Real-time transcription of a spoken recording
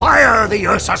the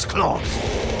Ursus claws.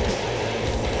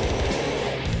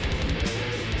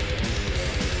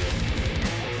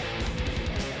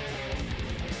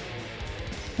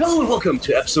 Hello and welcome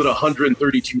to episode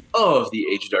 132 of the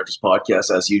Age of Darkness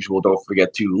podcast. As usual, don't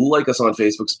forget to like us on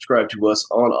Facebook, subscribe to us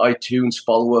on iTunes,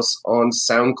 follow us on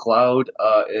SoundCloud.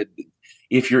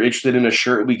 If you're interested in a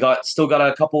shirt, we still got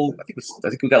a couple. I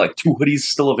think we got like 2 hoodies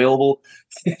still available.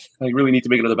 I really need to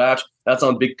make another batch. That's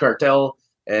on Big Cartel,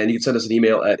 and you can send us an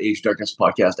email at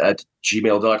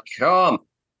agedarknesspodcast@gmail.com.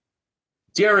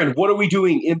 Darren, what are we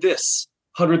doing in this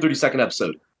 132nd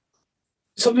episode?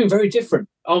 Something very different,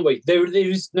 aren't we? There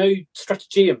is no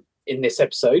stratagem in this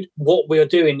episode. What we are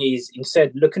doing is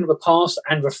instead looking at the past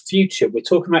and the future. We're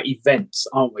talking about events,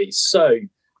 aren't we? So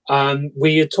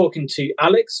we are talking to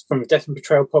Alex from the Death and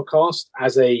Betrayal podcast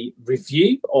as a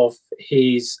review of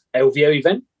his LVO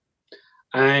event.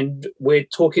 And we're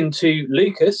talking to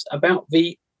Lucas about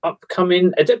the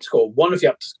upcoming Adepticon, one of the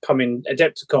upcoming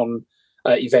Adepticon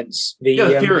events. The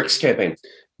Ferrus campaign.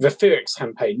 The Ferrus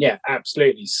campaign, yeah,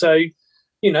 absolutely. So,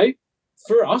 you know,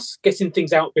 for us, getting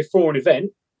things out before an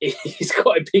event is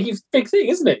quite a big thing,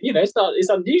 isn't it? You know, it's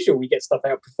unusual we get stuff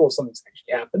out before something's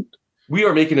actually happened. We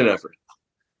are making an effort.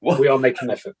 We are making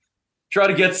an effort. Try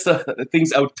to get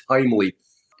things out timely.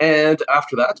 And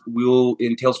after that,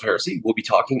 in Tales of Heresy, we'll be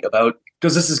talking about,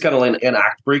 because this is kind of like an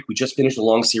act break. We just finished a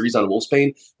long series on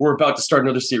Wolfsbane. We're about to start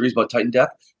another series about Titan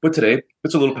Death. But today,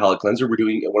 it's a little palate cleanser. We're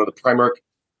doing one of the Primarch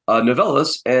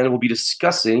novellas, and we'll be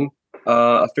discussing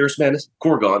Ferrus Manus,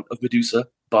 Gorgon of Medusa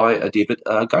by David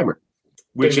Geimer.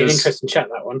 Which is an interesting chat,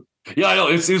 that one. Yeah, I know.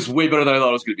 It's way better than I thought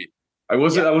it was going to be. I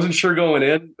wasn't sure going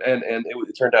in, and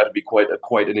it turned out to be quite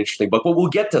an interesting book. But we'll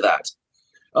get to that.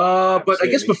 But I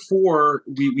guess before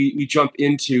we jump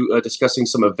into discussing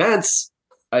some events,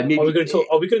 maybe are we going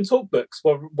to talk books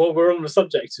while we're on the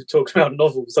subject of talking about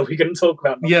novels? Are we going to talk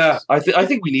about novels? Yeah, I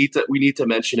think we need to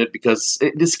mention it because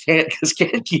this can't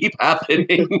keep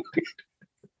happening.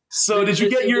 So did you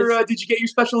get your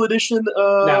special edition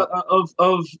of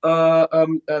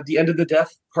The End of the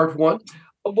Death Part 1?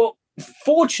 Well,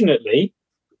 fortunately,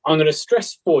 I'm going to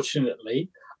stress fortunately,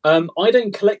 I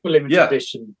don't collect the limited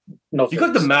edition novels. You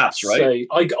got the maps, right?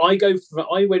 So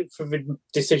I went for the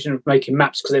decision of making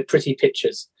maps because they're pretty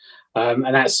pictures,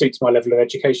 and that suits my level of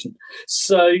education.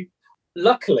 So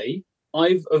luckily,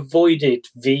 I've avoided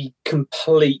the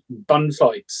complete bun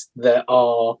fights that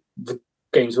are the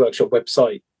Games Workshop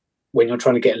website when you're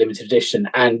trying to get a limited edition,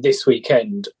 and this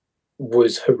weekend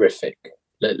was horrific.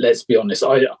 Let's be honest.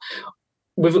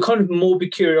 With a kind of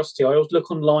morbid curiosity, I always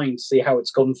look online to see how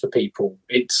it's gone for people.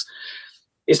 It's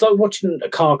like watching a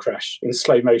car crash in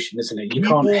slow motion, isn't it? You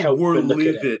can't help but look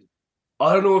at it.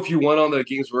 I don't know if you went on the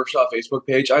Games Workshop Facebook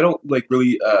page. I don't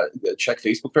really check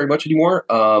Facebook very much anymore.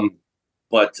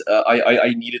 But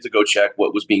I needed to go check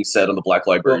what was being said on the Black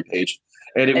Library page,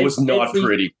 and it was not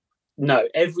pretty. No,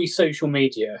 every social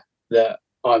media that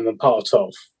I'm a part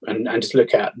of and just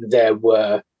look at, there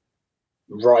were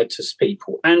righteous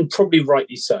people, and probably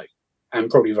rightly so.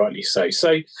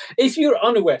 So if you're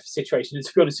unaware of the situation, and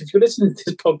to be honest, if you're listening to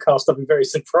this podcast, I'd be very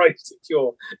surprised if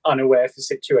you're unaware of the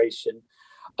situation.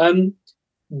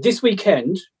 This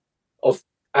weekend,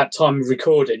 at time of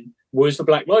recording, was the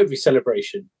Black Library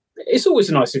celebration. It's always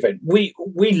a nice event. We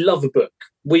love a book.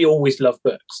 We always love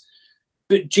books.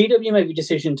 But GW made the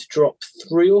decision to drop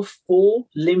 3 or 4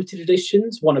 limited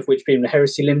editions, one of which being the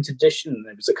Heresy limited edition, and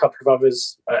there was a couple of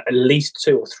others, at least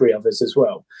 2 or 3 others as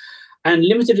well. And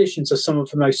limited editions are some of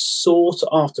the most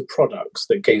sought-after products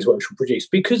that Games Workshop produce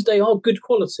because they are good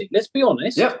quality. Let's be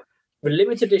honest. Yeah. The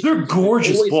limited editions... They're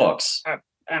gorgeous books.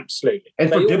 Absolutely. And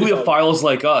for bibliophiles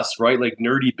like us, right, like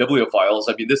nerdy bibliophiles,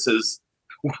 I mean, this is...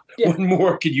 What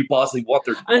more could you possibly want?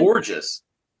 They're gorgeous.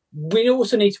 We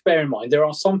also need to bear in mind there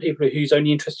are some people whose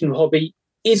only interest in the hobby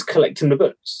is collecting the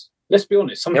books. Let's be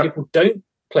honest. Some people don't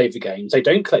play the games. They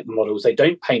don't collect the models. They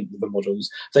don't paint the models.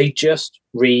 They just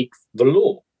read the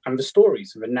lore and the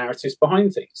stories and the narratives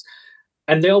behind things.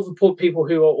 And they are the poor people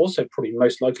who are also probably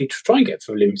most likely to try and get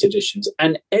for limited editions.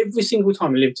 And every single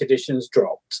time a limited edition has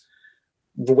dropped,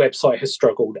 the website has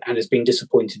struggled and has been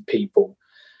disappointed people.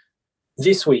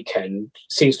 This weekend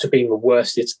seems to have been the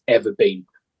worst it's ever been.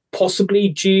 Possibly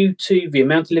due to the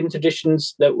amount of limited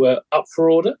editions that were up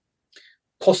for order.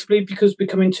 Possibly because we're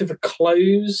coming to the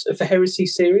close of the Heresy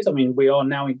series. I mean, we are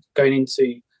now going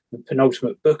into the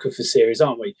penultimate book of the series,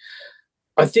 aren't we?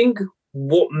 I think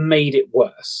what made it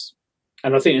worse,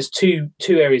 and I think there's two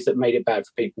areas that made it bad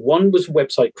for people. One was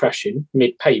website crashing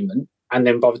mid-payment, and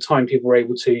then by the time people were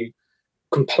able to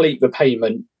complete the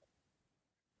payment,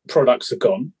 products are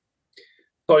gone.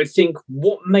 But I think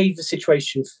what made the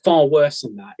situation far worse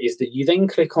than that is that you then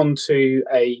click onto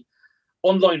a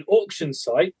online auction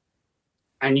site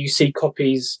and you see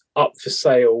copies up for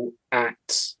sale at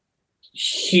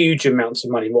huge amounts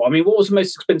of money more. I mean, what was the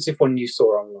most expensive one you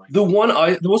saw online? The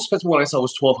most expensive one I saw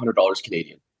was $1,200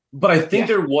 Canadian. But I think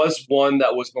there was one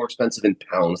that was more expensive in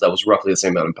pounds. That was roughly the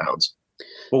same amount in pounds.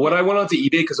 But when I went onto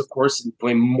eBay, because of course, in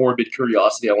my morbid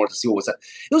curiosity, I wanted to see what was that.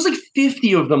 It was like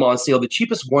 50 of them on sale. The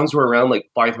cheapest ones were around like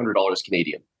 $500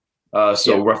 Canadian.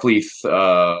 Roughly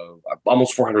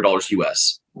almost $400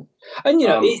 US. And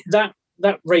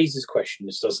that raises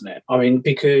questions, doesn't it? I mean,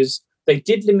 because they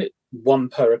did limit one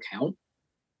per account,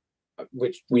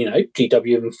 which we know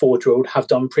GW and Forge World have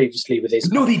done previously with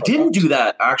this. No, they didn't do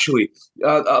that, actually.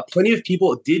 Plenty of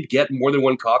people did get more than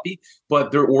one copy,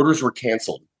 but their orders were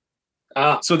canceled.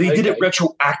 So they did it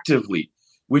retroactively,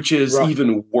 which is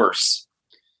even worse.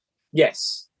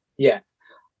 Yes. Yeah,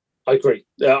 I agree.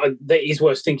 That is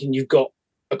worse thinking you've got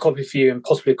a copy for you and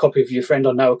possibly a copy for your friend.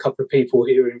 I know a couple of people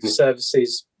who are in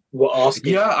services were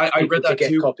asking I read that to get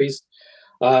too. copies.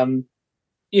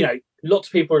 Lots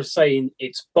of people are saying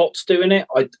it's bots doing it.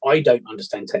 I don't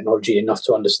understand technology enough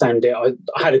to understand it. I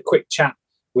had a quick chat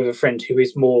with a friend who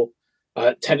is more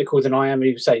technical than I am, and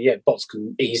he was saying, bots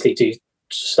can easily do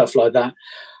stuff like that.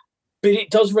 But it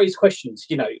does raise questions.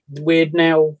 We're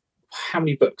now, how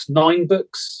many books? 9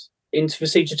 books into the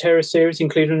Siege of Terror series,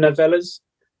 including novellas,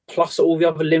 plus all the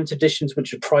other limited editions,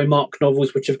 which are Primark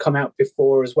novels, which have come out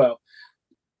before as well.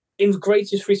 In the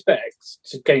greatest respect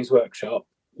to Games Workshop,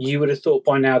 you would have thought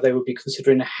by now they would be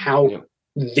considering how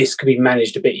this could be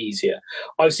managed a bit easier.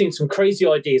 I've seen some crazy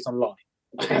ideas online.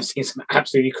 I have seen some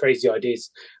absolutely crazy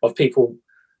ideas of people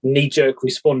knee-jerk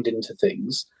responding to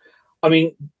things. I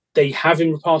mean, they have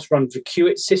in the past run the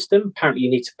Queue-It system. Apparently you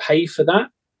need to pay for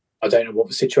that. I don't know what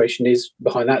the situation is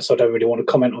behind that, so I don't really want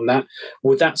to comment on that.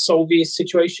 Would that solve the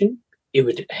situation? It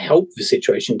would help the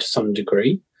situation to some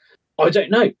degree. I don't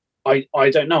know. I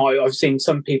don't know. I've seen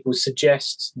some people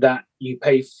suggest that you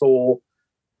pay for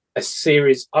a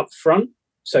series up front,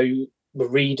 so the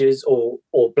readers or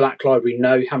Black Library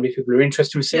know how many people are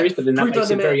interested in the series, but then that makes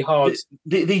it very hard.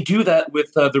 They do that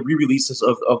with the re-releases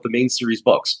of the main series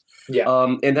books.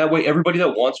 Yeah. And that way, everybody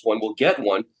that wants one will get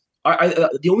one.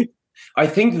 I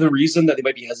think the reason that they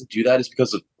might be hesitant to do that is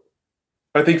because of,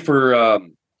 I think for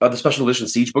the special edition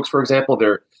Siege books, for example,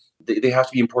 they have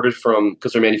to be imported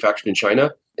because they're manufactured in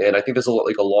China, and I think there's a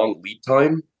long lead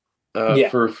time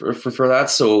for that.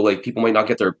 So like people might not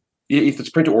get their, if it's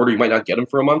print to order, you might not get them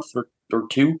for a month or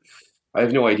 2. I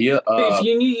have no idea. But if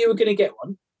you knew you were going to get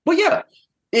one, well, yeah.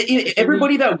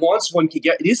 Everybody that wants one can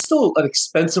get. It is still an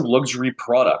expensive luxury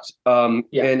product. Okay,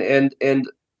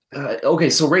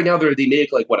 so right now they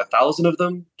make like 1,000 of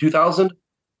them, 2,000.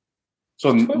 So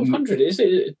 1,200 is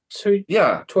it?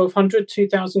 1,200,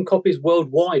 2,000 copies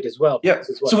worldwide as well. Yeah.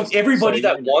 So if everybody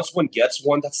that wants one gets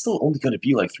one, that's still only going to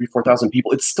be like 3,000-4,000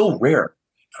 people. It's still rare,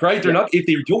 right? They're not, if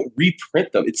they don't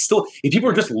reprint them. It's still, if people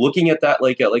are just looking at that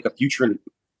like a future,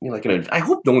 I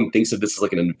hope no one thinks of this as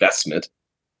like an investment.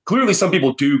 Clearly, some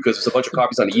people do because there's a bunch of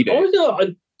copies on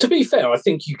eBay. To be fair, I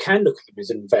think you can look at it as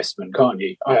an investment, can't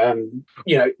you?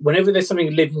 Whenever there's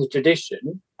something limited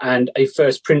edition and a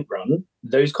first print run,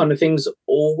 those kind of things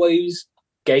always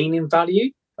gain in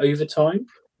value over time.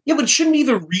 Yeah, but it shouldn't be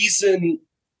the reason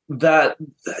that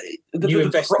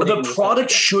the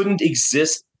product shouldn't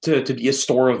exist to be a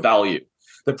store of value.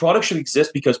 The product should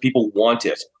exist because people want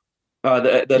it.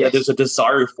 There's a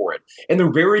desire for it. And the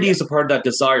rarity is a part of that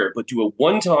desire, but do a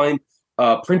one-time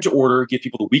print to order, give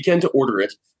people the weekend to order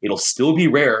it. It'll still be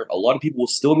rare. A lot of people will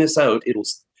still miss out.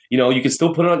 You can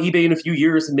still put it on eBay in a few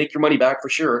years and make your money back for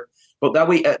sure. But that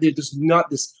way, there's not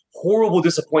this horrible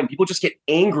disappointment. People just get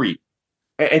angry,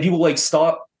 and people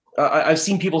stop. I've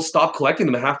seen people stop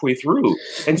collecting them halfway through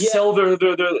and sell their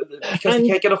because they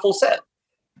can't get a full set.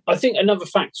 I think another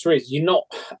factor is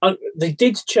they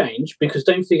did change, because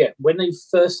don't forget, when they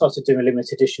first started doing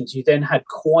limited editions, you then had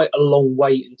quite a long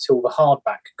wait until the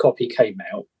hardback copy came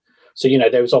out. So,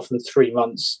 there was often 3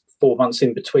 months, 4 months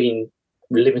in between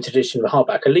limited edition and the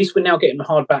hardback. At least we're now getting the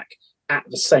hardback at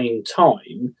the same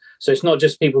time. So it's not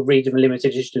just people reading the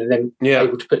limited edition and then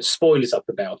able to put spoilers up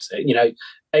about it.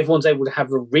 Everyone's able to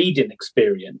have a reading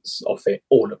experience of it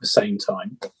all at the same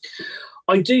time.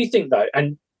 I do think, though,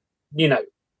 and,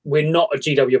 we're not a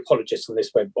GW apologist on this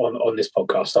on this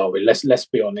podcast, are we? Let's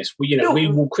be honest. We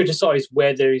will criticise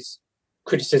where there is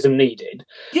criticism needed.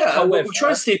 Yeah, however, we try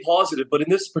to stay positive, but in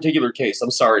this particular case,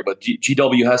 I'm sorry, but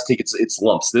GW has to take its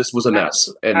lumps. This was a mess,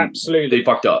 and absolutely they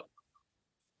fucked up.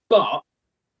 But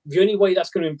the only way that's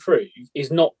going to improve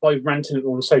is not by ranting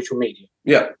on social media.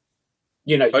 Yeah.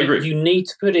 I agree. You need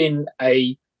to put in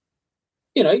a,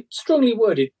 strongly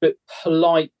worded but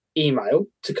polite email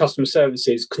to customer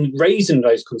services, raising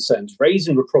those concerns,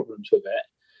 raising the problems with it,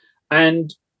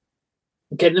 and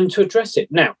get them to address it.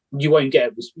 Now, you won't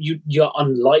get you're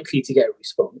unlikely to get a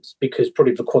response because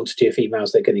probably the quantity of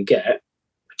emails they're going to get.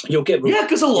 You'll get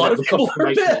because a lot of people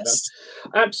are pissed.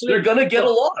 Absolutely, they're going to get a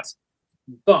lot.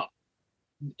 But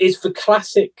it's the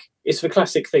classic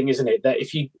thing, isn't it? That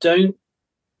if you don't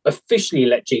officially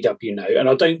let GW know, and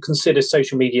I don't consider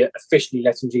social media officially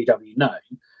letting GW know,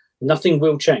 nothing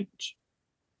will change.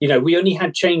 We only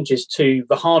had changes to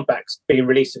the hardbacks being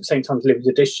released at the same time as limited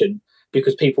edition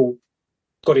because people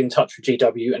got in touch with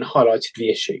GW and highlighted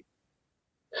the issue.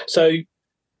 So,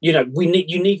 we need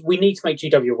to make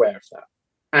GW aware of that.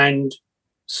 And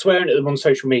swearing at them on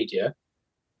social media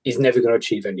is never going to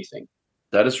achieve anything.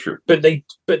 That is true. But they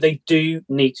do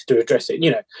need to address it.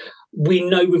 We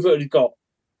know we've only got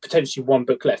potentially one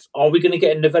book left. Are we going to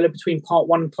get a novella between part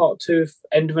 1 and part 2 of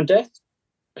End of and Death?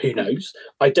 Who knows?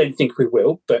 I don't think we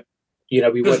will, but we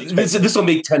won't. This will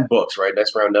make 10 books, right?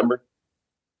 Next round number.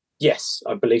 Yes,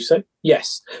 I believe so.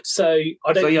 Yes, so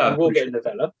I don't think we will get a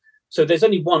novella. So there's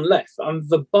only one left, and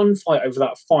the bun fight over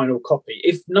that final copy.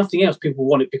 If nothing else, people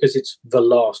want it because it's the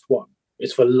last one.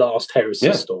 It's the last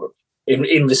Heresy story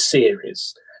in the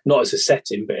series, not as a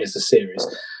setting, but as a series.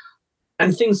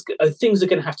 And things are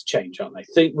going to have to change, aren't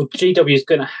they? GW is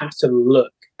going to have to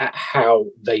look at how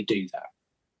they do that.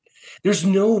 There's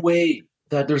no way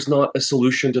that there's not a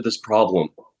solution to this problem.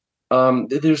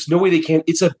 There's no way they can't.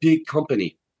 It's a big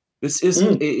company. This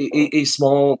isn't a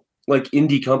small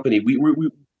indie company.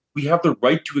 We have the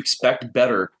right to expect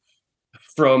better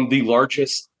from the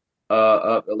largest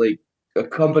a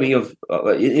company of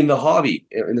in the hobby,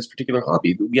 in this particular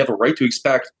hobby. We have a right to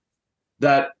expect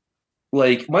that.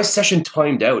 My session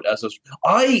timed out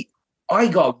I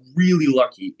got really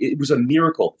lucky. It was a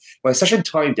miracle. My session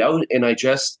timed out, and I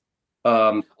just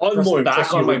pressed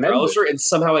back on my browser, and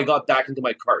somehow I got back into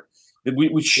my cart.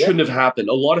 Which shouldn't have happened.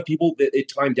 A lot of people,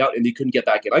 it timed out and they couldn't get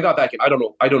back in. I got back in. I don't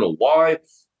know why.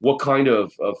 What kind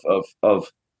of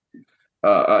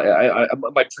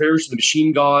my prayers to the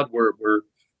machine god were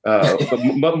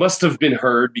must have been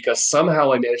heard, because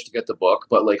somehow I managed to get the book.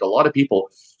 But a lot of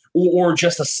people, or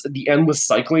just the endless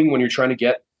cycling when you're trying to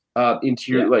get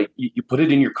into your you put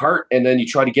it in your cart and then you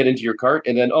try to get into your cart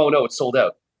and then no, it's sold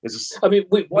out.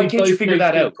 Why can't you figure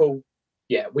that out?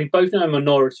 Yeah, we both know a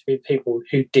minority of people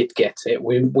who did get it.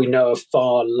 We know a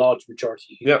far large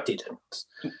majority who didn't.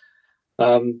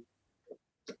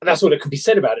 That's what it could be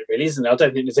said about it, really, isn't it? I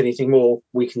don't think there's anything more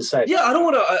we can say. Yeah, I don't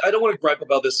want to gripe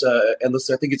about this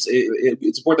endlessly. I think it's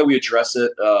important that we address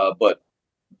it. But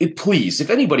please, if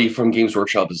anybody from Games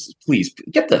Workshop please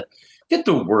get the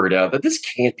word out that this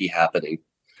can't be happening.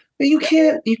 You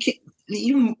can't.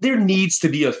 There needs to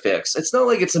be a fix. It's not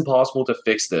like it's impossible to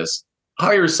fix this.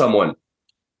 Hire someone.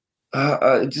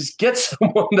 Just get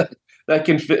someone that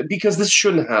can fit, because this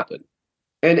shouldn't happen.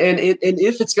 And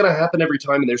if it's going to happen every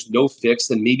time and there's no fix,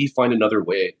 then maybe find another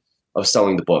way of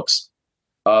selling the books,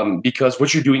 because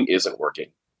what you're doing isn't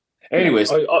working.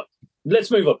 Anyways,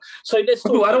 let's move on. So let's. I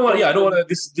don't want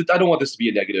this to be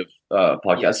a negative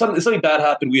podcast. Yeah. Something bad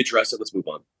happened. We address it. Let's move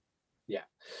on. Yeah.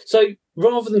 So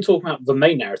rather than talking about the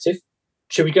main narrative,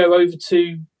 should we go over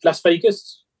to Las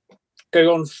Vegas,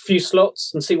 go on a few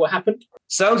slots, and see what happened?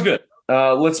 Sounds good.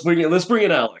 Let's bring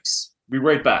in Alex. Be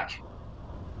right back.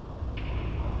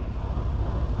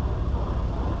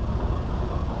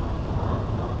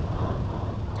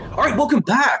 All right, welcome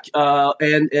back.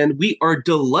 And we are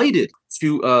delighted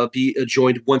to be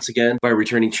joined once again by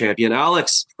returning champion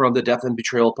Alex from the Death and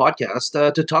Betrayal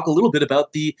podcast to talk a little bit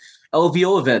about the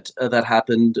LVO event that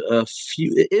happened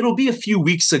it'll be a few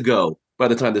weeks ago by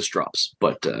the time this drops.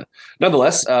 But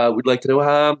nonetheless, we'd like to know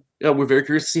how. We're very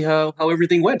curious to see how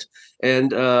everything went and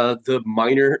the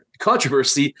minor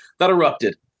controversy that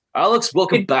erupted. Alex,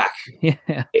 welcome back.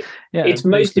 Yeah, it's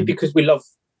mostly because we love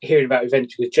hearing about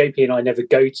events, because JP and I never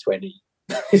go to any,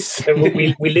 so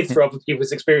we live through other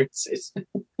people's experiences.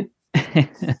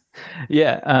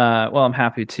 Well, I'm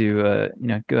happy to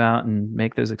go out and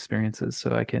make those experiences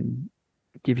so I can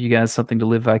give you guys something to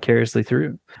live vicariously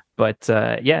through. But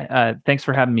thanks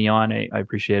for having me on. I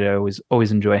appreciate it. I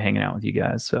always enjoy hanging out with you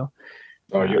guys. So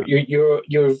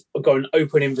you've got an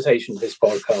open invitation to this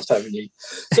podcast, haven't you?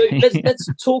 So let's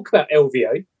talk about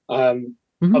LVO.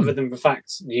 Other than the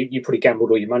fact you probably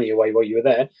gambled all your money away while you were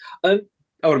there. I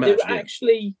would imagine. There were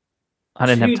actually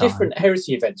two different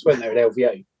heresy events, weren't there, at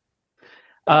LVO?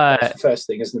 That's the first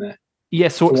thing, isn't there? Yeah,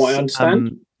 from what I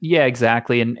understand. Yeah,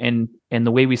 exactly. And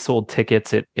the way we sold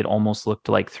tickets, it almost looked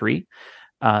like three.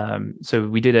 So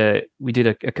we did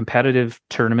a competitive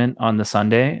tournament on the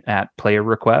Sunday at player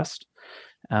request.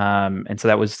 And so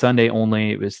that was Sunday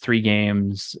only. It was 3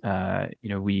 games.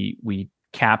 We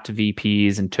capped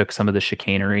VPs and took some of the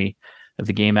chicanery of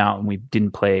the game out, and we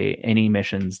didn't play any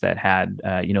missions that had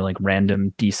like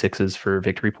random D6s for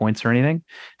victory points or anything.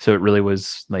 So it really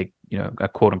was like, a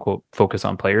quote unquote focus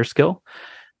on player skill.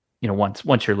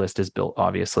 Once your list is built,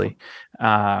 obviously.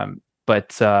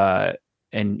 But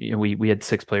we had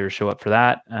 6 players show up for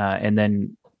that, and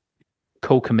then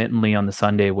concomitantly on the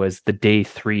Sunday was the day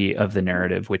 3 of the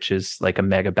narrative, which is like a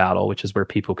mega battle, which is where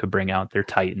people could bring out their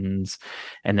Titans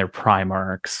and their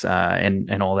Primarchs,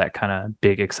 and all that kind of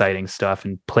big exciting stuff,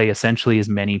 and play essentially as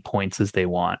many points as they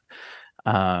want.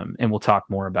 And we'll talk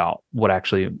more about what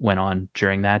actually went on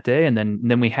during that day. And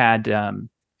then we had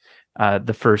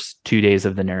the first 2 days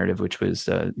of the narrative, which was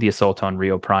the assault on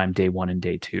Rio Prime, day 1 and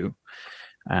day 2.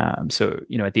 So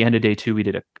at the end of day 2, we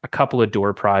did a couple of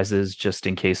door prizes just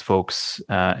in case folks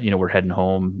were heading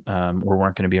home or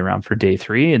weren't going to be around for day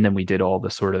 3, and then we did all the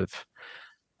sort of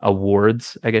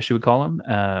awards, I guess you would call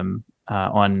them,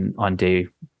 on day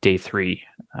 3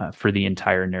 for the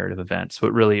entire narrative event. So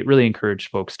it really encouraged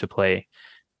folks to play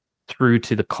through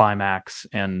to the climax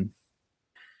and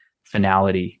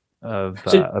finality of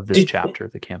this chapter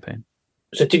of the campaign.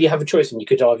 So did you have a choice? And you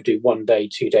could either do 1 day,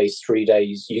 2 days, 3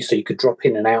 days. So you could drop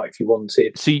in and out if you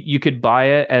wanted. So you could buy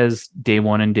it as day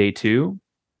 1 and day 2,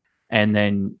 and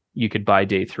then you could buy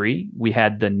day 3. We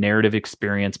had the narrative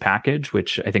experience package,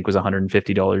 which I think was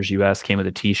 $150 US, came with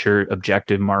a t-shirt,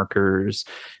 objective markers,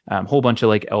 whole bunch of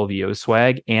like LVO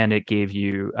swag, and it gave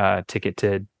you a ticket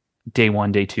to day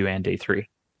 1, day 2, and day 3.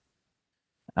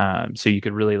 So you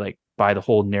could really like buy the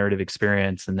whole narrative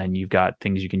experience, and then you've got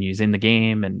things you can use in the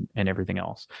game and everything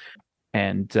else.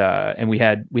 And we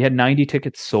had 90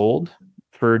 tickets sold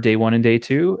for day 1 and day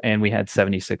 2, and we had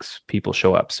 76 people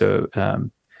show up. So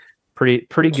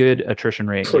pretty good attrition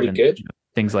rate. Pretty good.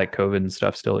 Things like COVID and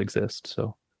stuff still exist.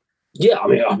 So yeah,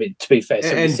 I mean to be fair,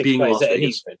 and being Las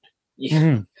Vegas.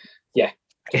 Yeah,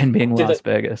 and being Las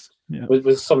Vegas. Yeah.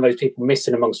 Was some of those people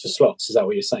missing amongst the slots? Is that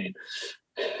what you're saying?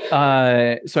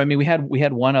 So I mean, we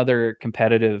had one other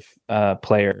competitive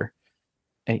player.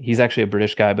 He's actually a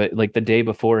British guy, but like the day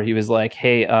before, he was like,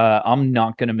 "Hey, I'm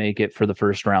not going to make it for the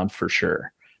first round for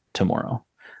sure tomorrow."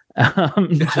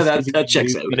 That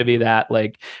checks out. Going to be that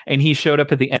like, and he showed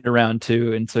up at the end of round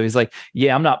 2, and so he's like,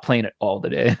 "Yeah, I'm not playing it all the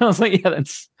day." I was like, "Yeah,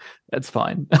 that's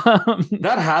fine."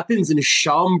 That happens in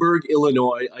Schaumburg,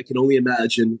 Illinois. I can only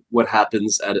imagine what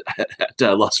happens at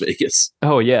Las Vegas.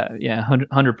 Oh yeah,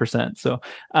 100%. So,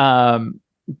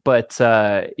 but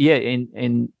yeah,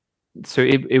 and so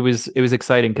it was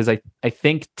exciting because I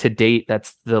think to date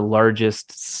that's the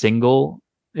largest single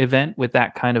event with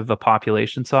that kind of a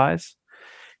population size.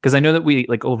 Because I know that we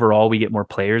like overall we get more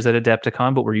players at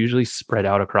Adepticon, but we're usually spread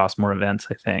out across more events,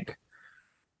 I think.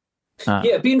 Yeah,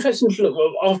 it'd be interesting to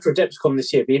look after Adepticon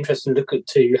this year. It'd be interesting to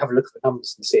have a look at the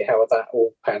numbers and see how that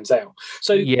all pans out.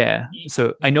 So yeah,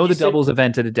 so I know the doubles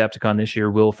event at Adepticon this year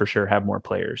will for sure have more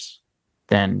players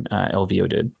than LVO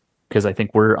did, because I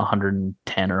think we're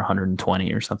 110 or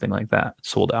 120 or something like that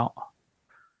sold out.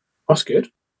 That's good.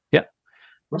 Yeah,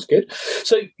 that's good.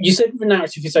 So you said the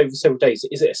narrative is over several days.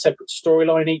 Is it a separate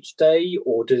storyline each day,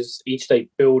 or does each day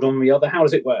build on the other? How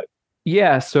does it work?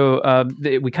 Yeah, so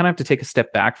we kind of have to take a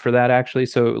step back for that, actually.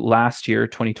 So last year,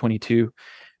 2022,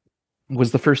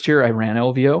 was the first year I ran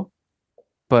LVO,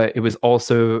 but it was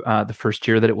also the first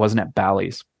year that it wasn't at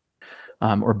Bally's,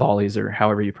 or Bally's, or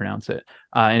however you pronounce it.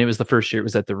 And it was the first year it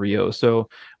was at the Rio. So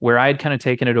where I had kind of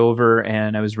taken it over,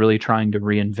 and I was really trying to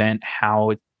reinvent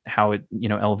how it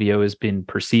LVO has been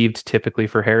perceived typically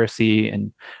for Heresy,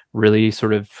 and really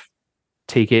sort of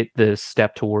take it the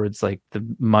step towards like the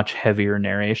much heavier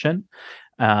narration.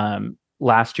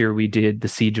 Last year we did the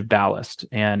Siege of Ballast,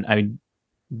 and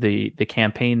the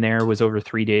campaign there was over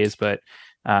 3 days, but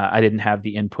I didn't have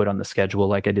the input on the schedule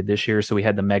like I did this year. So we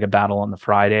had the mega battle on the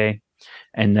Friday,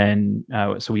 and then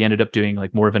so we ended up doing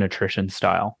like more of an attrition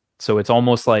style. So it's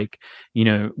almost like,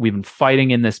 we've been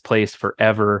fighting in this place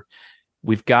forever.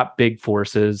 We've got big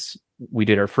forces. We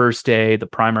did our first day, the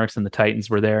Primarchs and the Titans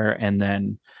were there, and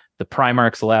then the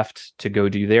Primarchs left to go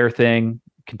do their thing,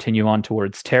 continue on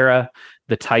towards Terra.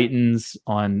 The Titans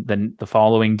on the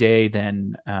following day,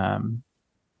 then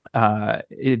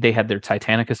they had their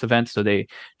Titanicus event, so they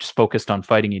just focused on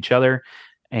fighting each other,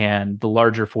 and the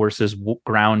larger forces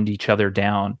ground each other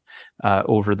down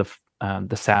over the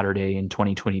Saturday in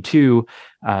 2022.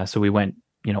 So we went,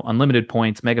 unlimited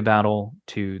points, mega battle.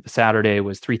 To the Saturday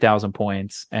was 3,000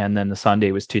 points, and then the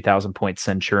Sunday was 2,000 points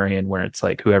Centurion, where it's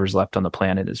like whoever's left on the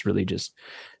planet is really just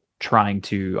trying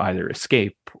to either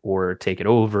escape or take it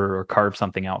over or carve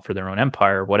something out for their own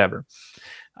empire, whatever.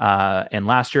 And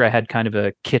last year I had kind of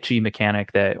a kitschy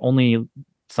mechanic that only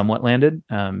somewhat landed.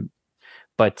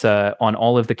 But on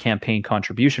all of the campaign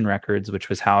contribution records, which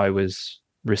was how I was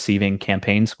receiving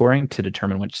campaign scoring to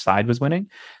determine which side was winning,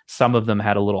 some of them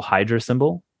had a little Hydra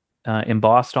symbol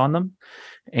embossed on them.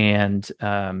 And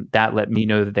that let me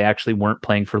know that they actually weren't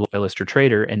playing for Loyalist or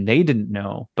Traitor, and they didn't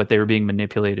know, but they were being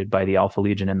manipulated by the Alpha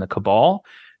Legion and the Cabal,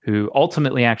 who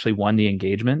ultimately actually won the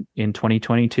engagement in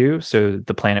 2022. So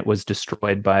the planet was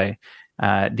destroyed by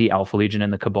the Alpha Legion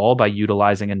and the Cabal by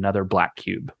utilizing another black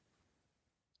cube.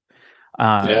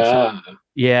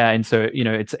 And so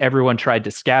it's everyone tried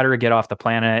to scatter, get off the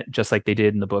planet, just like they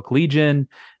did in the book Legion,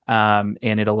 and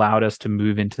it allowed us to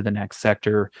move into the next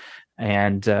sector.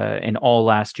 And in all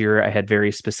last year, I had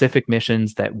very specific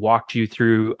missions that walked you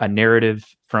through a narrative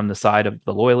from the side of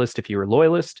the Loyalist if you were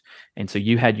Loyalist. And so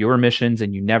you had your missions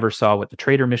and you never saw what the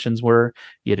Traitor missions were.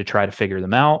 You had to try to figure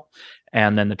them out.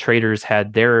 And then the Traitors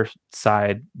had their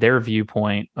side, their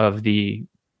viewpoint of the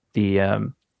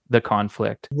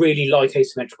conflict. Really like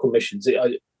asymmetrical missions.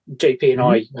 JP and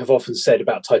I have often said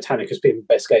about Titanic as being the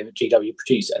best game that GW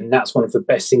produced, and that's one of the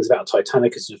best things about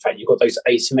Titanic is the fact you've got those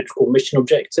asymmetrical mission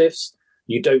objectives.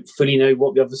 You don't fully know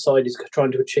what the other side is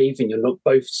trying to achieve, and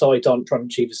both sides aren't trying to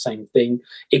achieve the same thing.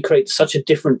 It creates such a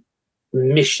different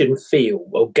mission feel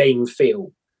or game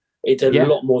feel. It's a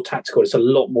lot more tactical. It's a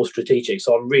lot more strategic.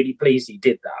 So I'm really pleased he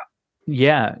did that.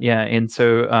 Yeah. And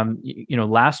so,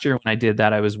 last year when I did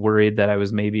that, I was worried that I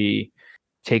was maybe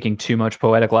taking too much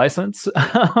poetic license,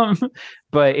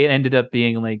 but it ended up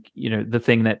being the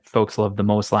thing that folks loved the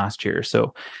most last year.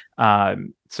 So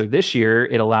this year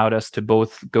it allowed us to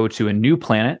both go to a new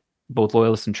planet, both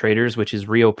Loyalists and Traitors, which is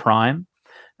Rio Prime,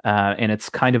 and it's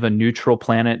kind of a neutral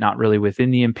planet, not really within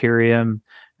the Imperium.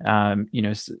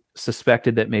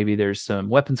 Suspected that maybe there's some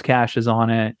weapons caches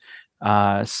on it,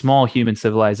 small human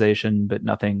civilization, but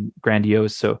nothing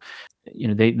grandiose. So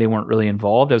they weren't really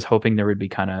involved. I was hoping there would be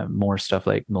kind of more stuff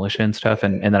like militia and stuff,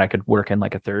 and that I could work in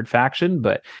like a third faction,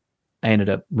 but I ended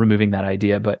up removing that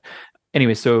idea. But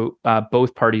anyway, so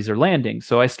both parties are landing.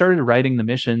 So I started writing the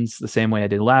missions the same way I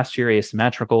did last year,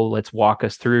 asymmetrical. Let's walk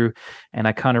us through. And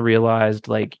I kind of realized,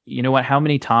 how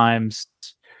many times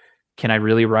can I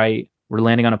really write we're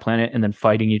landing on a planet and then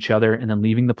fighting each other and then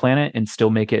leaving the planet and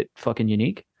still make it fucking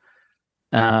unique?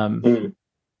 And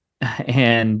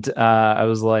I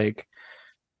was like,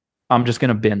 I'm just going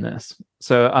to bin this.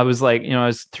 So I was like, I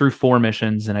was through 4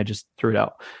 missions and I just threw it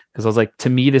out because I was like, to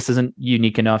me, this isn't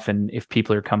unique enough. And if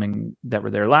people are coming that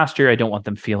were there last year, I don't want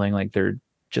them feeling like they're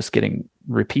just getting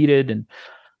repeated.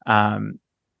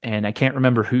 And I can't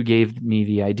remember who gave me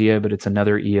the idea, but it's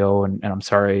another EO. And I'm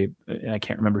sorry, I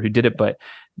can't remember who did it, but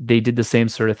they did the same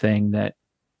sort of thing that,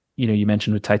 you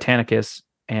mentioned with Titanicus.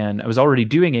 And I was already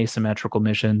doing asymmetrical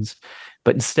missions,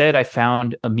 but instead I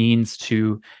found a means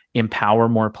to empower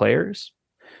more players,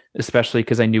 especially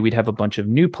because I knew we'd have a bunch of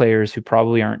new players who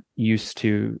probably aren't used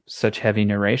to such heavy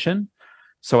narration.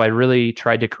 So I really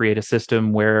tried to create a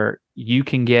system where you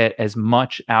can get as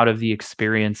much out of the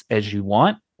experience as you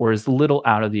want, or as little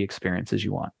out of the experience as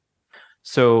you want.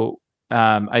 So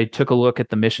I took a look at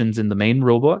the missions in the main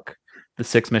rulebook, the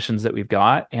 6 missions that we've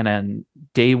got. And then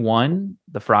day 1,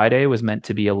 the Friday, was meant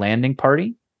to be a landing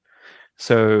party.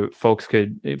 So folks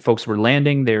were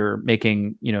landing, they're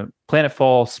making,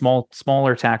 planetfall,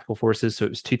 smaller tactical forces. So it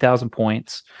was 2,000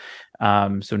 points.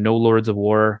 So no Lords of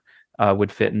War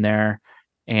would fit in there.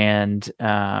 And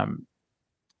no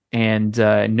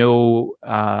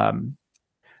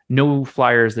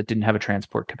flyers that didn't have a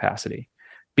transport capacity,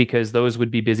 because those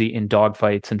would be busy in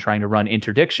dogfights and trying to run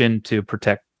interdiction to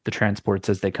protect the transports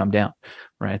as they come down,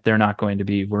 right? They're not going to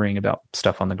be worrying about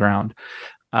stuff on the ground.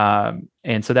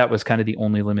 And so that was kind of the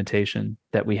only limitation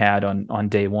that we had on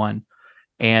day 1.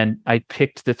 And I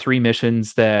picked the 3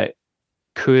 missions that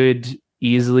could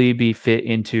easily be fit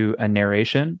into a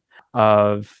narration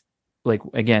of,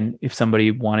 again, if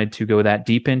somebody wanted to go that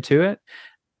deep into it,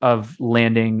 of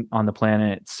landing on the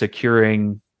planet,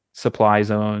 securing supply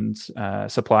zones,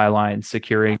 supply lines,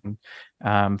 securing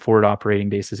forward operating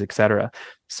bases, etc.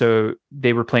 So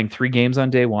they were playing 3 games on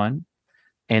day 1,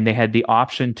 and they had the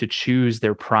option to choose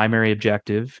their primary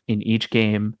objective in each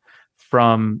game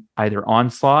from either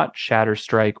Onslaught, Shatter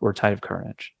Strike, or Tide of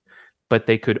Carnage. But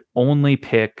they could only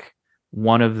pick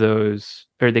one of those,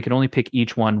 or they could only pick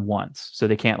each one once. So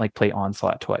they can't play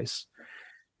Onslaught twice.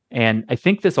 And I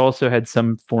think this also had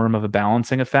some form of a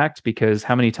balancing effect, because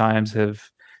how many times have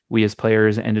we as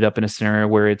players ended up in a scenario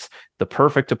where it's the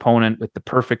perfect opponent with the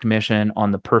perfect mission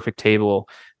on the perfect table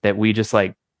that we just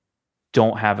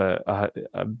don't have a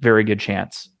very good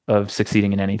chance of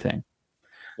succeeding in anything.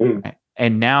 Right?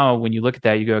 And now when you look at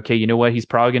that, you go, okay, you know what? He's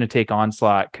probably going to take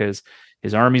Onslaught because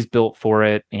his army's built for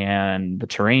it and the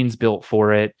terrain's built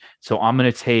for it. So I'm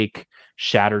going to take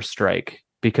Shatter Strike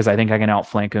because I think I can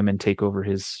outflank him and take over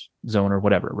his zone or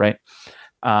whatever, right?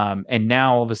 And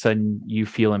now all of a sudden you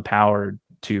feel empowered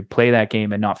to play that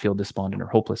game and not feel despondent or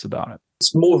hopeless about it.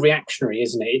 It's more reactionary,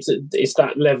 isn't it? It's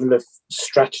that level of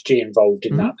strategy involved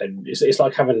in that. Then it's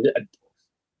like having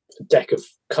a deck of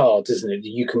cards, isn't it?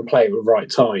 You can play at the right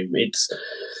time. It's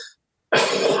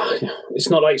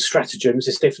not like stratagems.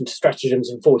 It's different to stratagems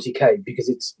in 40k because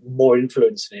it's more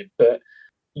influence in it. But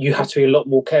you have to be a lot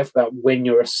more careful about when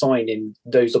you're assigning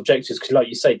those objectives because, like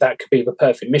you say, that could be the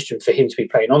perfect mission for him to be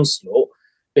playing Onslaught.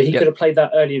 But he could have played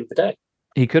that earlier in the day.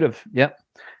 He could have,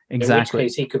 exactly. In which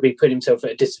case, he could be putting himself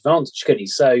at a disadvantage, couldn't he?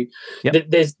 So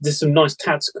there's some nice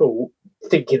tactical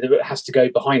thinking that has to go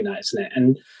behind that, isn't it?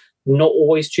 And not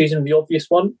always choosing the obvious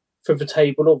one for the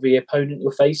table or the opponent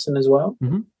you're facing as well.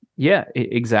 Yeah,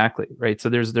 exactly. Right. So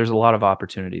there's a lot of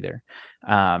opportunity there.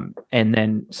 And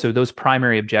then, so those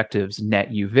primary objectives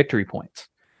net you victory points.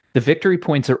 The victory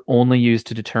points are only used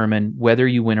to determine whether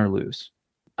you win or lose.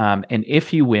 And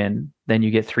if you win, then you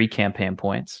get 3 campaign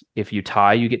points. If you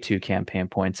tie, you get 2 campaign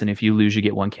points. And if you lose, you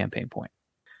get 1 campaign point.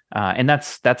 And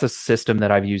that's a system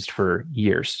that I've used for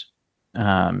years,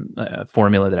 a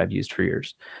formula that I've used for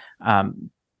years.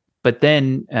 But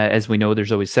then, as we know,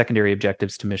 there's always secondary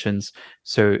objectives to missions.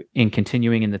 So in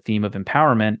continuing in the theme of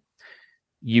empowerment,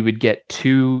 you get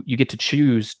to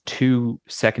choose 2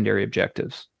 secondary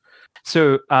objectives.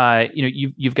 So,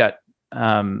 you've got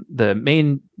the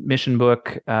main mission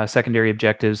book, secondary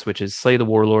objectives, which is Slay the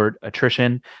Warlord,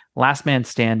 Attrition, Last Man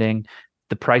Standing,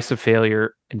 The Price of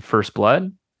Failure, and First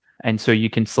Blood. And so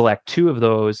you can select 2 of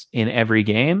those in every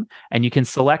game, and you can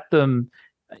select them.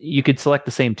 You could select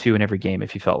the same 2 in every game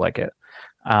if you felt like it.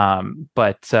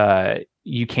 But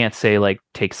you can't say like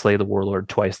take Slay the Warlord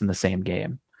twice in the same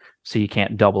game. So you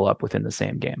can't double up within the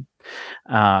same game.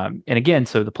 And again,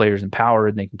 so the player's empowered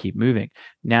and they can keep moving.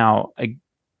 Now,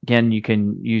 again,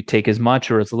 you take as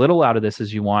much or as little out of this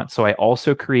as you want. So I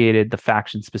also created the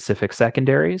faction specific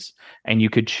secondaries, and you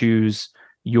could choose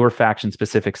your faction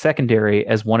specific secondary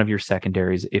as one of your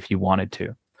secondaries if you wanted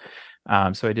to.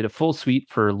 So I did a full suite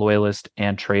for loyalist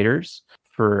and traitors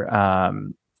for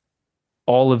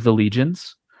all of the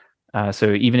legions.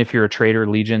 So even if you're a traitor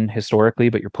legion historically,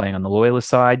 but you're playing on the loyalist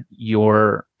side,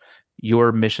 your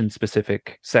mission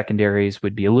specific secondaries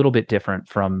would be a little bit different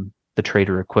from the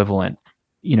traitor equivalent.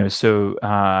 So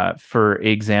for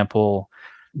example,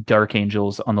 Dark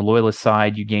Angels on the loyalist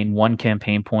side, you gain 1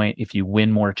 campaign point if you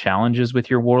win more challenges with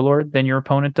your warlord than your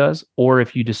opponent does, or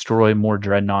if you destroy more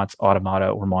dreadnoughts, automata,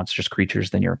 or monstrous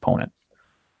creatures than your opponent.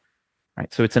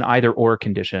 Right. So it's an either or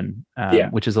condition,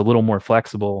 which is a little more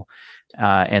flexible.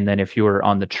 And then if you're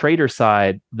on the traitor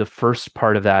side, the first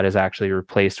part of that is actually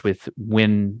replaced with if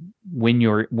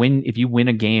you win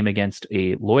a game against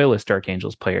a loyalist Dark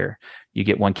Angels player, you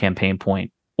get 1 campaign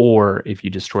point. Or if you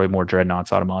destroy more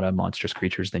dreadnoughts, automata, monstrous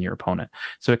creatures than your opponent.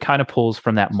 So it kind of pulls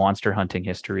from that monster hunting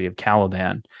history of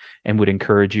Caliban and would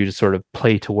encourage you to sort of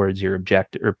play towards your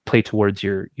objective or play towards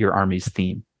your army's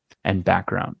theme and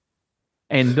background.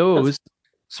 And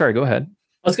sorry, go ahead.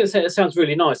 I was going to say, it sounds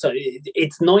really nice. So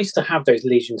it's nice to have those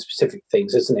legion-specific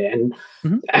things, isn't it? And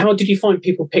how did you find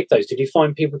people pick those? Did you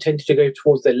find people tended to go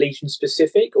towards their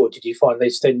legion-specific, or did you find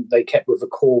they kept with the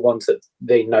core ones that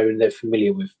they know and they're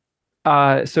familiar with?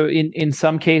 So in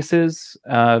some cases,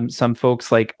 some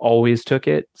folks like always took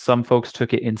it. Some folks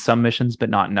took it in some missions,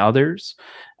 but not in others.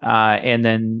 And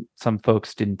then some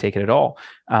folks didn't take it at all.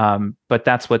 But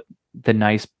that's what the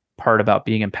nice part about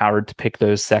being empowered to pick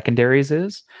those secondaries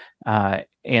is,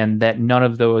 and that none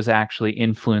of those actually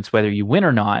influence whether you win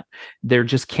or not. They're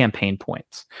just campaign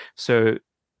points. So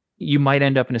you might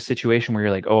end up in a situation where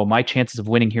you're like, oh, my chances of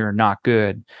winning here are not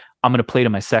good. I'm going to play to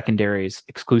my secondaries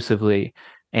exclusively.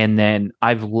 And then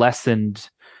I've lessened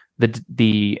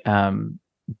the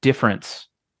difference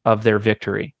of their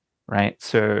victory, right?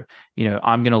 So,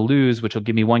 I'm going to lose, which will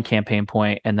give me 1 campaign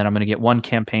point, and then I'm going to get 1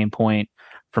 campaign point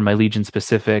for my Legion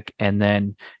specific, and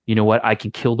then you know what? I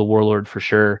can kill the Warlord for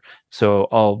sure. So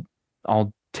I'll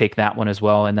take that one as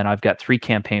well, and then I've got 3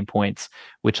 campaign points,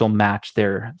 which will match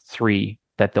their 3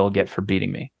 that they'll get for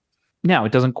beating me. Now,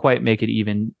 it doesn't quite make it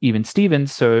even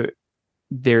Stevens, so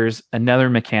there's another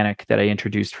mechanic that I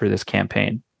introduced for this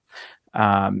campaign.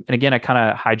 And again, I kind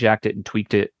of hijacked it and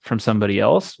tweaked it from somebody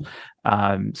else.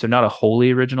 So not a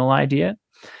wholly original idea.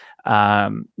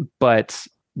 But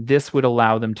this would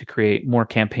allow them to create more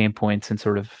campaign points and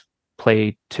sort of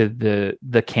play to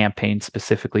the campaign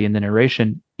specifically in the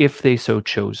narration if they so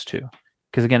chose to.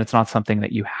 Because again, it's not something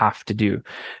that you have to do.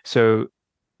 So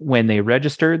when they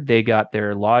registered, they got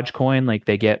their lodge coin like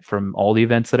they get from all the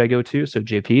events that I go to. So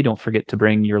JP, don't forget to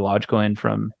bring your lodge coin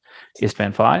from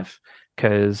ISTVAN 5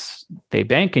 because they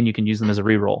bank and you can use them as a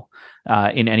reroll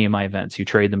in any of my events. You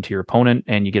trade them to your opponent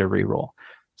and you get a reroll.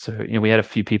 So, you know, we had a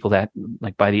few people that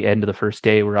like by the end of the first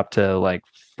day, we're up to like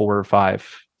 4 or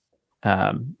 5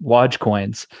 lodge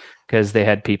coins because they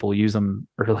had people use them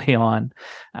early on,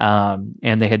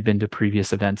 and they had been to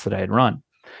previous events that I had run.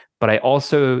 But I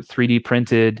also 3D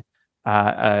printed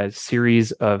a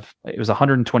series of, it was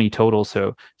 120 total,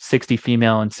 so 60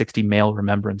 female and 60 male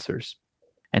remembrancers.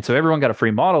 And so everyone got a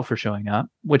free model for showing up,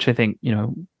 which I think, you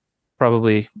know,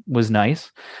 probably was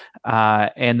nice.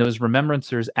 And those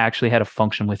remembrancers actually had a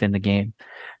function within the game.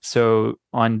 So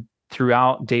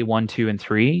throughout day 1, 2, and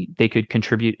 3, they could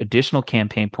contribute additional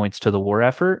campaign points to the war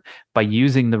effort by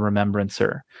using the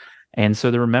remembrancer. And so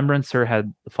the remembrancer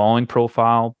had the following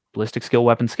profile: ballistic skill,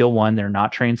 weapon skill 1. They're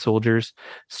not trained soldiers.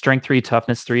 Strength 3,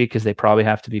 toughness 3, because they probably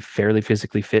have to be fairly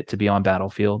physically fit to be on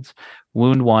battlefields.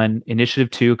 Wound 1, initiative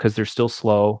 2, because they're still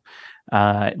slow.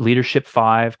 Leadership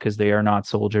 5, because they are not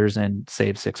soldiers, and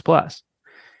save 6+.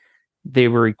 They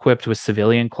were equipped with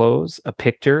civilian clothes, a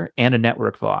pictor, and a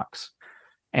network vox.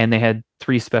 And they had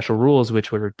 3 special rules,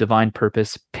 which were divine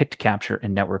purpose, pict capture,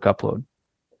 and network upload.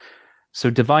 So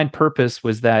divine purpose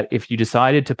was that if you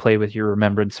decided to play with your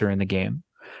remembrancer in the game,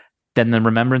 then the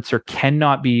remembrancer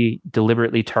cannot be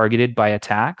deliberately targeted by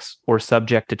attacks or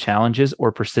subject to challenges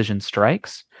or precision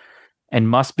strikes, and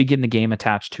must begin the game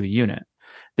attached to a unit.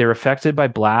 They're affected by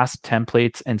blast,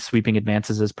 templates, and sweeping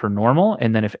advances as per normal,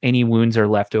 and then if any wounds are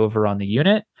left over on the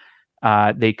unit,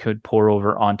 they could pour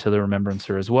over onto the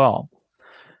remembrancer as well.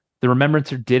 The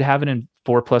remembrancer did have an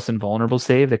 4+ invulnerable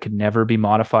save that could never be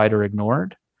modified or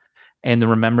ignored. And the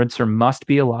remembrancer must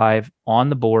be alive on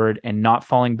the board and not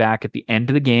falling back at the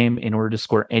end of the game in order to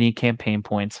score any campaign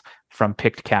points from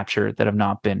picked capture that have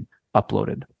not been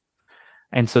uploaded.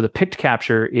 And so the picked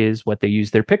capture is what they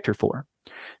use their pictor for.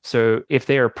 So if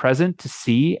they are present to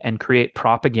see and create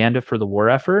propaganda for the war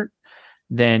effort,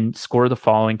 then score the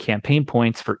following campaign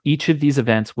points for each of these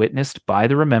events witnessed by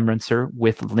the remembrancer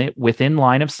within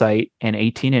line of sight and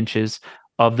 18 inches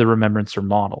of the remembrancer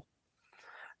model.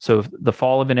 So the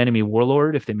fall of an enemy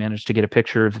warlord, if they manage to get a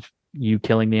picture of you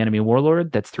killing the enemy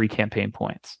warlord, that's 3 campaign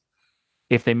points.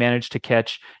 If they manage to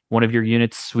catch one of your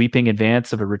units sweeping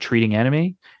advance of a retreating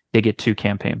enemy, they get 2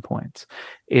 campaign points.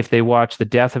 If they watch the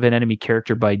death of an enemy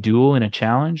character by duel in a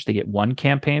challenge, they get 1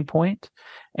 campaign point.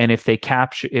 And if they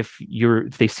if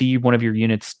they see one of your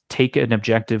units take an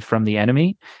objective from the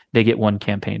enemy, they get 1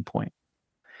 campaign point.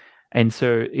 And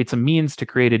so it's a means to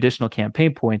create additional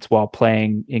campaign points while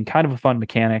playing in kind of a fun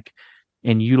mechanic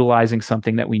and utilizing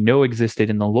something that we know existed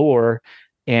in the lore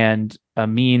and a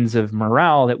means of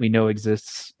morale that we know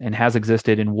exists and has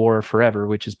existed in war forever,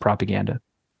 which is propaganda.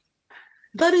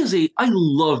 I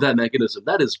love that mechanism.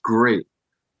 That is great.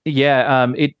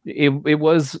 Yeah, it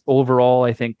was overall,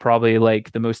 I think, probably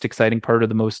like the most exciting part or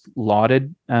the most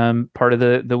lauded part of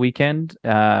the weekend.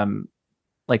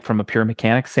 Like from a pure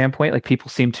mechanics standpoint, like people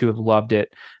seem to have loved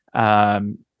it.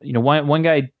 You know, one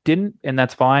guy didn't, and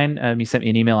that's fine. He sent me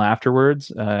an email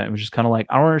afterwards. It was just kind of like,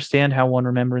 I don't understand how one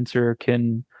remembrancer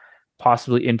can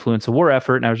possibly influence a war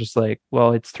effort. And I was just like,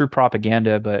 well, it's through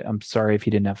propaganda, but I'm sorry if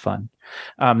you didn't have fun.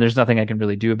 There's nothing I can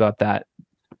really do about that.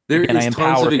 There Again, is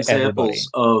tons of examples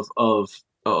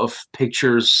of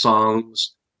pictures,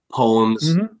 songs,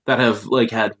 poems that have like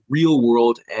had real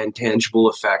world and tangible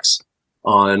effects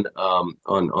on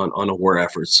a war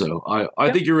effort. So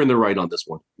I think you're in the right on this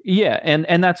one. Yeah,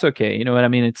 and that's okay. You know what I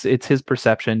mean? It's his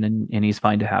perception, and he's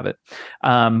fine to have it.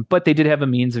 But they did have a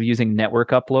means of using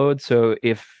network upload. So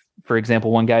if, for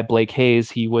example, one guy, Blake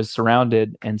Hayes, he was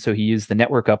surrounded, and so he used the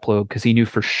network upload because he knew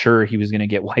for sure he was going to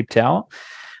get wiped out.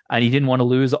 And he didn't want to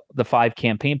lose the 5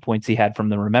 campaign points he had from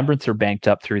the remembrancer banked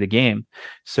up through the game.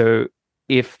 So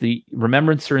if the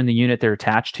remembrancer in the unit they're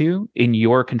attached to in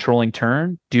your controlling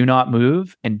turn do not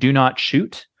move and do not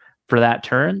shoot for that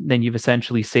turn, then you've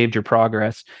essentially saved your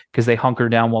progress because they hunker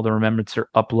down while the remembrancer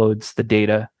uploads the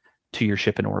data to your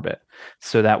ship in orbit.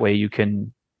 So that way you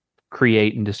can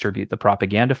create and distribute the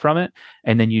propaganda from it,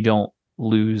 and then you don't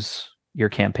lose your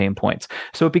campaign points.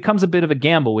 So it becomes a bit of a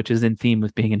gamble, which is in theme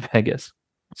with being in Vegas.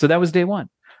 So that was day 1.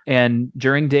 And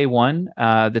during day 1,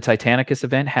 the Titanicus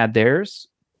event had theirs.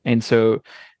 And so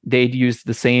they'd used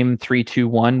the same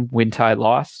 3-2-1 win tie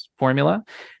loss formula.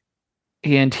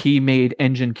 And he made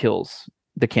engine kills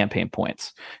the campaign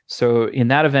points. So in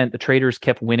that event, the traders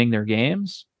kept winning their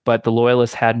games, but the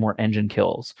loyalists had more engine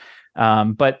kills.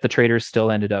 But the traders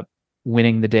still ended up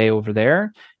winning the day over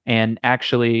there and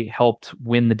actually helped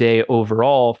win the day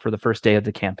overall for the first day of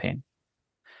the campaign.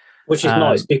 Which is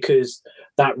nice because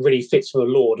that really fits for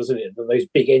the lore, doesn't it? That those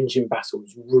big engine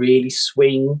battles really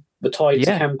swing the tides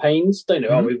of campaigns. Don't know.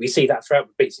 Mm-hmm. We see that throughout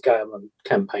the Beta Garden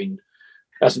campaign.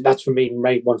 That's for me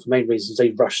one of the main reasons they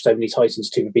rushed so many Titans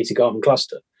to the Beta Garden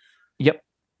cluster. Yep.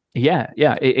 Yeah,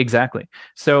 exactly.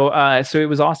 So it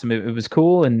was awesome. It was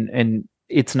cool, and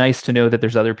it's nice to know that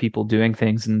there's other people doing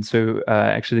things. And so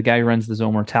actually the guy who runs the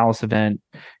Zone Mortalis event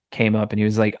came up and he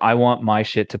was like, I want my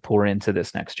shit to pour into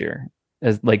this next year.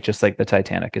 As just like the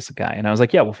Titanic is a guy. And I was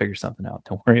like, yeah, we'll figure something out.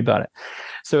 Don't worry about it.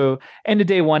 So end of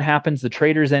day one happens. The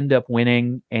traders end up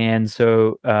winning. And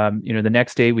so, the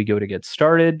next day we go to get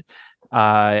started.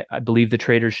 I believe the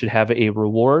traders should have a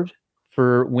reward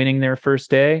for winning their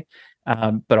first day,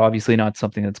 but obviously not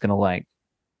something that's going to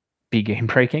be game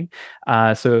breaking.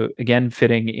 So again,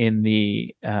 fitting in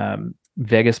the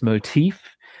Vegas motif,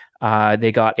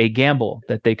 they got a gamble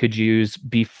that they could use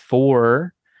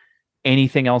before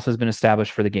anything else has been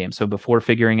established for the game. So before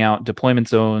figuring out deployment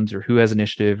zones or who has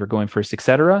initiative or going first,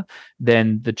 etc.,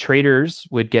 then the traders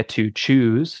would get to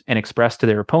choose and express to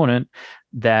their opponent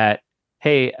that,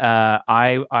 hey,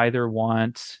 I either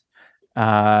want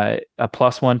a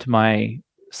 +1 to my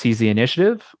CZ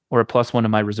initiative or a +1 to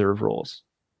my reserve rolls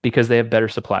because they have better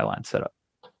supply lines set up.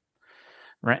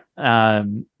 Right.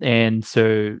 And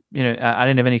so, I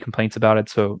didn't have any complaints about it.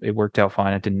 So it worked out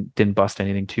fine. It didn't bust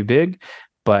anything too big.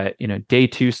 But day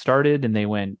 2 started and they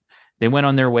went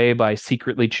on their way by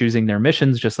secretly choosing their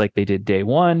missions just like they did day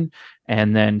 1,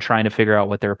 and then trying to figure out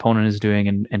what their opponent is doing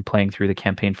and playing through the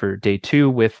campaign for day 2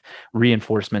 with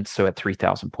reinforcements, so at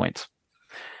 3,000 points.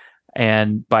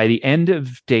 And by the end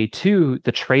of day 2,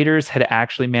 the traders had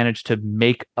actually managed to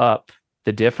make up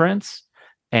the difference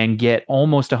and get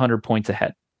almost 100 points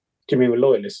ahead. Do you mean with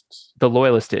loyalists? The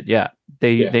loyalists did, yeah.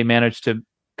 They managed to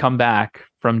come back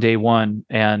from day 1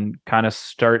 and kind of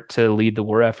start to lead the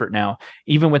war effort now,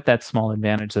 even with that small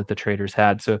advantage that the traders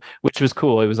had. So, which was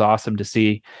cool. It was awesome to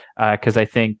see, because I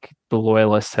think the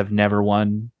loyalists have never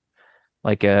won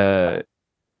like an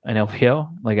LVO.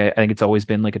 I think it's always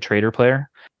been like a trader player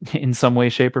in some way,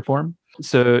 shape, or form.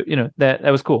 So that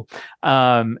was cool.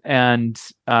 And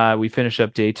we finished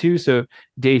up day 2. So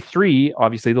day 3,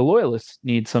 obviously the loyalists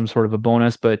need some sort of a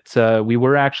bonus, but we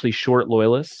were actually short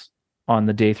loyalists on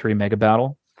the day 3 mega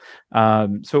battle.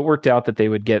 So it worked out that they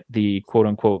would get the quote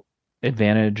unquote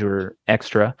advantage or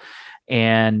extra.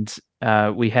 And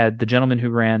we had the gentleman who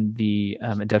ran the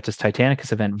Adeptus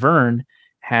Titanicus event, Vern,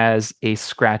 has a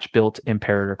scratch built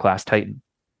Imperator class Titan.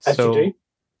 So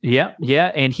yeah.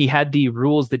 And he had the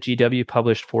rules that GW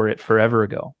published for it forever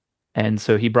ago. And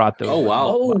so he brought those. Oh, wow.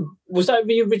 Oh, was that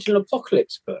the original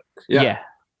Apocalypse book? Yeah.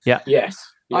 Yes.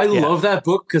 I love that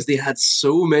book because they had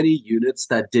so many units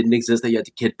that didn't exist that you had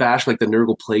to kit bash, like the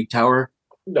Nurgle Plague Tower.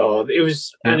 No, it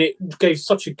was, and it gave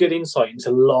such a good insight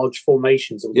into large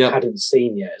formations that we hadn't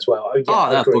seen yet as well.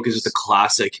 That book is just a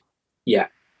classic. Yeah.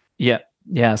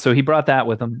 So he brought that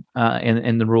with him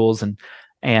in the rules, and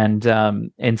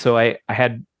so I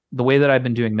had the way that I've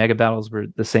been doing mega battles were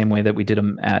the same way that we did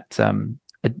them at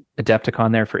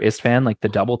Adepticon there for Istvan, like the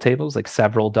double tables, like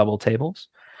several double tables.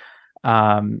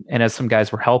 And as some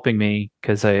guys were helping me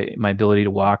because my ability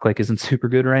to walk isn't super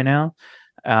good right now,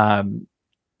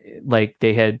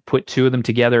 they had put 2 of them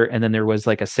together, and then there was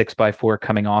like a 6x4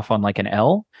 coming off on like an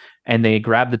L, and they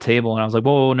grabbed the table, and I was like,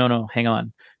 whoa, no, hang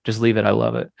on, just leave it, I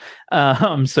love it.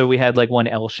 So we had like one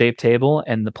L-shaped table,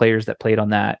 and the players that played on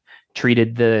that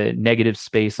treated the negative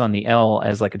space on the L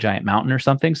as like a giant mountain or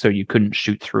something, so you couldn't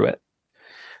shoot through it.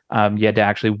 You had to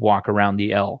actually walk around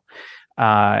the L.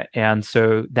 And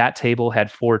so that table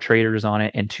had 4 traders on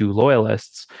it and 2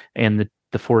 loyalists, and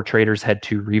the 4 traders had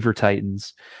 2 Reaver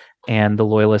Titans, and the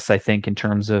loyalists, I think, in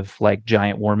terms of like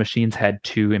giant war machines, had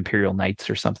 2 Imperial Knights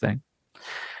or something.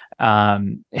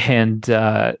 So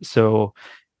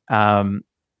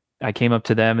I came up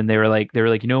to them, and they were like,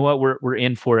 you know what, we're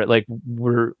in for it. Like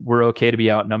we're okay to be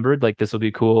outnumbered. Like this will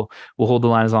be cool. We'll hold the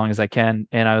line as long as I can.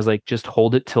 And I was like, just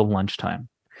hold it till lunchtime,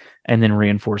 and then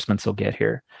reinforcements will get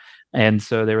here. And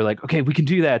so they were like, okay, we can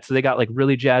do that. So they got like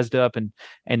really jazzed up, and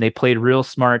they played real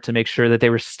smart to make sure that they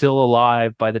were still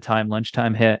alive by the time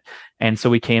lunchtime hit. And so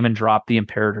we came and dropped the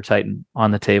Imperator Titan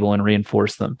on the table and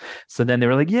reinforced them. So then they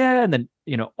were like, yeah. And then,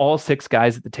 all 6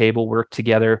 guys at the table worked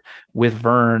together with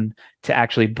Vern to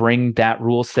actually bring that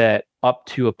rule set up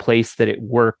to a place that it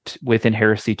worked within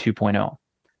Heresy 2.0.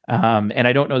 And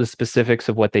I don't know the specifics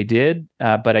of what they did,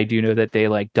 but I do know that they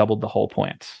like doubled the hull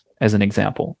points as an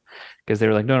example, because they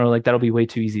were like, no, like that'll be way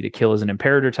too easy to kill as an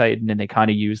Imperator Titan, and they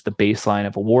kind of used the baseline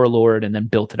of a Warlord and then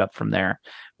built it up from there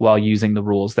while using the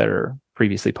rules that are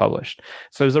previously published.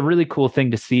 So it was a really cool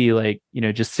thing to see, like,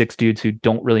 just 6 dudes who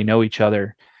don't really know each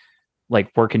other,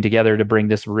 like working together to bring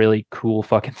this really cool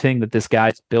fucking thing that this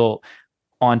guy's built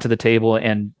onto the table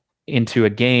and into a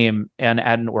game, and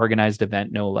at an organized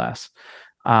event, no less.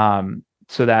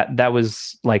 So that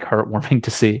was like heartwarming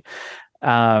to see.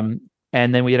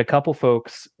 And then we had a couple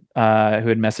folks who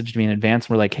had messaged me in advance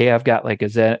and were like, hey, I've got like a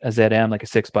ZM, like a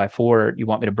 6x4. You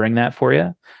want me to bring that for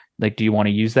you? Like, do you want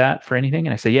to use that for anything?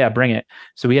 And I said, yeah, bring it.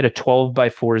 So we had a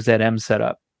 12x4 ZM set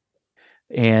up.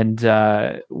 And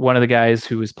one of the guys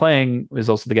who was playing was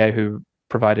also the guy who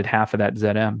provided half of that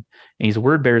ZM. And he's a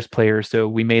Word Bears player. So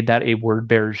we made that a Word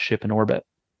Bears ship in orbit.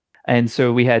 And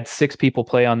so we had 6 people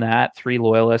play on that, 3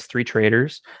 loyalists, 3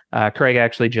 traders. Craig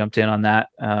actually jumped in on that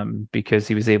because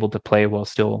he was able to play while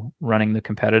still running the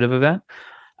competitive event.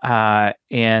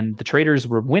 And the traders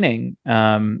were winning,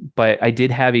 but I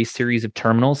did have a series of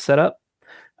terminals set up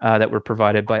that were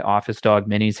provided by Office Dog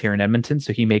Minis here in Edmonton.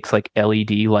 So he makes like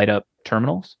LED light up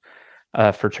terminals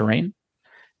for terrain.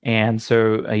 And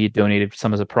so he donated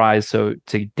some as a prize. So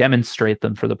to demonstrate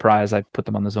them for the prize, I put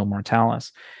them on the Zone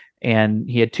Mortalis. And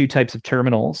he had 2 types of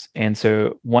terminals. And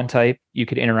so one type, you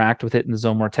could interact with it in the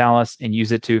Zone Mortalis and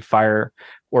use it to fire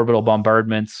orbital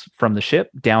bombardments from the ship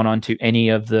down onto any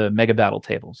of the mega battle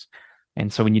tables.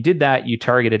 And so when you did that, you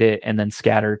targeted it and then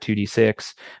scatter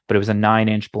 2d6, but it was a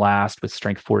 9-inch blast with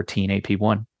strength 14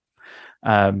 AP1.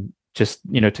 Just,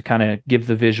 to kind of give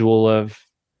the visual of,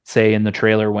 say, in the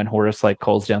trailer when Horus like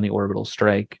calls down the orbital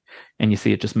strike and you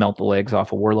see it just melt the legs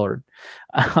off a Warlord.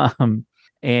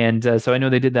 So I know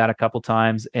they did that a couple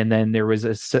times. And then there was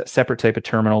a separate type of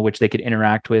terminal which they could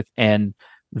interact with and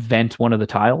vent one of the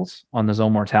tiles on the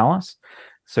Zone Mortalis.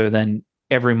 So then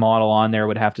every model on there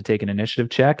would have to take an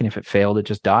initiative check. And if it failed, it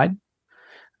just died.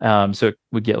 So it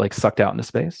would get like sucked out into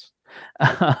space.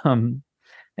 And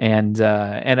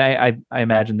I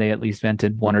imagine they at least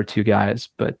vented 1 or 2 guys,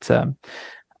 but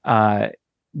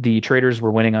the traders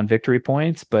were winning on victory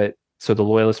points, but so the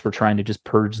loyalists were trying to just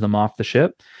purge them off the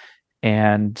ship.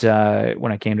 And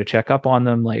when I came to check up on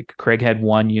them, like Craig had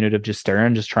 1 unit of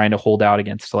Justarin just trying to hold out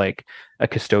against like a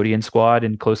custodian squad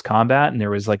in close combat, and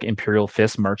there was like Imperial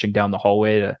Fists marching down the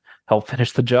hallway to help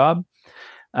finish the job.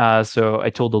 So I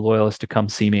told the loyalists to come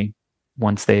see me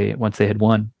once they had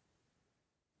won.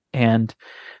 And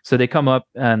so they come up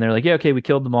and they're like, yeah, okay, we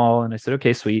killed them all. And I said,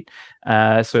 okay, sweet.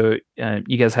 So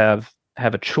you guys have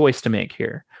a choice to make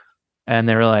here. And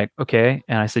they were like, okay.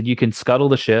 And I said, you can scuttle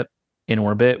the ship in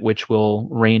orbit, which will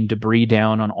rain debris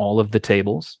down on all of the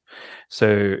tables.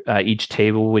 So each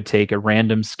table would take a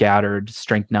random scattered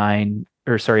strength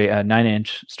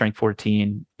 9-inch strength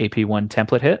 14 AP1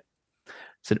 template hit. I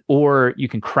said, or you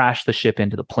can crash the ship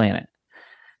into the planet.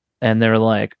 And they're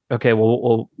like, okay,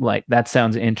 well, like that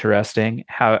sounds interesting.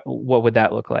 What would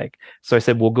that look like? So I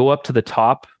said, we'll go up to the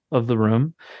top of the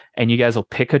room and you guys will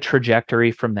pick a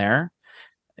trajectory from there.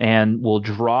 And we'll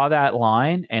draw that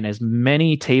line, and as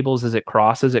many tables as it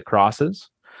crosses.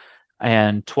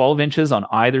 And 12 inches on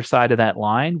either side of that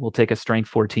line will take a strength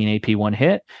 14 AP1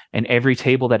 hit. And every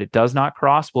table that it does not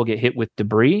cross will get hit with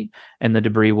debris. And the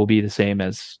debris will be the same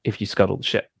as if you scuttle the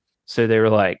ship. So they were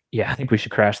like, yeah, I think we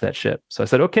should crash that ship. So I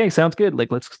said, okay, sounds good.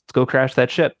 Like, let's go crash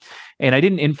that ship. And I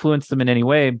didn't influence them in any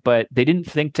way, but they didn't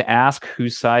think to ask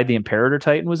whose side the Imperator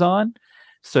Titan was on.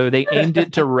 So they aimed it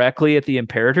directly at the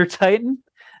Imperator Titan.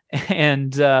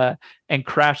 And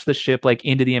crashed the ship like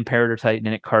into the Imperator Titan,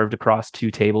 and it carved across 2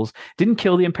 tables. Didn't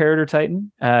kill the Imperator Titan.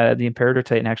 The Imperator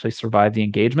Titan actually survived the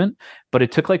engagement, but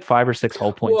it took like 5 or 6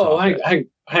 hull points. Whoa,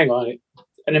 hang on.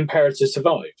 An Imperator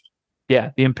survived.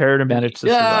 Yeah, the Imperator managed to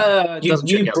survive.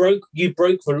 You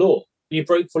broke the law. You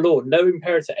broke the law. No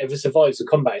Imperator ever survives the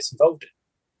combat it's involved in.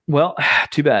 Well,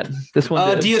 too bad. This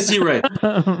one did. DSC Ray.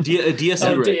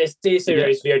 DSC Ray. DSC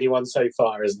Ray is the only one so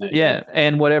far, isn't it? Yeah,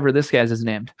 and whatever this guy's is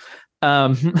named.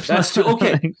 That's too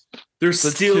okay. There's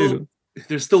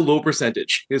still low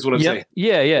percentage, is what I'm saying.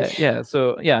 Yeah.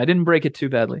 So yeah, I didn't break it too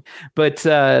badly. But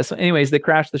so anyways, they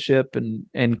crashed the ship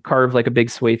and carved like a big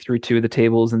sway through 2 of the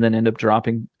tables, and then end up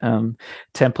dropping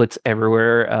templates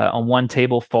everywhere. On one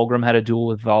table, Fulgrim had a duel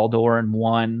with Valdor and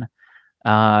won.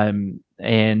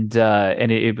 And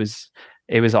it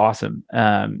was awesome.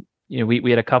 We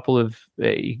had a couple of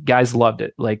guys loved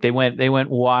it. Like they went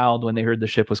wild when they heard the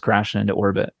ship was crashing into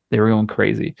orbit. They were going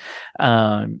crazy.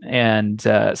 So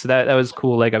that was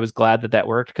cool. Like I was glad that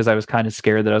worked, because I was kind of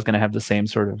scared that I was going to have the same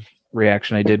sort of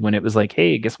reaction I did when it was like,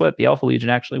 hey, guess what? The Alpha Legion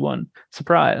actually won.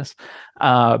 Surprise.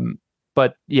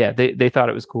 But yeah, they thought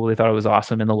it was cool. They thought it was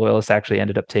awesome, and the loyalists actually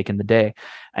ended up taking the day.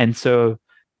 And so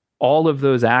all of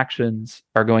those actions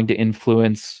are going to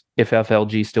influence, if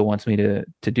FLG still wants me to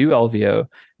do LVO,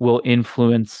 will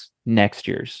influence next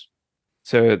year's.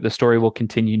 So the story will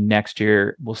continue next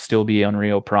year. We'll still be on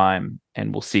Rio Prime,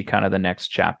 and we'll see kind of the next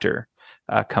chapter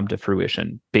come to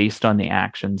fruition based on the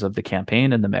actions of the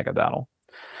campaign and the mega battle.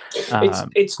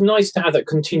 It's nice to have that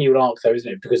continual arc, though, isn't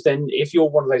it? Because then, if you're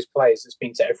one of those players that's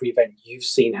been to every event, you've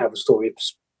seen how the story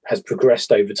has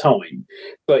progressed over time.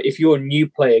 But if you're a new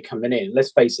player coming in,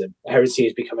 let's face it, Heresy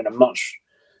is becoming a much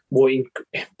more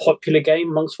popular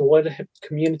game amongst the wider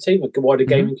community, like the wider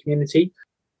gaming community,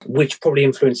 which probably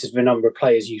influences the number of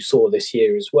players you saw this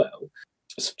year as well.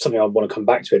 It's something I want to come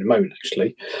back to in a moment,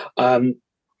 actually.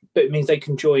 But it means they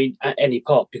can join at any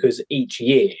part, because each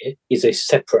year is a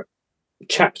separate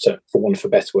chapter, for want of a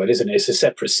better word, isn't it? It's a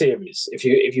separate series. If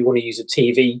you want to use a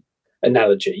TV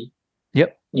analogy,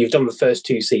 yep, you've done the first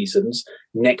 2 seasons.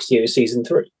 Next year is season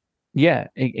 3. Yeah,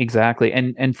 exactly.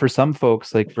 And for some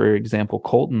folks, like for example,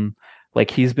 Colton, like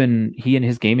he and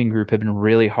his gaming group have been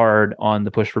really hard on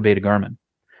the push for Beta Garmin.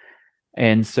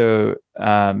 And so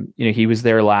he was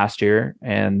there last year,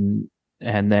 and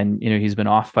then he's been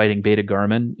off fighting Beta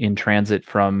Garmin in transit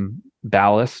from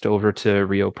Ballast over to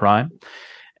Rio Prime.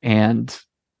 And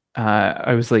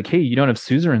I was like, hey, you don't have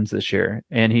suzerains this year.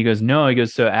 And he goes, no. He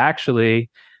goes, so actually,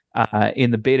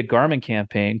 in the Beta Garmin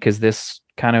campaign, because this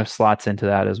kind of slots into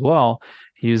that as well,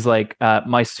 he was like,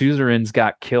 my suzerains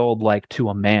got killed like to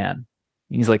a man.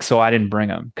 He's like, so I didn't bring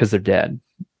them because they're dead.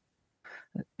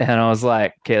 And I was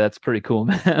like, okay, that's pretty cool,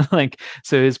 man. Like,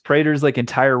 so his praetor's like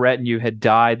entire retinue had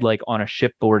died like on a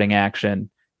shipboarding action.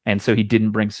 And so he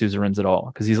didn't bring suzerains at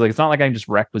all. Because he's like, it's not like I can just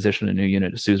requisition a new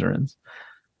unit of suzerains.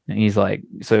 And he's like,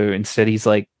 so instead he's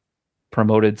like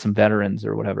promoted some veterans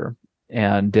or whatever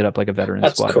and did up like a veteran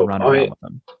squad to run around with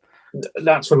them.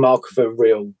 That's remarkable for a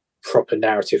real proper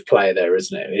narrative player there,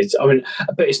 isn't it?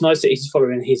 But it's nice that he's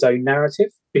following his own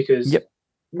narrative, because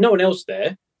no one else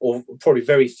there, or probably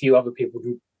very few other people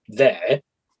there,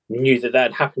 knew that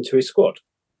had happened to his squad.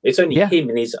 It's only him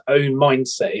in his own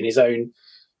mindset, in his own,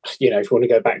 if you want to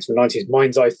go back to the 90s,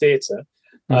 mind's eye theatre,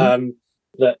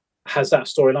 that has that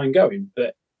storyline going.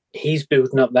 But he's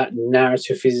building up that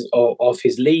narrative of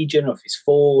his legion, of his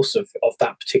force, of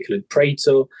that particular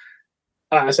praetor.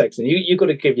 That's excellent. You've got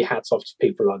to give your hats off to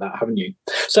people like that, haven't you?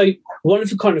 So one of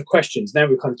the kind of questions, now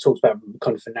we've kind of talked about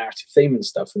kind of the narrative theme and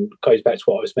stuff, and goes back to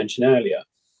what I was mentioning earlier.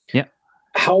 Yeah.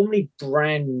 How many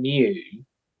brand new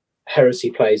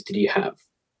Heresy players did you have?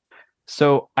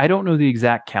 So I don't know the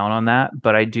exact count on that,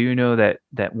 but I do know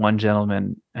that one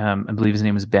gentleman, I believe his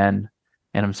name was Ben,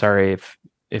 and I'm sorry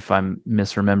if I'm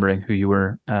misremembering who you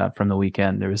were from the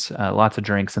weekend. There was lots of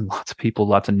drinks and lots of people,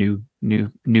 lots of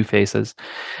new faces.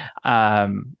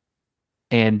 And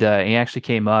he actually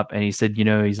came up and he said,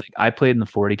 he's like, I played in the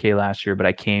 40K last year, but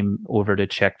I came over to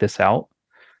check this out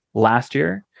last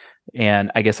year.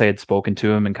 And I guess I had spoken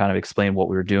to him and kind of explained what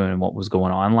we were doing and what was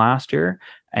going on last year.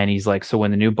 And he's like, so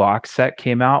when the new box set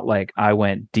came out, like I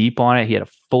went deep on it. He had a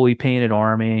fully painted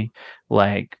army,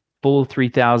 like full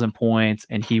 3,000 points,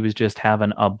 and he was just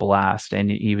having a blast. And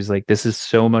he was like, this is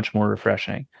so much more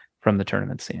refreshing from the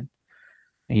tournament scene.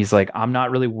 And he's like, I'm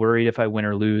not really worried if I win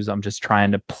or lose. I'm just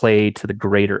trying to play to the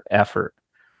greater effort.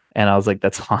 And I was like,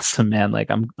 that's awesome, man.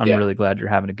 Like, I'm really glad you're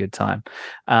having a good time.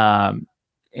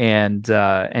 And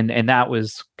that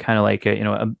was kind of like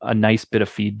a nice bit of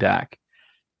feedback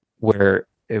where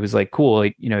it was like, cool,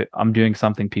 like, I'm doing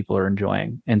something people are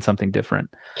enjoying and something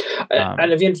different. And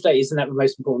at the end of the day, isn't that the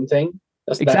most important thing?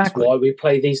 That's why we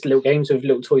play these little games with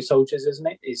little toy soldiers, isn't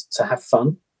it? Is to have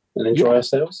fun and enjoy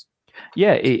ourselves.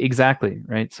 Yeah, exactly.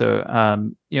 Right. So,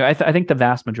 I think the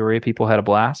vast majority of people had a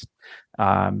blast.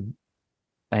 And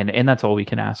that's all we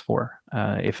can ask for.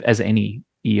 If as any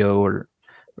EO or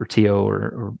TO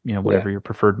or whatever your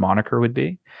preferred moniker would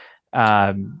be.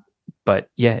 But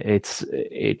yeah,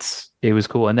 it was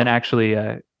cool. And then actually,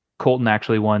 Colton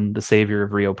actually won the Savior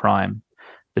of Rio Prime,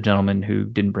 the gentleman who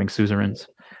didn't bring suzerains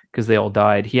because they all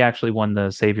died. He actually won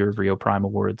the Savior of Rio Prime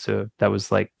award. So that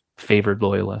was like favored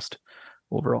loyalist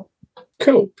overall.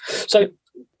 Cool. So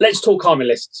let's talk army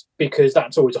lists, because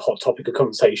that's always a hot topic of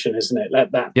conversation, isn't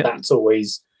it? That's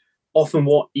always often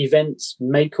what events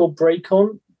make or break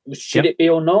on. Should it be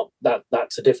or not?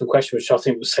 That's a different question, which I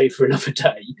think we'll save for another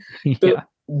day. But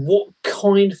what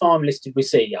kind of army list did we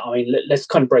see? I mean, let's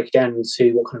kind of break it down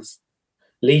into what kind of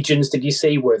legions did you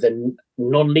see? Were there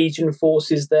non-legion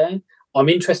forces there? I'm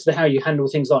interested in how you handle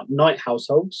things like knight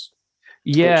households.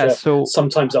 Yeah, so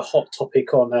sometimes a hot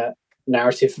topic on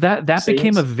narrative. That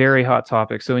became a very hot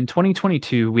topic. So in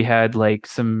 2022, we had like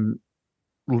some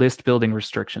list building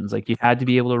restrictions. Like you had to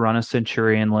be able to run a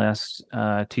Centurion list,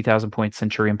 2,000 point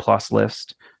Centurion plus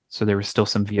list. So there was still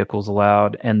some vehicles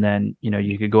allowed. And then,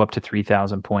 you could go up to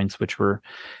 3,000 points, which were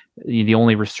the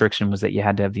only restriction was that you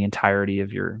had to have the entirety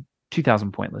of your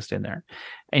 2,000 point list in there.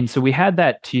 And so we had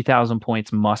that 2,000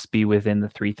 points must be within the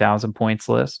 3,000 points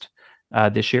list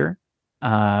this year,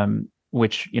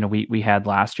 which, we had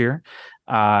last year.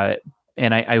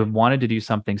 And I wanted to do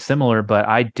something similar, but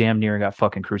I damn near got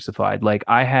fucking crucified. Like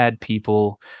I had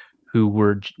people who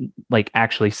were like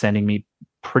actually sending me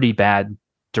pretty bad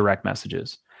direct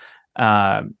messages.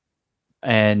 And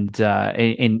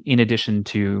in addition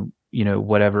to,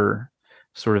 whatever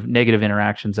sort of negative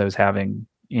interactions I was having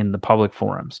in the public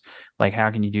forums, like how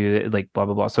can you do it, like blah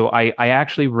blah blah. So I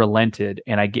actually relented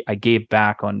and I gave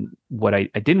back on what I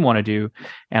didn't want to do,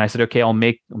 and I said, okay, I'll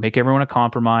make everyone a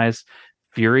compromise.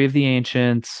 Fury of the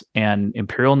Ancients and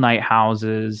Imperial Knight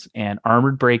Houses and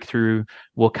Armored Breakthrough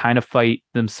will kind of fight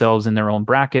themselves in their own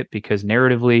bracket, because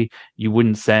narratively, you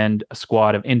wouldn't send a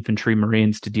squad of infantry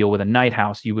marines to deal with a Knight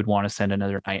House. You would want to send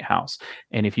another Knight House.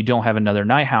 And if you don't have another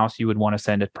Knight House, you would want to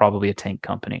send probably a tank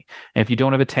company. And if you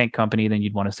don't have a tank company, then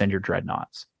you'd want to send your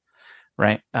dreadnoughts.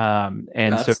 Right.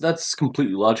 That's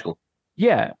completely logical.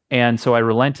 Yeah. And so I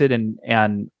relented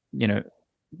and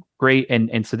great.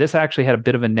 And so this actually had a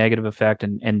bit of a negative effect.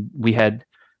 And we had,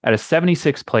 out of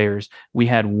 76 players, we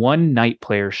had one Knight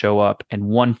player show up and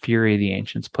one Fury of the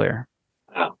Ancients player.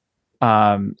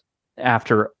 Wow.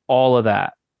 After all of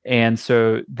that. And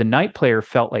so the Knight player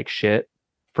felt like shit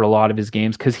for a lot of his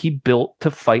games because he built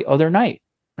to fight other Knight.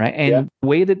 Right. And the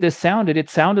way that this sounded, it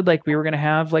sounded like we were going to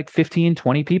have like 15,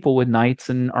 20 people with Knights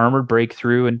and Armored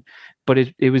Breakthrough. But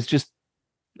it was just,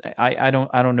 I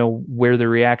don't know where the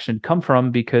reaction come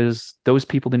from, because those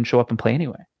people didn't show up and play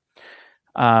anyway.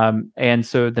 And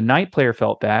so the Knight player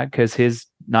felt bad because his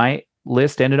Knight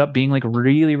list ended up being like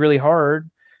really, really hard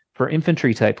for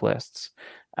infantry type lists.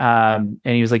 And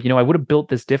he was like, I would have built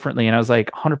this differently. And I was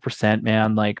like, 100%,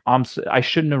 man. Like I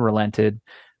shouldn't have relented.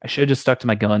 I should have just stuck to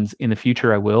my guns. In the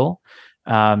future, I will.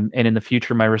 And in the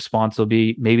future, my response will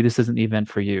be, maybe this isn't the event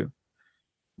for you.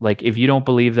 Like, if you don't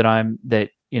believe that I'm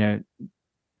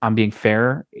being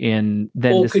fair then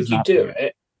or this could is you not do fair.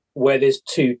 it where there's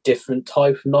two different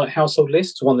type of Knight household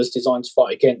lists, one that's designed to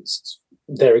fight against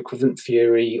their equivalent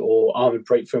Fury or Armored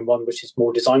Breakthrough, and one which is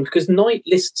more designed, because Knight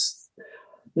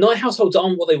households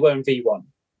aren't what they were in V1.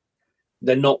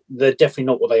 They're definitely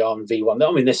not what they are in V1.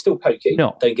 I mean, they're still pokey.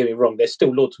 No. Don't get me wrong, they're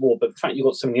still Lords of War, but the fact you've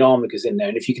got so many Armigers in there,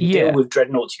 and if you can deal with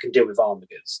Dreadnoughts, you can deal with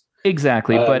Armigers.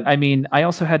 Exactly. But I mean, I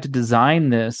also had to design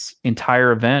this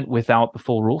entire event without the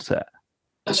full rule set.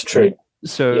 That's true. Right?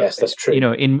 So yes, that's true.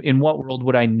 In what world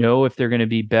would I know if they're going to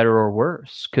be better or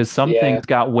worse? Because some things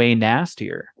got way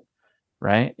nastier,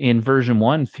 right? In version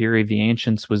 1, Fury of the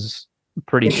Ancients was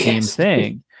pretty tame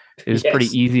thing. It was pretty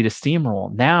easy to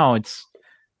steamroll. Now it's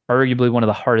arguably one of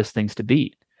the hardest things to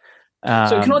beat.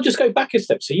 So can I just go back a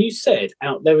step? So you said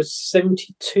there was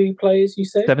 72 players, you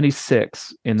said?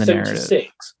 76 in the 76,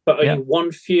 narrative. But only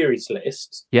one Fury's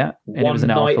list. Yeah. And it was an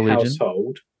Knight Alpha Legion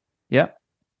household. Yeah.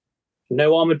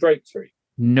 No Armored Breakthrough.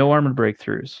 No Armored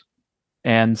Breakthroughs.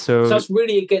 And so that's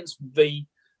really against the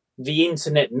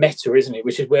internet meta, isn't it?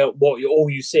 Which is where all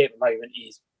you see at the moment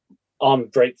is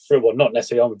Armored Breakthrough, well, not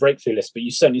necessarily Armored Breakthrough lists, but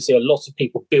you certainly see a lot of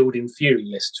people building Fury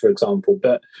lists, for example.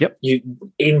 But you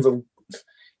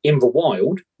in the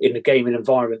wild, in the gaming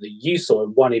environment that you saw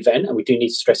in one event, and we do need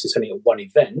to stress it's only at one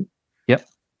event.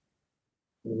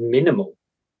 Minimal.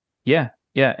 Yeah.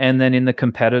 And then in the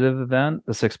competitive event,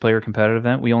 the 6-player competitive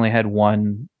event, we only had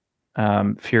one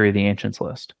Fury of the Ancients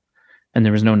list, and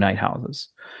there was no Knight Houses.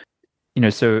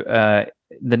 So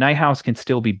the Knight House can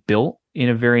still be built in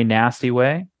a very nasty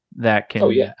way that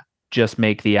can just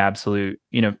make the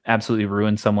absolutely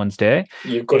ruin someone's day.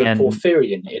 You've got a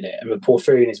Porphyrion in it, and the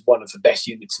Porphyrion is one of the best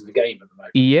units in the game at the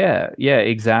moment. Yeah,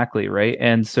 exactly, right.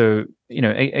 And so,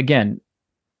 again,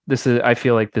 I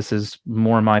feel like this is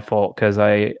more my fault because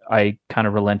I kind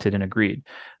of relented and agreed.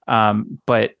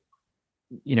 But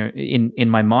in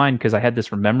my mind, because I had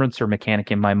this remembrancer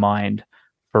mechanic in my mind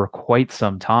for quite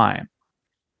some time,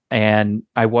 and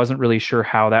I wasn't really sure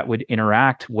how that would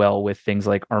interact well with things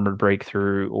like Armored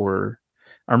Breakthrough, or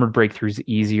Armored Breakthrough's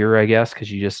easier, I guess,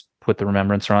 because you just put the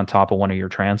remembrancer on top of one of your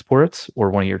transports or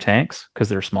one of your tanks because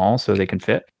they're small, so they can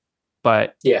fit.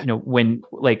 But when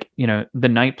the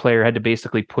Knight player had to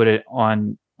basically put it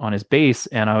on his base,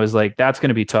 and I was like, that's going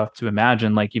to be tough to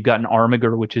imagine. Like, you've got an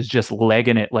Armiger which is just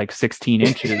legging it like 16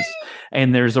 inches,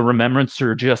 and there's a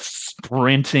remembrancer just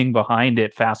sprinting behind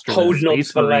it faster than a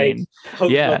Space Marine.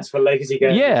 Holding on to the leg as he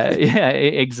goes. Yeah,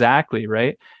 exactly,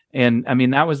 right. And I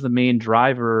mean, that was the main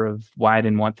driver of why I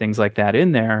didn't want things like that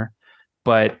in there.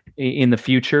 But in the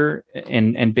future,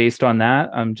 and based on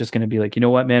that, I'm just going to be like, you know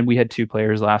what, man, we had 2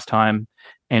 players last time,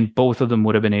 and both of them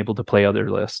would have been able to play other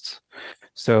lists.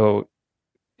 So,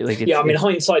 like, I mean,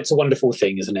 hindsight's a wonderful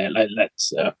thing, isn't it?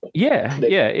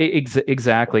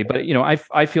 Exactly. But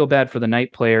I feel bad for the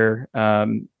Knight player,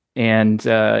 and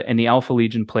the Alpha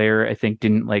Legion player. I think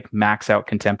didn't like max out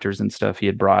Contemptors and stuff. He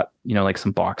had brought like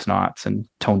some box knots and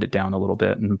toned it down a little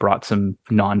bit, and brought some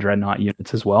non-dreadnought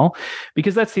units as well,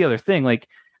 because that's the other thing. Like,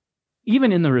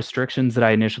 even in the restrictions that I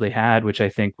initially had, which I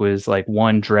think was like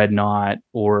 1 dreadnought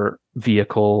or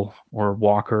vehicle or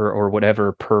walker or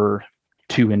whatever per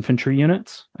 2 infantry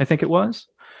units, I think it was,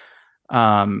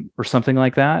 or something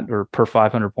like that, or per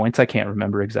 500 points. I can't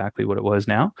remember exactly what it was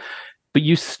now, but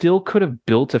you still could have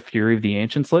built a Fury of the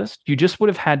Ancients list. You just would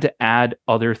have had to add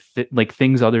other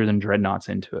things other than dreadnoughts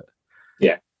into it.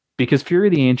 Yeah. Because Fury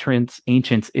of the Ancients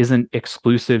isn't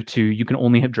exclusive to, you can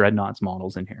only have dreadnoughts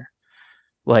models in here.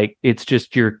 Like, it's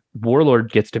just your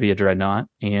warlord gets to be a dreadnought,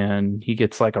 and he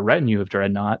gets like a retinue of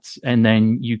dreadnoughts, and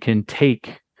then you can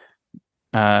take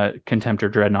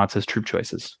Contemptor dreadnoughts as troop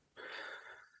choices.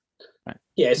 Right.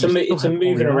 Yeah, it's a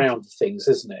moving around of things,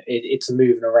 isn't it? It's a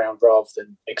moving around rather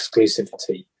than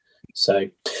exclusivity. So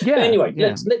yeah. But anyway,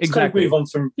 let's exactly. Kind of move on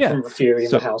from the Fury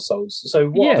and the households. So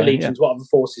what other legions, what other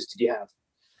forces did you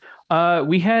have?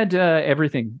 We had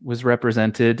everything was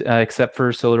represented except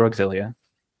for Solar Auxilia.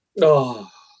 Oh.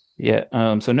 Yeah.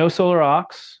 So no Solar Aux,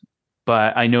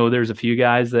 but I know there's a few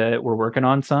guys that were working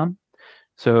on some.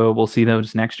 So we'll see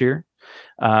those next year,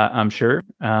 I'm sure.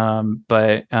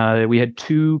 But we had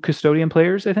 2 custodian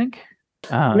players, I think.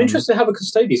 I'm interested how the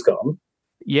custodians got on.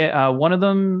 Yeah, one of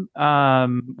them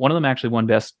actually won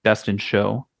best in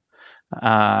show.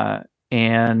 But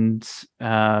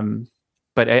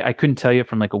I couldn't tell you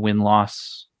from like a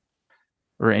win-loss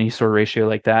or any sort of ratio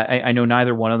like that. I know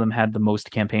neither one of them had the most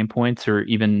campaign points or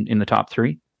even in the top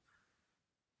 3.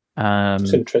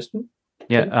 It's interesting.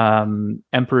 Yeah. Okay.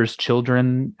 Emperor's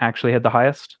Children actually had the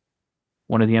highest.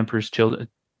 One of the Emperor's Children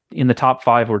in the top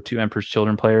 5 were 2 Emperor's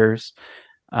Children players.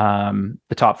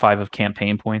 The top 5 of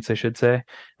campaign points, I should say.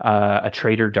 A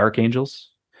Traitor Dark Angels,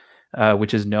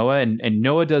 which is Noah, and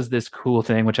Noah does this cool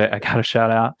thing, which I gotta shout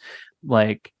out.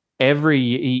 Like, every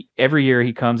year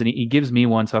he comes and he gives me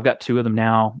one, so I've got 2 of them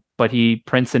now, but he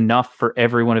prints enough for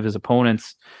every one of his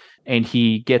opponents, and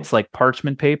he gets like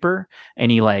parchment paper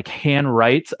and he like hand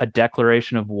writes a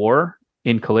declaration of war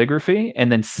in calligraphy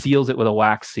and then seals it with a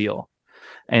wax seal.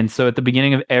 And so at the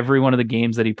beginning of every one of the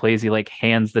games that he plays, he like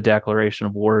hands the declaration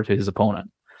of war to his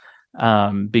opponent,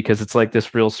 because it's like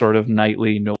this real sort of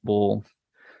knightly noble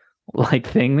like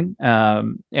thing.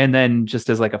 And then just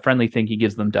as like a friendly thing, he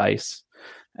gives them dice.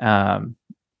 And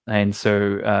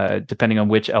so depending on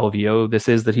which LVO this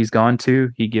is that he's gone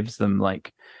to, he gives them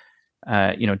like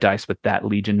dice with that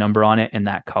legion number on it and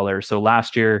that color. So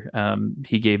last year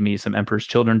he gave me some Emperor's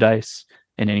Children dice,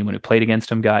 and anyone who played against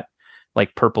him got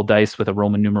like purple dice with a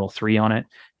Roman numeral 3 on it.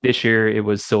 This year it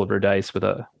was silver dice with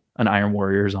an Iron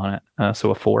Warriors on it,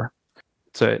 so a 4.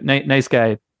 So nice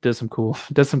guy, does some cool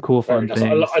fun things.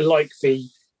 I like the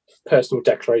personal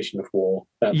declaration of war.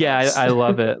 I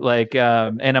love it. Like,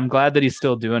 and I'm glad that he's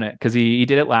still doing it, because he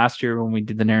did it last year when we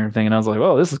did the narrative thing, and I was like,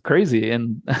 oh, this is crazy.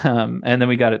 And then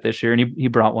we got it this year, and he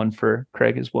brought one for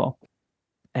Craig as well.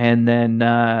 And then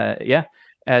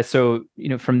so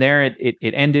from there it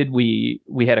ended. We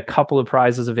had a couple of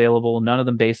prizes available, none of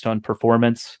them based on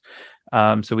performance.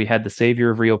 So we had the Savior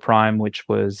of Rio Prime, which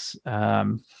was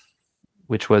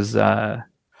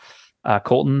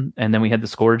Colton, and then we had the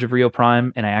Scourge of Rio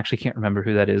Prime, and I actually can't remember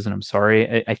who that is, and I'm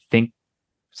sorry. I think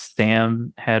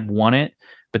Sam had won it,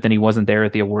 but then he wasn't there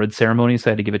at the award ceremony, so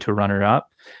I had to give it to a runner-up,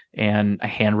 and I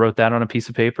hand wrote that on a piece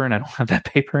of paper, and I don't have that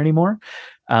paper anymore.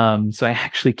 So I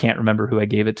actually can't remember who I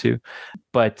gave it to,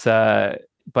 but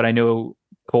I know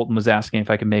Colton was asking if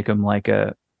I could make him like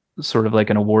a sort of like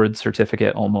an award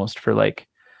certificate almost for like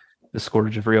the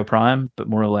Scourge of Rio Prime, but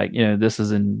more like, this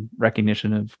is in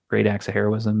recognition of great acts of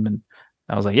heroism. And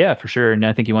I was like, yeah, for sure. And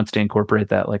I think he wants to incorporate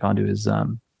that like onto his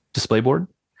display board,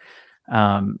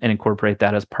 and incorporate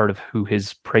that as part of who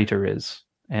his praetor is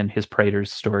and his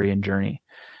praetor's story and journey.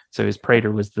 So his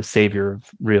praetor was the savior of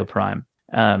Rio Prime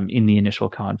in the initial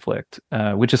conflict,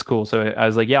 which is cool. So I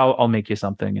was like, yeah, I'll make you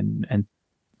something, and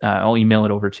I'll email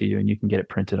it over to you, and you can get it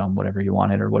printed on whatever you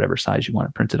want it, or whatever size you want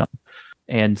it printed on.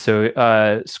 And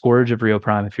so Scourge of Rio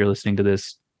Prime, if you're listening to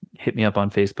this, hit me up on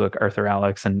Facebook, Arthur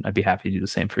Alex, and I'd be happy to do the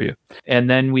same for you. And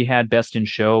then we had Best in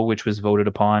Show, which was voted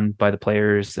upon by the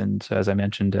players. And so, as I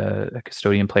mentioned, a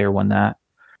custodian player won that.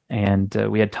 And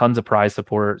we had tons of prize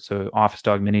support. So Office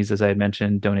Dog Minis, as I had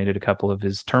mentioned, donated a couple of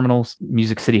his terminals.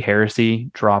 Music City Heresy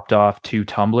dropped off 2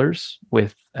 tumblers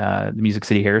with the Music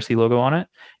City Heresy logo on it.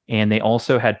 And they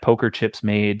also had poker chips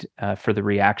made for the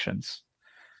reactions.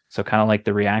 So kind of like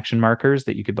the reaction markers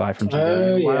that you could buy from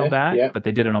GW a while back, but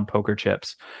they did it on poker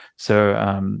chips.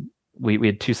 So we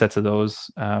had 2 sets of those,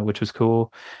 which was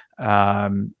cool. I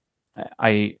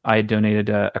donated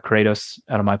a Kratos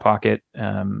out of my pocket.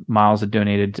 Miles had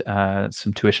donated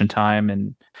some tuition time,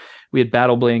 and we had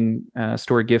Battle Bling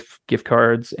store gift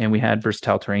cards, and we had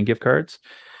Versatile Terrain gift cards.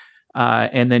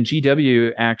 And then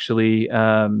GW actually,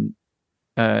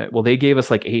 well, they gave us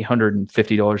like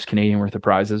 $850 Canadian worth of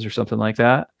prizes or something like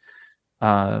that.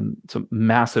 So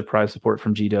massive prize support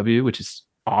from GW, which is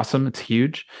awesome. It's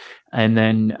huge. And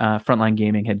then Frontline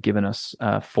Gaming had given us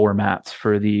 4 mats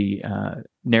for the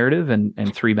narrative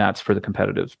and 3 mats for the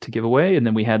competitive to give away. And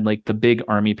then we had like the big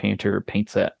Army Painter paint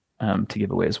set to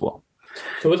give away as well.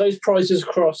 So were those prizes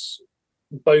across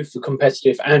both the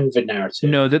competitive and the narrative?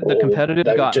 No, the competitive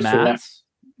got mats.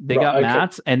 They got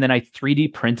mats, and then I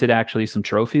 3D printed actually some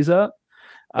trophies up.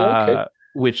 Okay.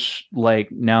 Which like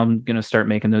now I'm gonna start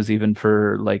making those even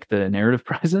for like the narrative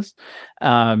prizes,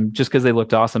 just because they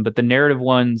looked awesome. But the narrative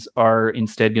ones are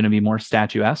instead going to be more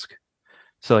statuesque.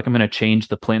 So like I'm going to change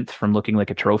the plinth from looking like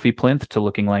a trophy plinth to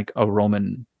looking like a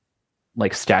Roman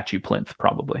like statue plinth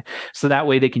probably. So that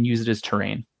way they can use it as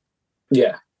terrain.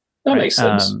 Yeah, that makes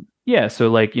sense. Yeah, so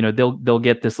like they'll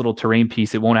get this little terrain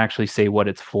piece. It won't actually say what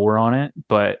it's for on it,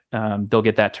 but they'll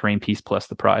get that terrain piece plus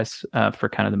the prize for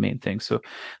kind of the main thing. So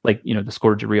like the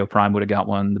Scourge of Rio Prime would have got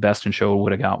one, the Best in Show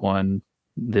would have got one,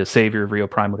 the Savior of Rio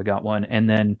Prime would have got one, and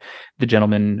then the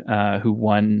gentleman who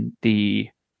won the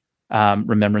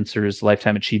Remembrancers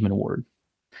Lifetime Achievement Award.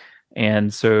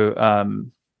 And so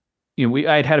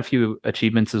I'd had a few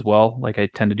achievements as well. Like I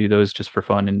tend to do those just for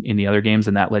fun in the other games,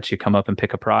 and that lets you come up and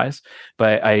pick a prize.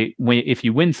 But if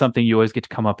you win something, you always get to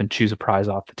come up and choose a prize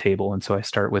off the table. And so I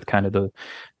start with kind of the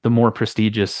more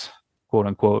prestigious, quote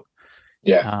unquote,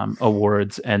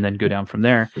 awards, and then go down from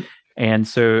there. And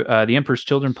so the Emperor's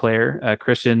Children player,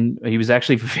 Christian, he was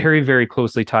actually very, very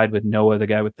closely tied with Noah, the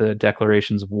guy with the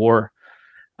Declarations of War,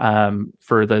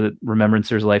 for the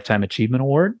Remembrancers Lifetime Achievement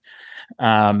Award.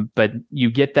 But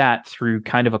you get that through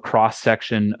kind of a cross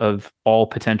section of all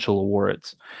potential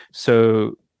awards.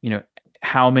 So,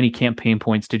 how many campaign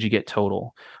points did you get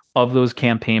total? Of those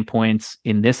campaign points,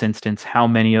 in this instance, how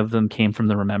many of them came from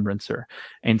the Remembrancer?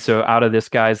 And so out of this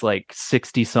guy's like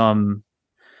 60 some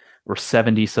or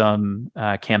 70 some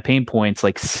campaign points,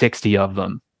 like 60 of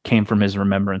them came from his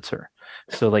Remembrancer.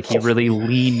 So like he really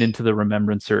leaned into the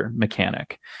Remembrancer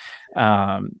mechanic.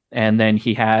 And then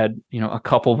he had a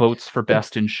couple votes for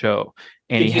Best in Show.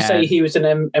 And did you say he was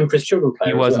an Emperor's Children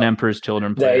player? He was an Emperor's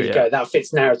Children player. There you go. That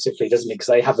fits narratively, doesn't it? Because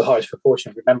they have the highest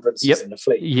proportion of remembrances in the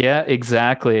fleet. Yeah,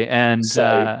 exactly. And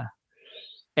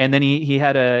and then he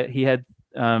had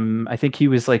I think he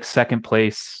was like second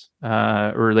place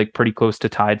or like pretty close to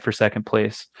tied for second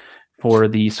place for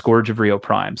the Scourge of Rio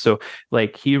Prime. So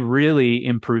like he really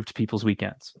improved people's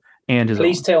weekends and his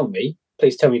Please tell me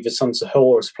the Sons of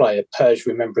Horus player purged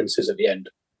remembrances at the end.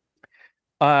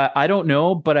 I don't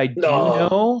know, but I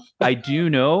do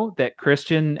know that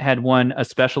Christian had won a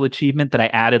special achievement that I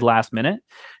added last minute,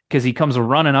 because he comes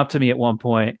running up to me at one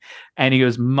point and he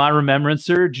goes, "My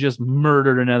Remembrancer just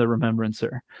murdered another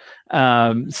Remembrancer."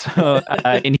 And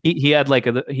he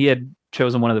had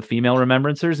chosen one of the female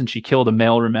Remembrancers, and she killed a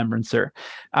male Remembrancer.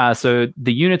 So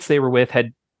the units they were with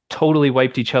had totally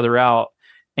wiped each other out,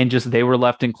 and just they were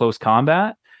left in close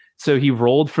combat. So he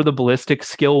rolled for the ballistic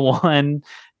skill 1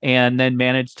 and then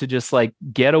managed to just like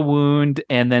get a wound,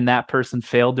 and then that person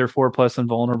failed their 4+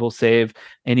 invulnerable save,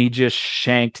 and he just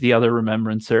shanked the other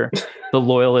Remembrancer, the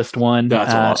loyalist one.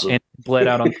 That's awesome. And bled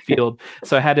out on the field.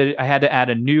 So I had to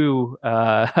add a new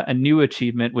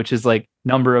achievement, which is like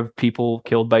number of people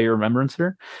killed by your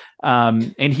Remembrancer.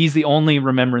 And he's the only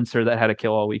Remembrancer that had a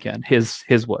kill all weekend. His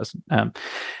was. So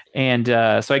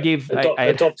I gave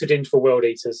adopted into World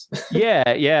Eaters.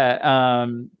 Yeah.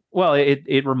 Well,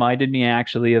 it reminded me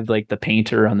actually of like the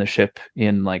painter on the ship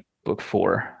in like book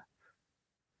 4.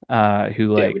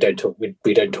 Who like we don't talk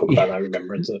about that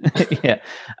Remembrancer. Yeah.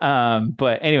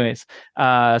 But anyways,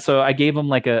 so I gave him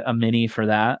like a mini for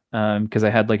that, because I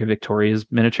had like a Victoria's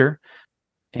miniature.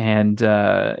 And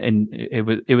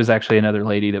it was actually another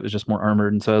lady that was just more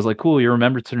armored, and so I was like, cool, your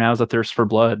Remembrancer now is a thirst for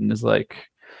blood, and is like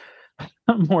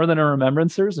more than a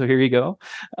Remembrancer, so here you go.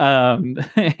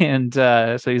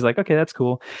 So he's like, okay, that's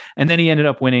cool. And then he ended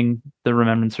up winning the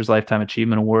Remembrancer's Lifetime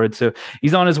Achievement Award. So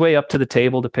he's on his way up to the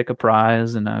table to pick a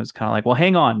prize, and I was kind of like, well,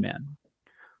 hang on, man.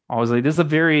 I was like, this is a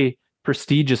very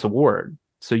prestigious award.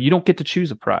 So you don't get to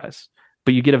choose a prize,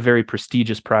 but you get a very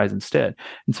prestigious prize instead.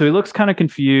 And so he looks kind of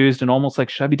confused and almost like,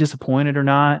 should I be disappointed or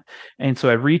not? And so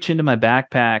I reach into my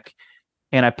backpack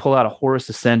and I pull out a Horus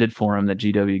Ascended for him that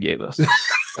GW gave us.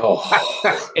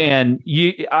 And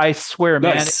I swear,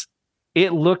 man,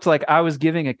 it looked like I was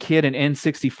giving a kid an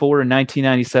N64 in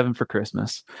 1997 for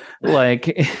Christmas. Like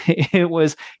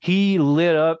he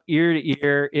lit up ear to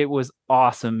ear. It was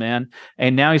awesome, man.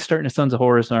 And now he's starting a Sons of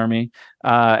Horus army.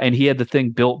 And he had the thing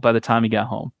built by the time he got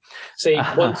home. See,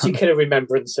 once you kill a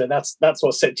remembrancer, that's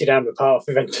what set you down the path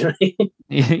eventually.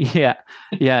 Yeah.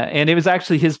 And it was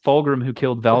actually his Fulgrim who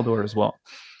killed Valdor as well.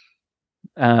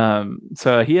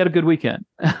 So he had a good weekend.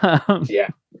 Yeah.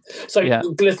 So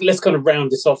let's kind of round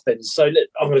this off then. So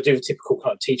I'm going to do a typical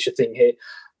kind of teacher thing here.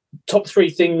 Top 3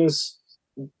 things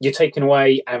you're taking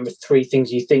away, and the 3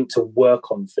 things you think to work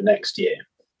on for next year.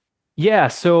 Yeah.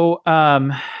 So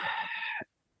number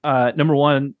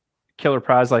 1, killer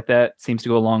prize like that seems to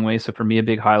go a long way. So for me, a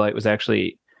big highlight was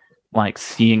actually like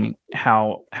seeing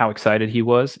how excited he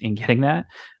was in getting that.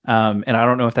 And I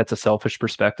don't know if that's a selfish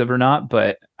perspective or not,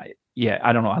 but I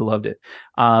don't know. I loved it.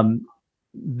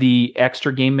 The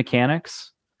extra game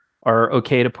mechanics are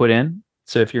okay to put in.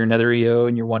 So if you're another EO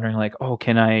and you're wondering like, oh,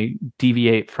 can I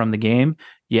deviate from the game?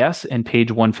 Yes. And page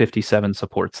 157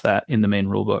 supports that in the main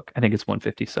rulebook. I think it's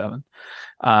 157,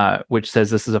 which says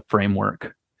this is a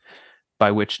framework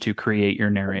by which to create your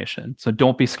narration. So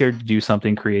don't be scared to do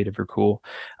something creative or cool.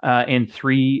 And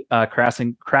 3,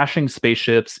 crashing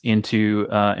spaceships into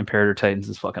Imperator Titans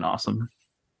is fucking awesome.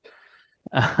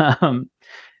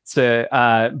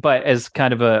 But as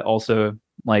kind of a also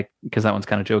like, because that one's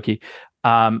kind of jokey,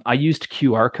 I used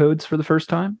QR codes for the first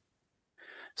time.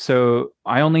 So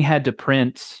I only had to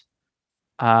print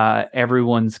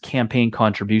everyone's campaign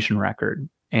contribution record.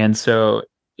 And so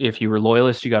if you were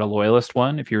loyalist, you got a loyalist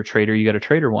one. If you're a trader, you got a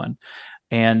trader one.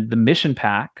 And the mission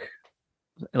pack,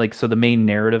 like, so the main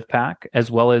narrative pack, as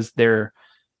well as their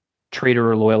trader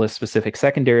or loyalist specific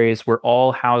secondaries, were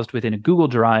all housed within a Google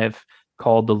Drive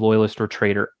called the Loyalist or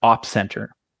Trader Op Center.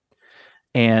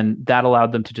 And that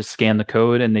allowed them to just scan the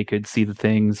code and they could see the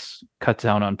things, cut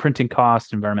down on printing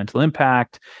cost, environmental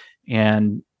impact.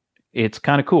 And it's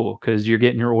kind of cool because you're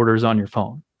getting your orders on your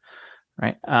phone,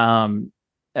 right?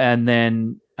 And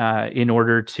then in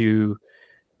order to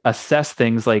assess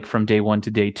things like from day 1 to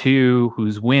day 2,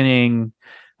 who's winning,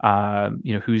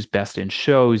 who's best in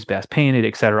show, who's best painted,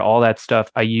 et cetera, all that stuff,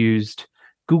 I used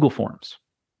Google Forms.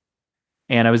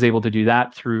 And I was able to do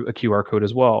that through a QR code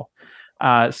as well.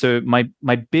 So my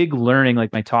big learning,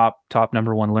 like my top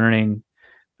number 1 learning,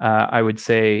 I would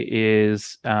say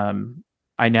is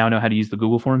I now know how to use the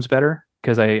Google Forms better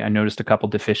because I noticed a couple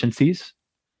deficiencies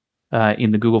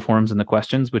in the Google Forms and the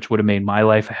questions, which would have made my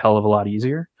life a hell of a lot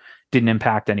easier. Didn't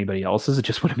impact anybody else's. It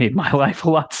just would have made my life a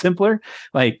lot simpler.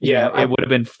 Like, it would have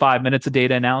been 5 minutes of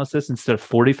data analysis instead of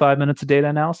 45 minutes of data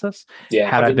analysis.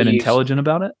 Had I been intelligent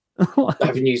about it.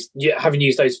 having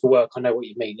used those for work, I know what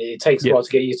you mean. It takes a while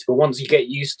to get used to, but once you get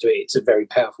used to it, it's a very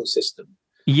powerful system.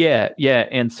 Yeah.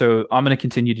 And so I'm going to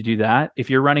continue to do that. If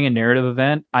you're running a narrative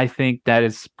event, I think that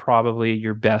is probably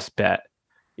your best bet,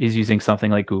 is using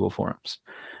something like Google Forms.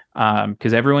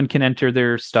 Because everyone can enter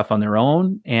their stuff on their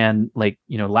own. And like,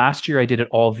 last year I did it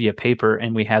all via paper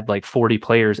and we had like 40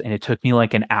 players and it took me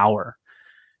like an hour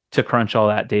to crunch all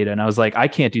that data. And I was like, I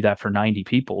can't do that for 90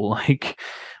 people. Like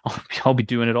I'll be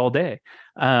doing it all day.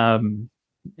 Plus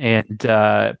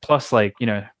like,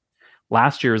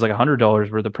 last year was like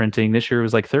 $100 worth of printing. This year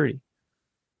was like 30.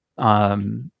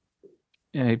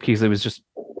 Because it was just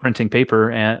printing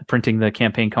paper and printing the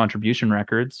campaign contribution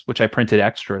records, which I printed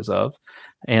extras of.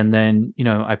 And then,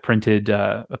 I printed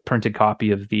a printed copy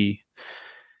of the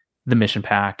mission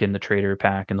pack and the trader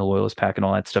pack and the loyalist pack and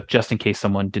all that stuff, just in case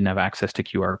someone didn't have access to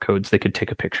QR codes, they could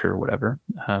take a picture or whatever.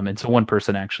 And so one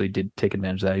person actually did take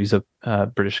advantage of that. He's a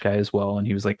British guy as well. And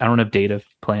he was like, I don't have data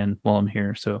plan while I'm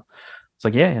here. So it's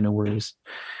like, yeah, no worries.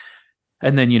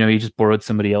 And then, he just borrowed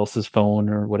somebody else's phone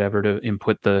or whatever to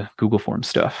input the Google Form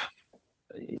stuff.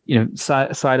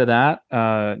 Side of that,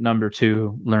 number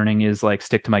 2 learning is like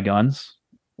stick to my guns.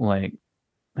 Like,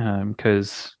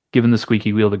 because giving the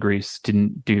squeaky wheel to grease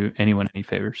didn't do anyone any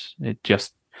favors. It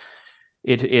just,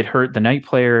 it hurt the night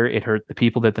player. It hurt the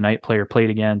people that the night player played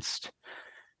against.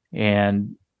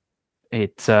 And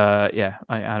it's, I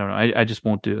don't know. I just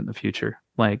won't do it in the future.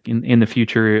 Like in the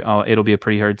future, it'll be a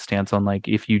pretty hard stance on like,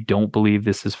 if you don't believe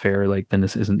this is fair, like then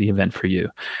this isn't the event for you.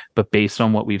 But based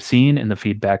on what we've seen and the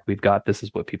feedback we've got, this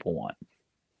is what people want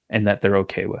and that they're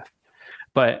okay with.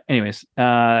 But anyways,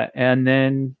 and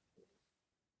then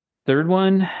third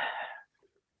one,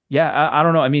 Yeah, I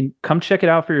don't know. I mean, come check it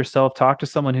out for yourself. Talk to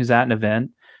someone who's at an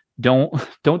event. Don't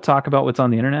don't talk about what's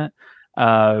on the internet.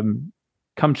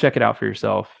 Come check it out for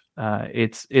yourself.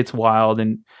 It's wild,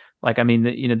 and like I mean,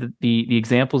 the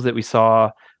examples that we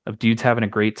saw of dudes having a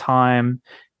great time,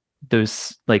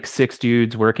 those like 6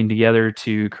 dudes working together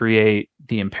to create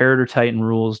the Imperator Titan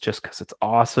rules just because it's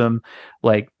awesome.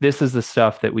 Like this is the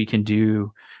stuff that we can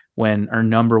do when our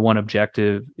number one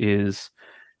objective is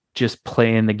just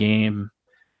playing the game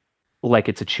like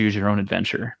it's a choose your own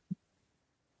adventure.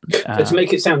 So to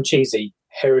make it sound cheesy,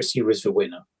 Heresy was the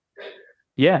winner.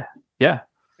 Yeah, yeah.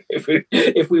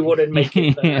 If we want to make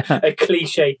it Yeah. a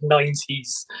cliched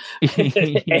 90s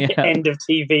Yeah. end of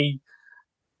TV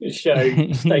show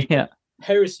statement, Yeah.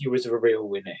 Heresy was a real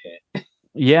winner here.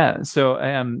 Yeah. So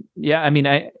yeah, I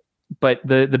mean but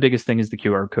the biggest thing is the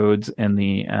QR codes and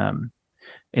the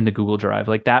in the Google Drive.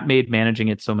 Like that made managing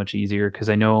it so much easier because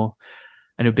I know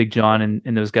Big John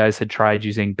and those guys had tried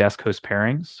using best coast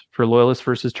pairings for Loyalist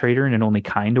versus Traitor, and it only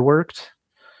kind of worked.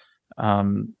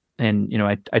 And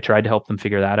I tried to help them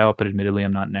figure that out, but admittedly,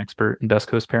 I'm not an expert in best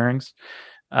coast pairings.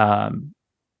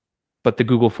 But the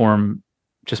Google form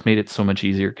just made it so much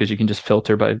easier because you can just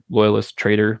filter by Loyalist,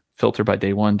 Traitor, filter by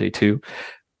day 1, day 2.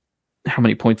 How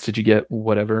many points did you get?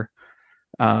 Whatever.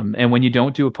 And when you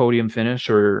don't do a podium finish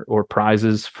or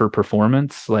prizes for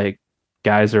performance, like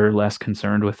guys are less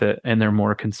concerned with it and they're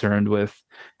more concerned with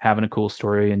having a cool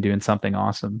story and doing something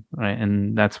awesome, right?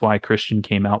 And that's why Christian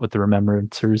came out with the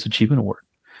Remembrancers Achievement Award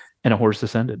and A Horse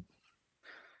Ascended.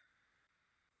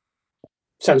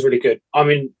 Sounds really good. I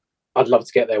mean, I'd love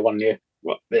to get there one year.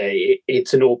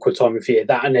 It's an awkward time of year.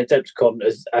 That and Adepticon,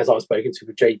 as I've spoken to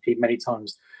with JP many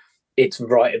times, it's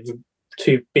right at the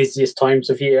 2 busiest times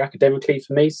of year academically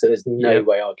for me, so there's no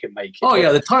way I can make it. Oh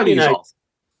yeah, the timing is off.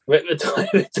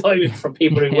 The timing from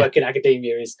people who work in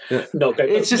academia is not good.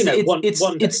 It's just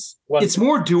it's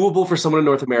more doable for someone in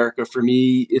North America. For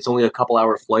me, it's only a couple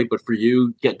hour flight, but for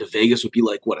you, getting to Vegas would be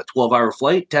like what, a 12-hour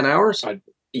flight, 10 hours? Something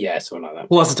like that.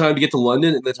 Plus the time to get to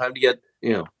London and the time to get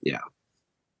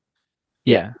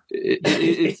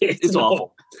it's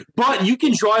awful. But you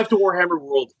can drive to Warhammer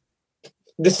World.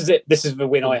 This is it. This is the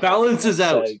win. It balances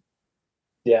out. So,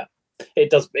 yeah.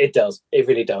 It does. It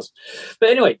really does. But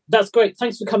anyway, that's great.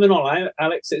 Thanks for coming on,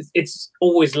 Alex. It's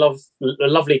always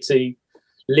lovely to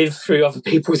live through other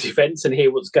people's events and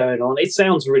hear what's going on. It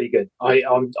sounds really good. I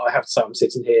have to say, I'm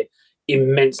sitting here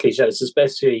immensely jealous,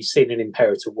 especially seeing an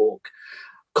Imperator walk.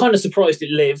 Kind of surprised it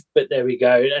lived, but there we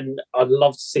go. And I'd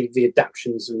love to see the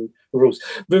adaptions and rules.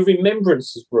 The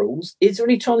Remembrances rules, is there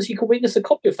any chance you can witness a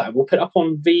copy of that? We'll put it up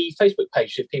on the Facebook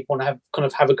page if people want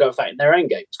to have a go at that in their own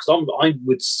games. Because I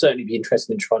would certainly be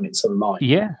interested in trying it in some of mine.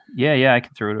 Yeah. I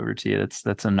can throw it over to you.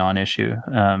 That's a non-issue.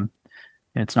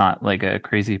 It's not like a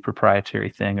crazy proprietary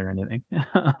thing or anything.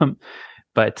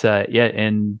 But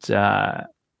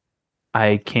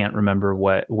I can't remember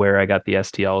where I got the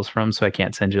STLs from, so I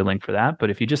can't send you a link for that. But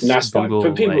if you just Google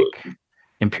like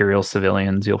Imperial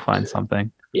Civilians, you'll find something.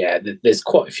 Yeah, there's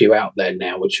quite a few out there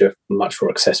now which are much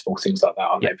more accessible, things like that,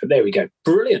 aren't they? But there we go.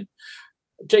 Brilliant.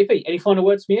 JP, any final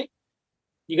words from you?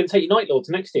 You're going to take your Night Lords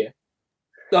next year?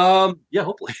 Yeah,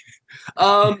 hopefully.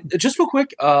 Just real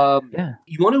quick,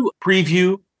 you want to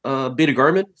preview Beta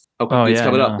Garment? It's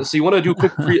coming up. So you want to do a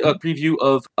quick preview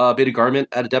of Beta Garment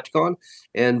at Adepticon,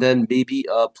 and then maybe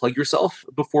plug yourself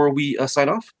before we sign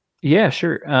off? Yeah,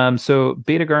 sure. So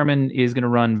Beta Garment is going to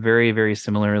run very, very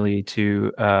similarly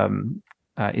to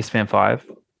ISFAN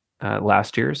 5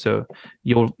 last year. So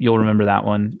you'll remember that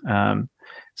one.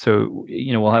 So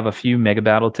we'll have a few mega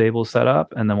battle tables set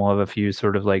up, and then we'll have a few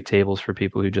sort of like tables for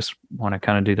people who just want to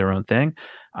kind of do their own thing.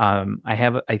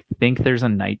 I think there's a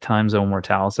nighttime Zone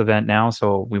Mortalis event now,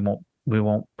 so we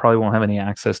probably won't have any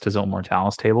access to Zone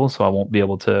Mortalis tables, so I won't be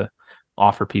able to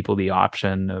offer people the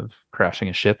option of crashing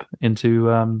a ship into.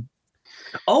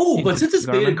 But since it's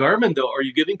Beta Garment, though, are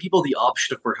you giving people the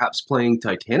option of perhaps playing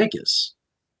Titanicus?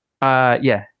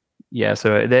 Yeah.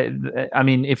 So I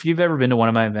mean, if you've ever been to one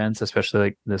of my events, especially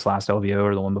like this last LVO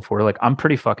or the one before, like I'm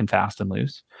pretty fucking fast and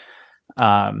loose.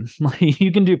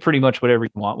 You can do pretty much whatever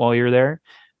you want while you're there.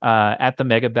 At the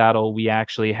mega battle, we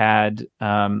actually had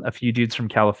a few dudes from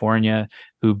California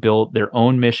who built their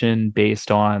own mission based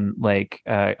on like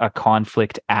a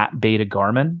conflict at Beta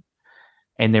Garmin.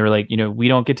 And they were like, we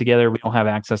don't get together. We don't have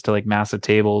access to like massive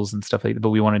tables and stuff like that,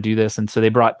 but we want to do this. And so they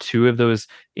brought 2 of those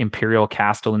Imperial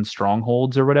Castellan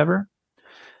strongholds or whatever.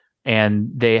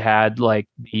 And they had like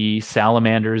the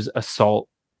Salamanders assault,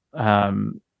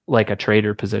 like a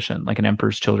trader position, like an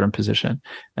Emperor's Children position.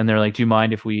 And they're like, do you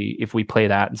mind if we play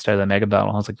that instead of the mega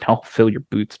battle? I was like, no, fill your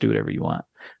boots, do whatever you want.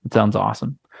 It sounds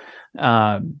awesome.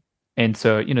 And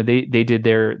so, they did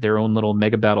their own little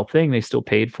mega battle thing. They still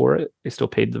paid for it. They still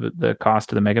paid the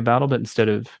cost of the mega battle, but instead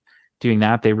of doing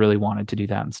that, they really wanted to do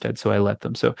that instead. So I let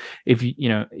them. So if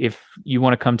you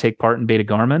want to come take part in Beta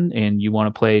Garmin and you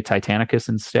want to play Titanicus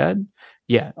instead,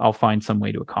 yeah, I'll find some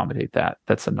way to accommodate that.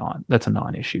 That's a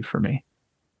non-issue for me.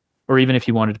 Or even if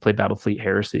you wanted to play Battlefleet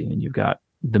Heresy and you've got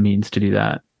the means to do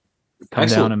that, come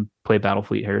down and play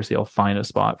Battlefleet Heresy. I'll find a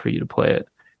spot for you to play it.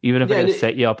 Even if I gotta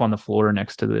set you up on the floor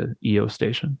next to the EO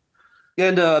station.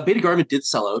 And Beta Garmin did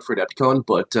sell out for Adepticon,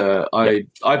 but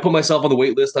I put myself on the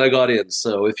wait list and I got in.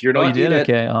 So if you're not in it,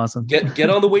 okay, awesome.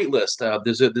 Get on the wait list.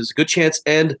 There's a good chance,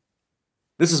 and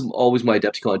this is always my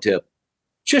Adepticon tip.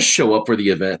 Just show up for the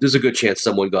event. There's a good chance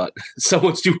someone's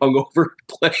too hungover to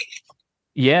play.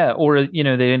 Yeah, or they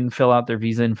didn't fill out their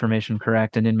visa information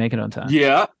correct and didn't make it on time.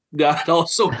 Yeah, that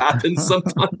also happens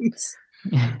sometimes.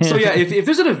 So yeah, if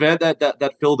there's an event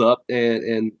that filled up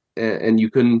and you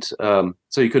couldn't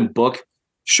you couldn't book,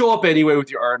 show up anyway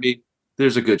with your army.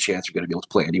 There's a good chance you're going to be able to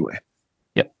play anyway.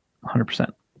 Yep,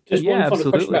 100%. Just one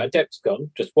final question about Adepticon.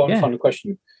 Just one final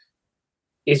question: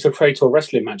 is the Praetor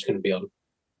wrestling match going to be on?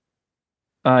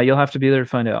 You'll have to be there to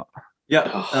find out.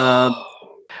 Yeah.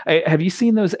 Have you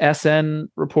seen those SN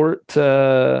report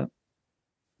add-on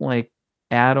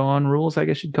rules? I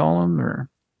guess you'd call them, or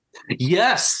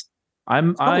yes. I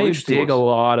dig a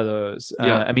lot of those.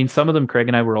 Yeah. I mean, some of them Craig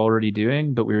and I were already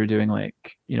doing, but we were doing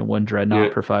one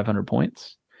dreadnought for 500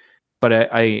 points.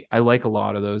 But I like a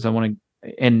lot of those. I want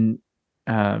to, and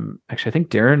actually, I think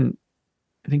Darren,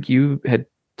 you had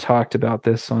talked about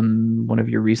this on one of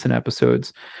your recent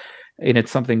episodes, and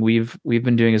it's something we've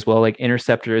been doing as well. Like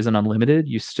Interceptor isn't unlimited.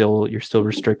 You're still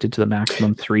restricted to the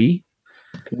maximum 3.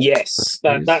 Yes,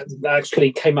 that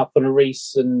actually came up on a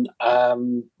recent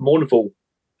Mournival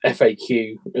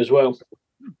FAQ as well.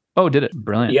 Oh, did it?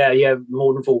 Brilliant. Yeah.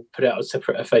 Mournival put out a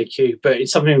separate FAQ, but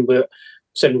it's something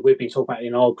certainly we've been talking about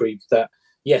in our group, that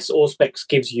yes, Auspex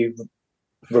gives you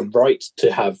the right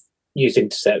to use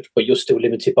intercept, but you're still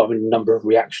limited by the number of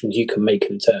reactions you can make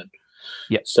in a turn.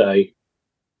 Yeah. So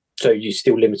you're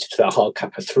still limited to that hard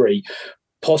cap of 3.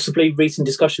 Possibly recent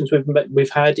discussions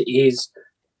we've had is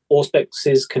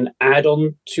Auspexes can add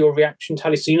on to your reaction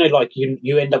tally. So,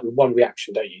 you end up with 1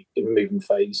 reaction, don't you, in the movement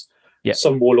phase? Yeah.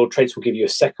 Some Warlord traits will give you a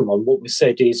second one. What we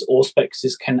said is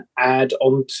Auspexes can add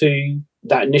on to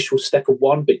that initial step of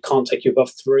 1, but can't take you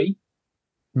above 3.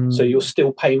 So you're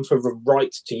still paying for the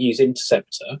right to use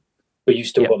Interceptor, but you've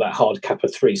still got that hard cap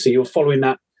of 3. So you're following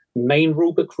that main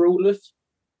rulebook rule of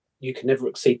you can never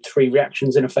exceed 3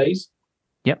 reactions in a phase.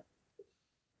 Yep.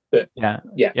 But yeah,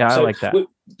 so I like that.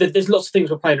 There's lots of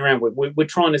things we're playing around with. We're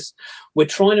trying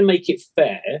to make it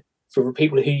fair for the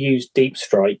people who use Deep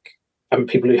Strike and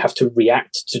people who have to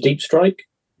react to Deep Strike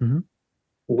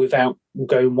without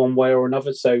going one way or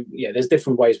another. So yeah, there's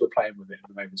different ways we're playing with it at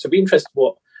the moment. So be interested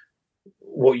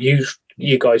what you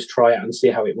guys try out and see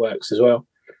how it works as well.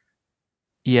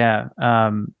 Yeah.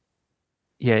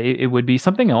 It would be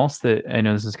something else that I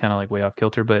know this is kind of way off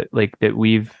kilter, but that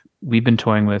we've been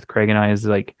toying with, Craig and I, is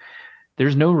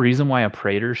there's no reason why a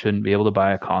Praetor shouldn't be able to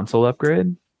buy a console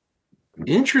upgrade.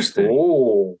 Interesting.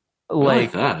 Oh,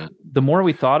 like that. The more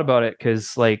we thought about it,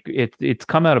 because it's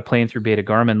come out of playing through Beta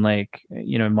Garmin, my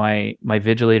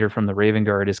Vigilator from the Raven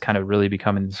Guard is kind of really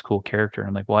becoming this cool character.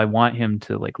 I'm like, well, I want him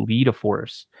to lead a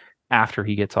force after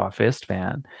he gets off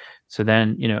Istvan. So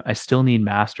then, I still need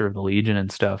Master of the Legion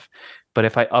and stuff. But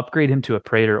if I upgrade him to a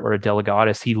Praetor or a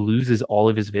Delegatus, he loses all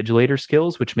of his Vigilator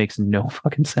skills, which makes no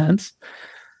fucking sense.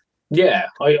 Yeah,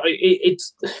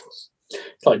 it's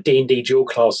like D&D dual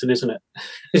classing, isn't it?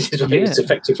 It's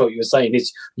effective, like you were saying,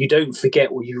 is you don't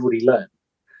forget what you've already learned.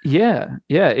 Yeah,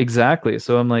 exactly.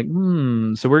 So I'm like,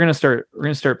 so we're gonna start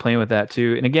playing with that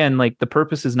too. And again, the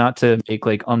purpose is not to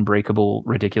make unbreakable,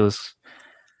 ridiculous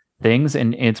things,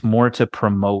 and it's more to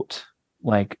promote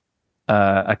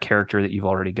a character that you've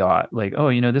already got.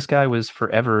 This guy was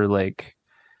forever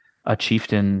a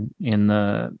chieftain in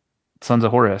the Sons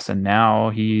of Horus, and now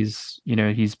he's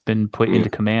been put into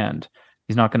command.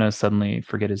 He's not going to suddenly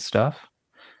forget his stuff.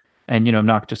 And I'm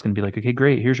not just going to be okay,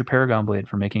 great, here's your Paragon Blade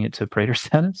for making it to Praetor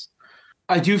status.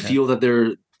 I do feel that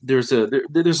there's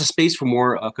a space for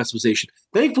more customization.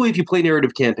 Thankfully, if you play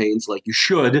narrative campaigns like you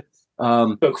should,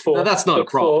 Book 4, that's not a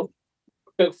problem.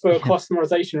 Book 4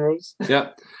 customization rules. Yeah.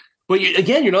 But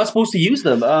you're not supposed to use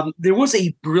them. There was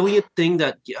a brilliant thing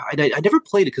that I never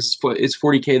played it because it's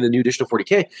 40K in the new edition of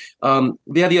 40K.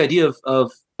 They had the idea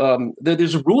of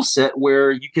there's a rule set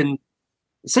where you can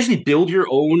essentially build your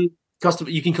own custom.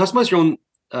 You can customize your own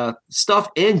stuff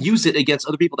and use it against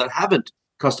other people that haven't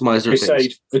customize their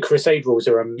things. The Crusade rules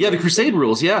are amazing. Yeah, the Crusade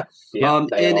rules, yeah.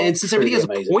 And since everything has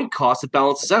amazing. a point cost, it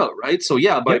balances out, right? So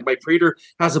yeah, my Praetor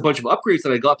has a bunch of upgrades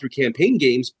that I got through campaign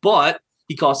games, but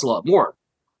he costs a lot more.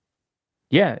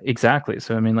 Yeah, exactly.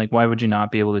 So I mean, like, why would you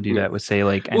not be able to do that with, say,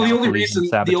 like, the only reason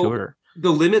Saboteur? The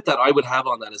limit that I would have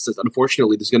on that is that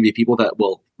unfortunately there's going to be people that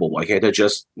well, why can't I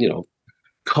just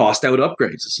cost out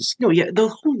upgrades? It's just,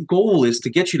 the whole goal is to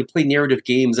get you to play narrative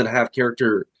games and have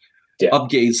character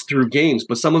upgrades through games.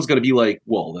 But someone's going to be like,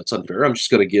 well, that's unfair. I'm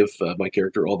just going to give my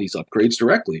character all these upgrades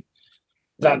directly.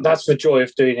 That's the joy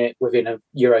of doing it within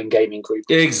your own gaming group.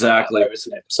 Exactly,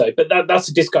 isn't it? So, but that's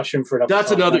a discussion for another. That's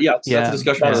time, another. right? That's a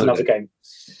discussion. That's another game.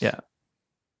 Yeah.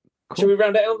 Cool. Should we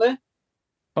round it out there?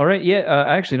 All right. Yeah.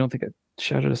 I actually don't think I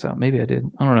shouted us out. Maybe I did.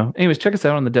 I don't know. Anyways, check us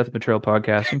out on the Death of Betrayal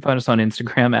podcast. You can find us on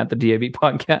Instagram at the DAB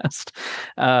podcast,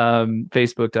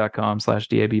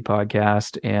 Facebook.com/DAB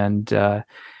podcast. And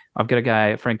I've got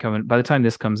a friend coming. By the time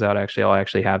this comes out, I'll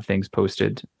actually have things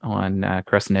posted on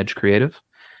Crescent Edge Creative.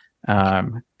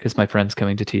 Because my friend's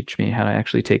coming to teach me how to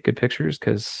actually take good pictures,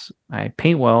 because I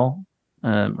paint well,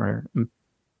 or I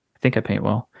think I paint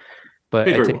well, but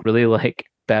I take really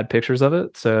bad pictures of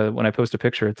it. So when I post a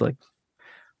picture, it's like,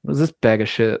 what is this bag of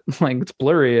shit? Like, it's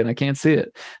blurry and I can't see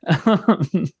it.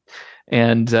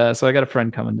 And so I got a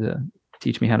friend coming to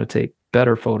teach me how to take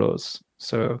better photos.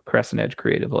 So Crescent Edge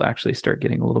Creative will actually start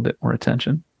getting a little bit more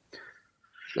attention.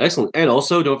 Excellent. And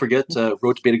also, don't forget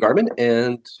Road to Beta Garmin,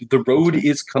 and the road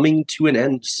is coming to an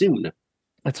end soon.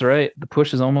 That's right. The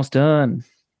push is almost done.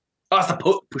 Oh, it's the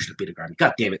push to Beta Garmin.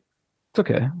 God damn it. It's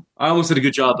okay. I almost did a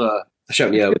good job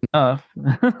shouting you out. Good enough.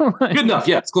 Good enough.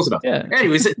 Yeah, it's close enough. Yeah.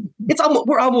 Anyways,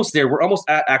 we're almost there. We're almost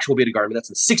at actual Beta Garmin. That's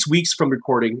in 6 weeks from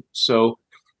recording. So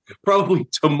probably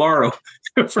tomorrow.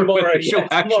 Tomorrow, the show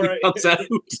actually comes out.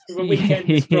 The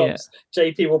weekend drops.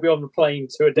 JP will be on the plane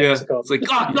to Adepticon. Yeah. It's like,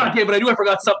 God damn it, I knew I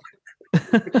forgot something.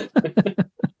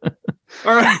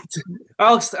 All right.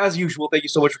 Alex, as usual, thank you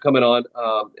so much for coming on.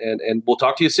 And we'll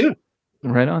talk to you soon.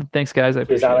 Right on. Thanks, guys. I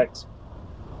appreciate Alex. it.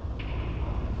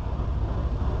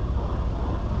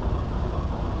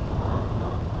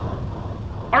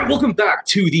 All right, welcome back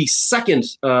to the second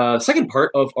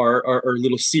part of our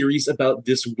little series about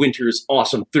this winter's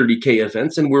awesome 30K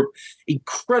events, and we're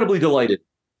incredibly delighted,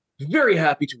 very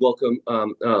happy to welcome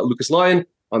Lucas Lyon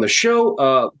on the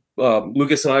show.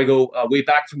 Lucas and I go way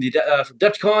back from from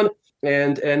Adepticon,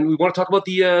 and we want to talk about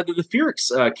the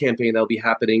Ferrus campaign that'll be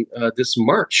happening this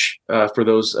March for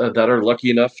those that are lucky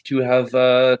enough to have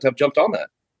jumped on that.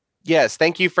 Yes,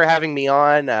 thank you for having me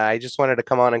on. I just wanted to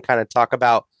come on and kind of talk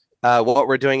about what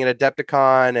we're doing at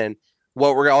Adepticon and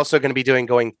what we're also going to be doing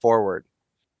going forward.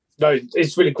 No,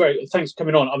 it's really great. Thanks for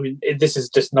coming on. I mean, this is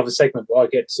just another segment where I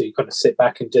get to kind of sit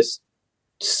back and just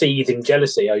seethe in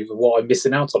jealousy over what I'm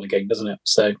missing out on again, doesn't it?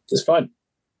 So it's fine.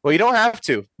 Well, you don't have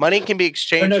to. Money can be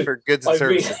exchanged for goods and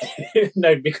services.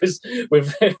 No, because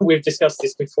we've discussed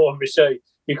this before on the show.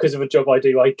 Because of a job I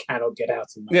do, I cannot get out.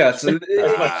 Yeah, so,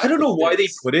 I don't know why they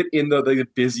put it in the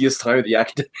busiest time of the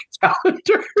academic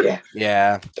calendar.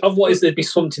 Yeah. Otherwise, they'd be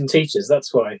swamped in teachers.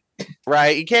 That's why.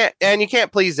 Right. You can't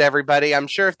please everybody. I'm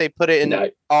sure if they put it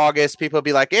in August, people would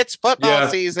be like, it's football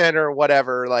season or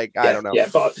whatever. Like, I don't know. Yeah,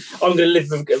 but I'm going to live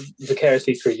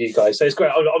vicariously through you guys. So it's great.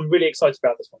 I'm really excited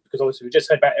about this one because obviously we just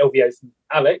heard about LVO from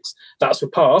Alex. That's the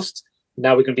past.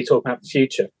 Now we're going to be talking about the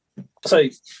future. So,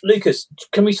 Lucas,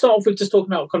 can we start off with just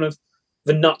talking about kind of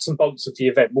the nuts and bolts of the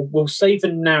event? We'll save the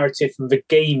narrative and the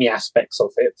gamey aspects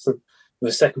of it for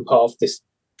the second part of this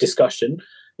discussion.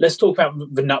 Let's talk about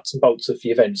the nuts and bolts of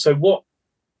the event. So,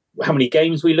 how many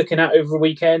games are we looking at over the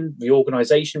weekend? The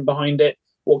organisation behind it?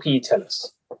 What can you tell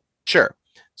us? Sure.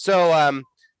 So,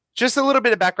 just a little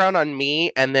bit of background on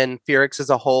me and then Ferrus as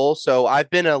a whole. So, I've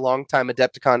been a longtime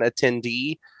Adepticon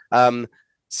attendee.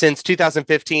 Since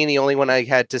 2015, the only one I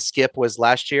had to skip was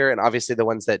last year, and obviously the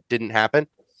ones that didn't happen.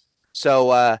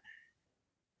 So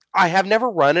I have never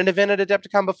run an event at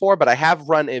Adepticon before, but I have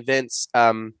run events,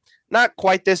 not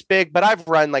quite this big, but I've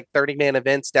run like 30-man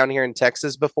events down here in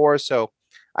Texas before. So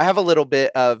I have a little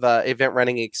bit of event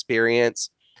running experience.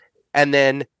 And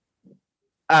then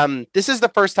this is the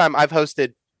first time I've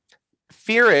hosted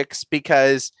Ferrus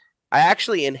because I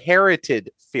actually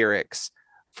inherited Ferrus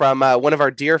from one of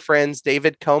our dear friends,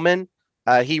 David Coman.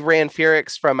 He ran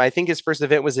Ferrus from, I think his first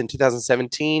event was in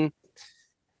 2017.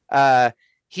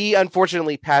 He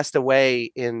unfortunately passed away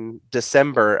in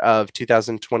December of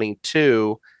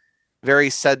 2022. Very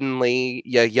suddenly,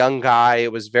 a young guy.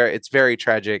 It's very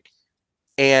tragic.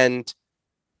 And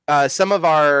some of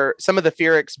the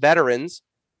Ferrus veterans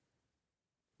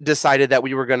decided that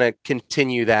we were going to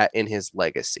continue that in his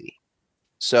legacy.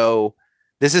 So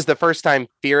This is the first time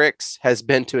Ferrus has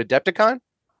been to Adepticon,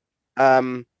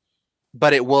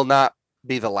 but it will not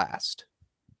be the last.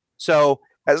 So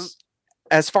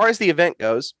as far as the event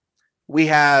goes, we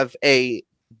have a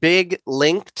big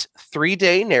linked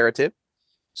 3-day narrative.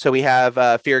 So we have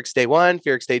Ferrus Day 1,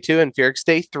 Ferrus Day 2, and Ferrus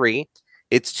Day 3.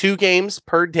 It's 2 games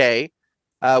per day.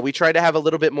 We try to have a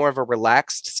little bit more of a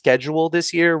relaxed schedule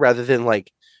this year rather than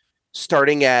like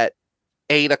starting at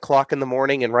 8 o'clock in the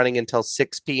morning and running until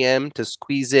 6 p.m. to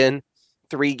squeeze in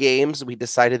 3 games. We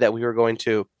decided that we were going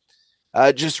to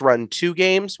just run 2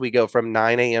 games. We go from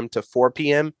 9 a.m. to 4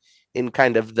 p.m. in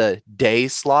kind of the day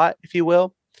slot, if you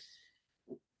will.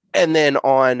 And then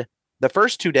on the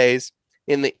first 2 days,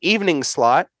 in the evening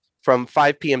slot from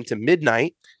 5 p.m. to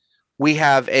midnight, we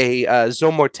have a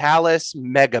Zomortalis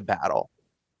mega battle.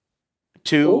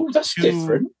 That's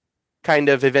different. Kind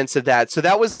of events of that. So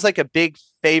that was like a big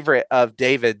favorite of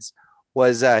David's.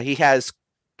 Was he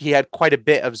had quite a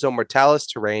bit of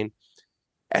Zomortalis terrain,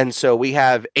 and so we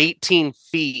have 18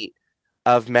 feet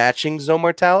of matching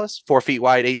Zomortalis, 4 feet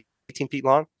wide, 18 feet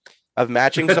long, of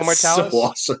matching Zomortalis. So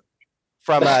awesome.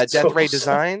 From That's Death Ray awesome.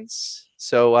 Designs.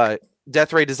 So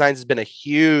Death Ray Designs has been a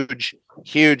huge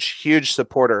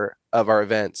supporter of our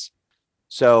events.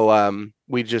 So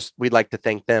we'd like to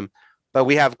thank them. But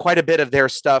we have quite a bit of their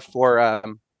stuff for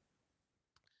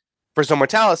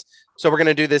Zomortalis. So we're going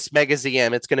to do this Mega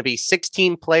ZM. It's going to be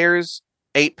 16 players,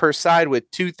 8 per side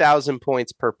with 2,000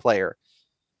 points per player.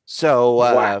 So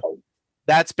Wow.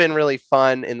 that's been really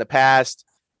fun in the past.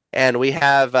 And we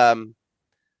have, like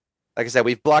I said,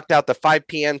 we've blocked out the 5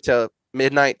 p.m. to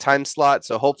midnight time slot.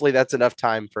 So hopefully that's enough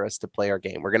time for us to play our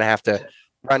game. We're going to have to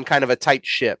run kind of a tight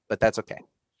ship, but that's okay.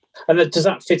 And does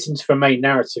that fit into the main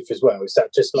narrative as well? Is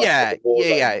that just like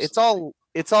Yeah. It's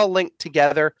all linked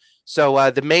together. So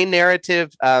the main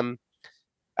narrative, I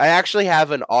actually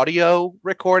have an audio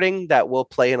recording that we'll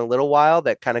play in a little while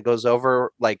that kind of goes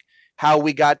over like how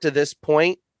we got to this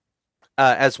point,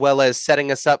 as well as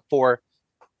setting us up for.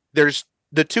 There's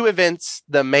the 2 events.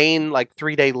 The main like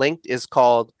 3-day linked is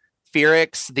called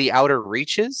Ferrus: The Outer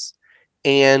Reaches,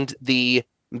 and the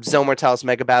Zomortalis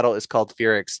Mega Battle is called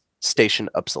Ferrus: Station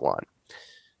Upsilon.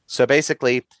 So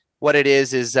basically what it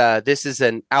is this is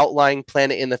an outlying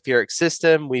planet in the Ferrux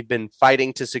system. We've been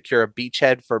fighting to secure a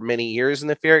beachhead for many years in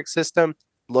the Ferrux system,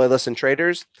 loyalists and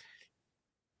traders.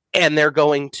 And they're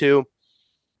going to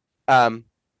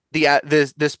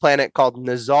this planet called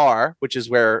Nazar, which is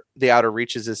where the Outer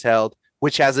Reaches is held,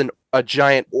 which has a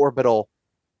giant orbital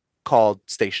called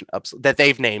Station Upsilon that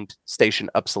they've named Station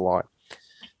Upsilon.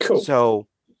 Cool. So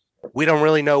we don't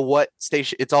really know what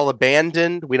station. It's all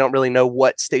abandoned. We don't really know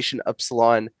what Station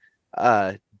Upsilon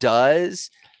does.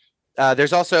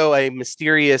 There's also a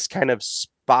mysterious kind of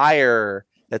spire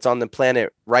that's on the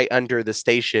planet right under the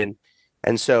station.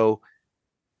 And so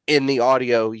in the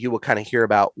audio, you will kind of hear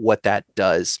about what that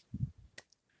does.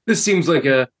 This seems like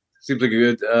a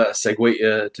good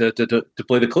segue to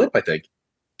play the clip, I think.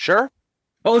 Sure.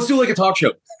 Oh, let's do like a talk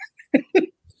show.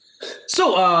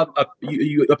 So,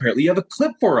 you apparently have a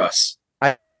clip for us.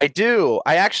 I do.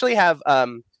 I actually have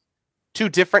 2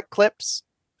 different clips.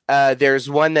 There's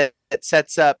one that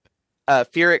sets up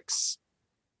Ferrux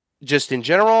just in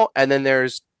general, and then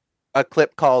there's a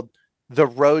clip called The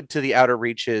Road to the Outer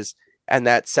Reaches, and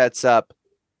that sets up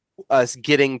us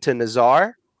getting to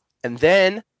Nazar. And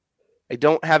then I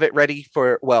don't have it ready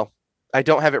for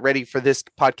this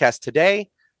podcast today,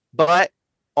 but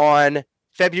on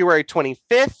February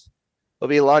 25th, we'll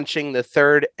be launching the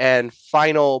 3rd and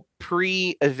final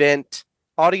pre-event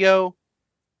audio,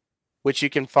 which you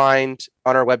can find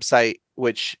on our website,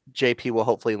 which JP will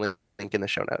hopefully link in the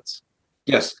show notes.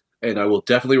 Yes, and I will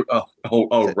definitely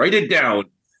I'll write it down.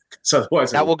 So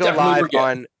otherwise that will go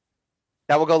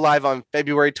live on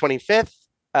February 25th.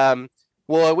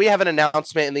 Well, we have an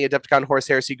announcement in the Adepticon Horse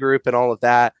Heresy group and all of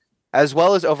that, as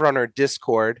well as over on our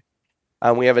Discord.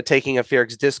 We have a Taking of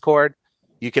Ferrux Discord.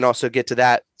 You can also get to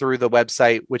that through the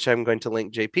website, which I'm going to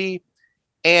link JP.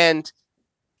 And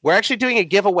we're actually doing a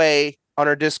giveaway on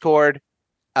our Discord.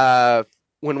 When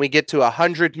we get to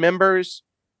 100 members,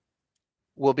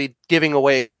 we'll be giving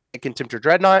away a Contemptor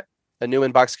Dreadnought, a new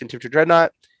inbox Contemptor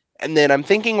Dreadnought. And then I'm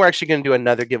thinking we're actually going to do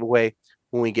another giveaway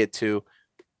when we get to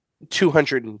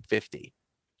 250.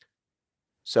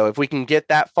 So if we can get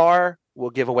that far, we'll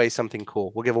give away something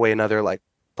cool. We'll give away another like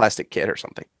plastic kit or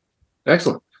something.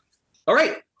 Excellent. All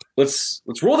right, let's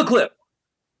roll the clip.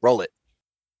 Roll it.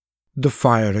 The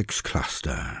Ferrux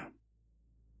Cluster.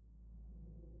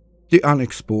 The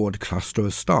unexplored cluster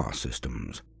of star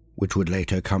systems, which would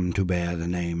later come to bear the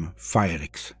name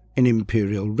Ferrux in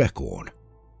Imperial record,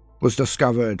 was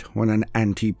discovered when an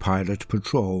anti-pirate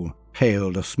patrol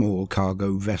hailed a small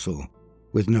cargo vessel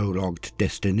with no logged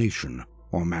destination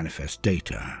or manifest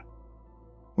data.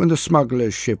 When the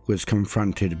smuggler's ship was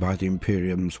confronted by the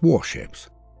Imperium's warships,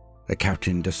 the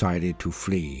captain decided to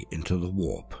flee into the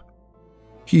warp.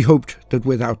 He hoped that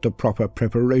without the proper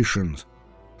preparations,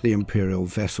 the Imperial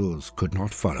vessels could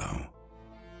not follow.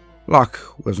 Luck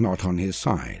was not on his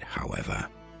side, however,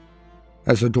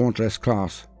 as the Dauntless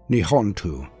class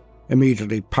Nihontu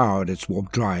immediately powered its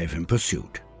warp drive in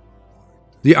pursuit.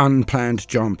 The unplanned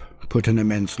jump put an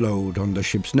immense load on the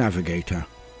ship's navigator,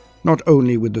 not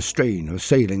only with the strain of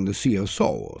sailing the Sea of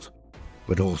Souls,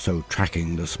 but also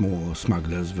tracking the small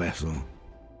smuggler's vessel.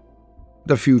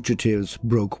 The fugitives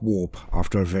broke warp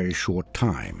after a very short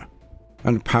time,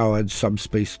 and powered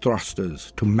subspace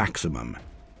thrusters to maximum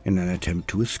in an attempt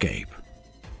to escape.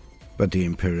 But the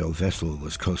Imperial vessel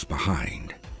was close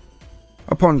behind.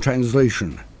 Upon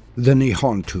translation, the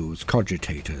Nihontu's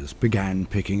cogitators began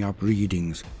picking up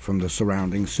readings from the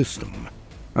surrounding system,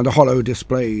 and the hollow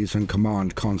displays and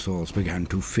command consoles began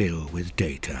to fill with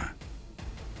data.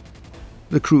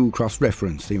 The crew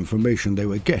cross-referenced the information they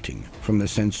were getting from the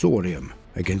sensorium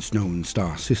against known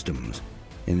star systems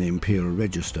in the Imperial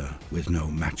Register with no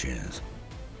matches.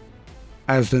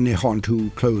 As the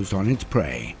Nihontu closed on its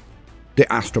prey, the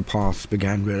astropaths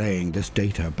began relaying this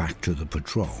data back to the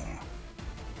patrol.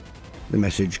 The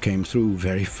message came through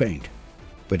very faint,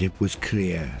 but it was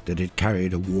clear that it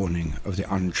carried a warning of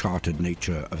the uncharted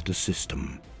nature of the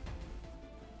system.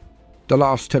 The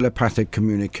last telepathic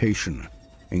communication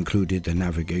included the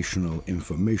navigational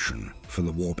information for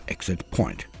the warp exit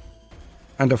point,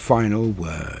 and a final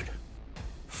word: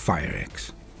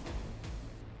 Ferrus.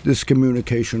 This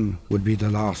communication would be the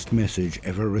last message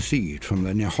ever received from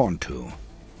the Nihontu,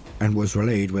 and was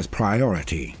relayed with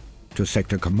priority to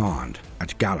Sector Command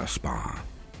at Galaspar.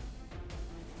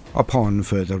 Upon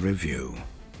further review,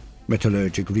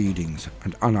 metallurgic readings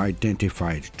and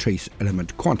unidentified trace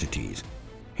element quantities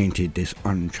hinted this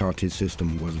uncharted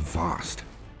system was vast,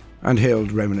 and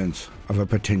held remnants of a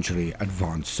potentially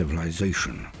advanced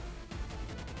civilization.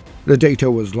 The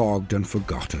data was logged and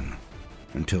forgotten,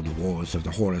 until the wars of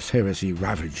the Horus Heresy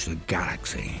ravaged the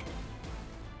galaxy.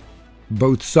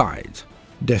 Both sides,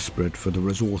 desperate for the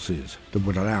resources that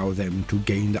would allow them to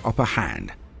gain the upper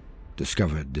hand,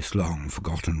 discovered this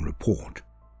long-forgotten report.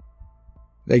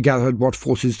 They gathered what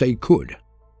forces they could,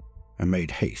 and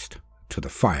made haste to the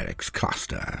Ferrus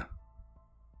cluster.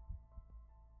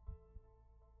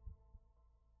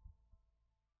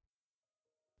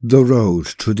 The road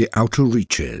to the outer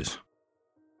reaches.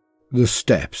 The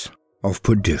steps of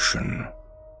perdition.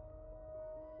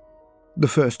 The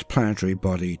first planetary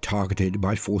body targeted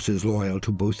by forces loyal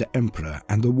to both the Emperor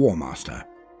and the War Master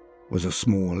was a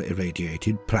small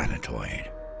irradiated planetoid.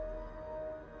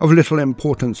 Of little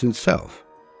importance itself,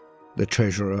 the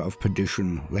treasurer of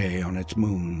perdition lay on its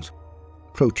moons,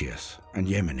 Proteus and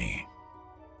Yemeni.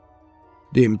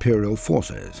 The Imperial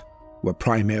forces were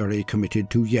primarily committed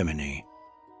to Yemeni,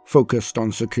 focused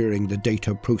on securing the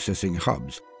data processing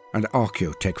hubs and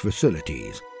archaeotech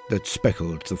facilities that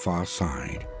speckled the far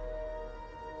side.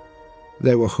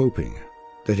 They were hoping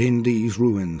that in these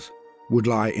ruins would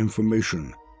lie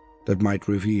information that might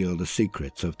reveal the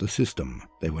secrets of the system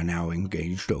they were now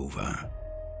engaged over.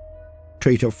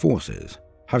 Traitor forces,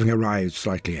 having arrived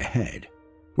slightly ahead,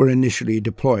 were initially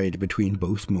deployed between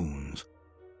both moons.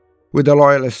 With the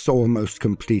Loyalists almost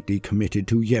completely committed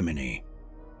to Yemeni,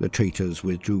 the traitors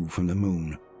withdrew from the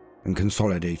moon and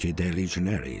consolidated their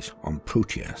legionaries on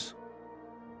Proteus.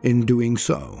 In doing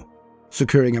so,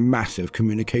 securing a massive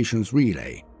communications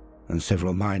relay and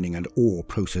several mining and ore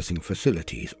processing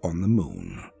facilities on the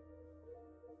moon.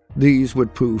 These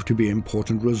would prove to be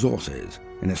important resources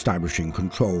in establishing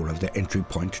control of the entry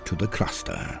point to the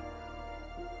cluster.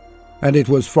 And it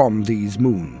was from these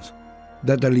moons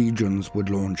that the legions would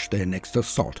launch their next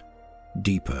assault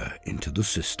deeper into the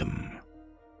system.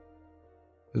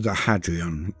 The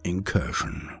Hadrian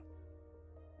Incursion.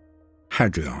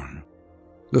 Hadrian,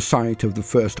 the site of the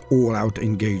first all-out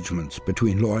engagements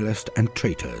between Loyalist and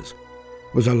traitors,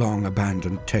 was a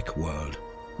long-abandoned tech world,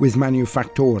 with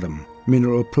manufactorum,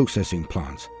 mineral processing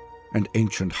plants, and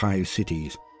ancient hive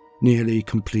cities nearly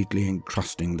completely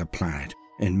encrusting the planet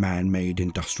in man-made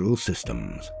industrial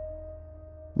systems.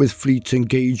 With fleets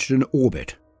engaged in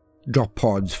orbit, drop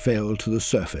pods fell to the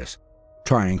surface,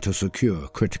 trying to secure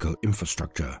critical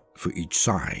infrastructure for each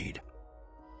side.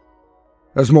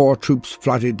 As more troops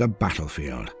flooded the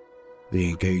battlefield, the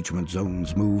engagement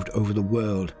zones moved over the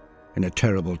world in a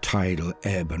terrible tidal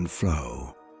ebb and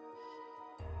flow.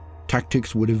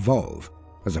 Tactics would evolve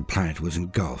as the planet was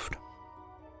engulfed,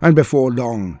 and before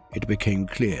long it became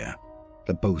clear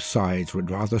that both sides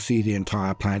would rather see the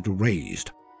entire planet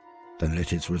razed than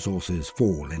let its resources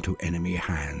fall into enemy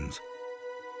hands.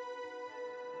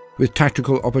 With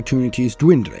tactical opportunities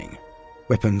dwindling,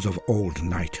 weapons of old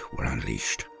night were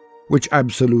unleashed, which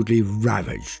absolutely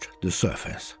ravaged the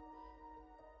surface.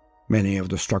 Many of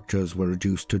the structures were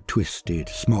reduced to twisted,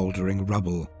 smouldering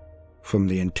rubble from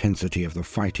the intensity of the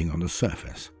fighting on the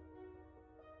surface.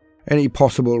 Any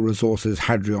possible resources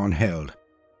Hadrian held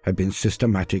had been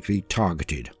systematically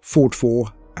targeted, fought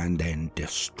for, and then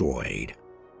destroyed.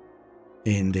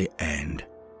 In the end,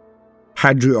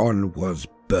 Hadrian was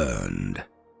burned.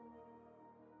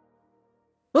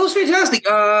 Well, that's fantastic.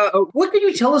 What can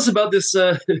you tell us about this?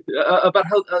 About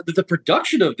how the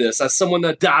production of this? As someone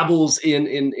that dabbles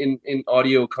in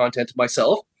audio content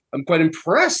myself, I'm quite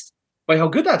impressed by how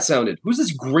good that sounded. Who's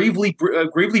this gravely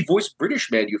voiced British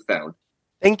man you found?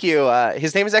 Thank you.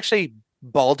 His name is actually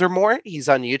Baldermort. He's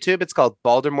on YouTube. It's called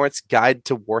Baldermort's Guide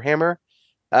to Warhammer.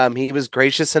 He was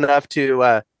gracious enough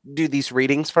to do these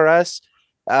readings for us.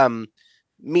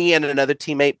 Me and another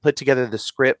teammate put together the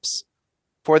scripts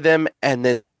for them and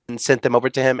then sent them over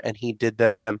to him, and he did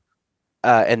them.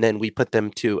 And then we put them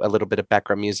to a little bit of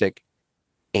background music.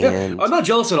 And yeah, I'm not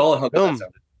jealous at all of how good that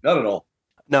sounded. Not at all.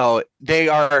 No, they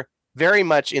are very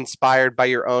much inspired by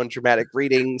your own dramatic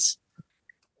readings.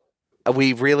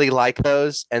 We really like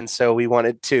those, and so we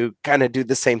wanted to kind of do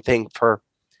the same thing for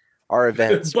our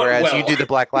events. Whereas you do the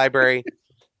Black Library.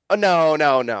 Oh, no.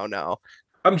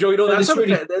 I'm joking. No, that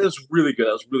was really good.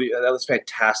 That was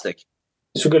fantastic.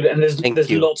 It's good, and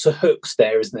there's lots of hooks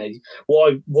there, isn't there?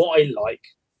 What I like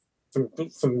from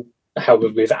how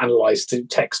we've analysed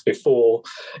text before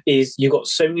is you've got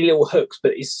so many little hooks,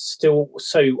 but it's still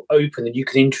so open that you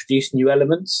can introduce new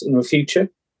elements in the future.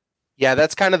 Yeah,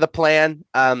 that's kind of the plan.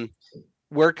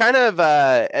 We're kind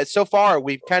of so far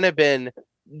we've kind of been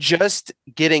just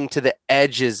getting to the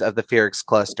edges of the Ferrux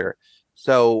cluster.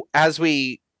 So as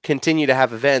we continue to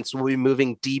have events, we'll be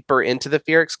moving deeper into the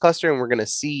Ferrux cluster, and we're going to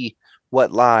see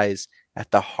what lies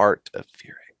at the heart of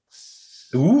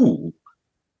Ferrux. Ooh.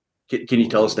 Can you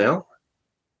tell us now?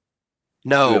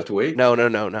 No. We have to wait?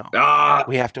 No. Ah!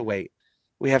 We have to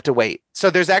wait. So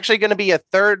there's actually going to be a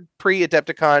third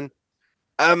pre-Adepticon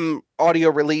audio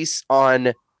release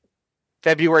on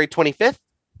February 25th.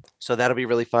 So that'll be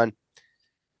really fun.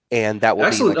 And that will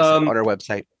be like on our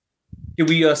website. Can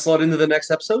we slot into the next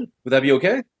episode? Would that be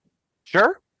okay?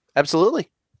 Sure.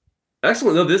 Absolutely.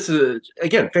 Excellent. No, this is,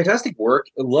 again, fantastic work.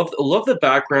 I love the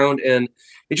background, and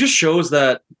it just shows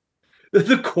that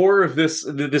the core of this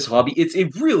hobby,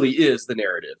 it really is the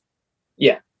narrative.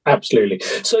 Yeah, absolutely.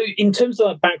 So in terms of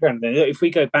that background, then, if we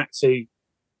go back to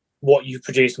what you've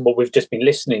produced and what we've just been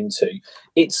listening to,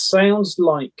 it sounds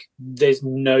like there's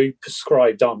no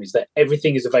prescribed armies, that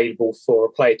everything is available for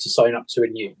a player to sign up to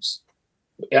and use.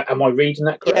 Am I reading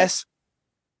that correct? Yes,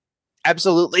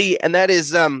 absolutely. And that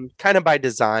is kind of by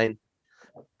design.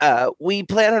 We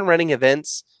plan on running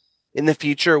events in the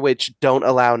future which don't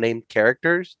allow named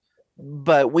characters,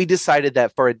 but we decided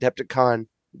that for Adepticon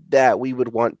that we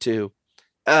would want to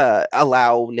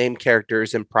allow named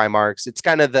characters and Primarchs. It's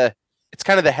kind of the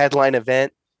headline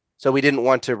event, so we didn't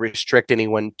want to restrict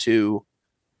anyone too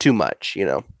much, you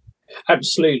know.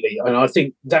 Absolutely, and I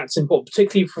think that's important,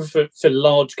 particularly for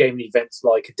large gaming events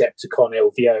like Adepticon,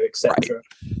 LVO, etc. Right.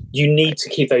 You need to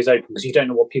keep those open because you don't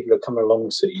know what people are coming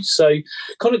along to. So,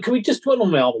 can we just dwell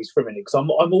on the armies for a minute? Because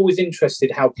I'm always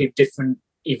interested how different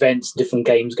events, different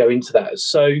games go into that.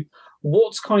 So,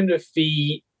 what's kind of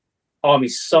the army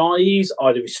size?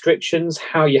 Are there restrictions?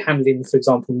 How you're handling, for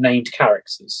example, named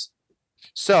characters?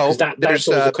 So that's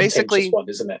a basically one,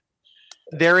 isn't it?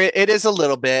 There it is a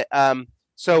little bit.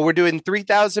 So we're doing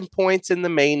 3,000 points in the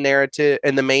main narrative,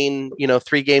 in the main,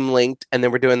 3-game linked, and then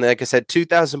we're doing, like I said,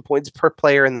 2,000 points per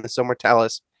player in the Zone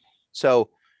Mortalis. So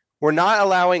we're not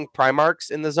allowing Primarchs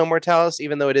in the Zone Mortalis,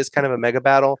 even though it is kind of a mega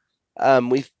battle.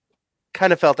 We've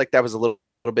kind of felt like that was a little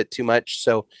bit too much.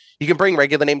 So you can bring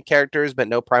regular named characters, but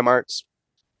no Primarchs.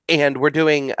 And we're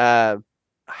doing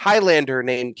Highlander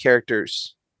named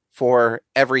characters for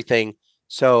everything.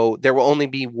 So there will only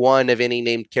be one of any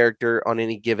named character on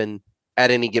at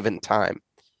any given time.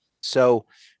 So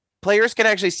players can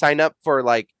actually sign up for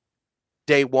like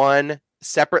day 1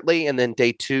 separately, and then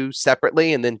day 2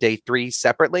 separately, and then day 3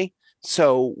 separately.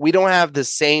 So we don't have the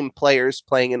same players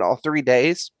playing in all 3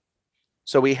 days.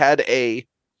 So we had a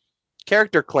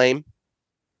character claim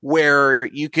where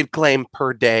you could claim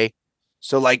per day.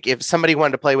 So like if somebody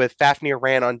wanted to play with Fafnir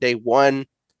Ran on day 1,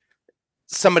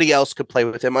 somebody else could play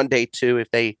with him on day 2 if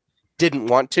they didn't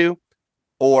want to,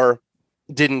 or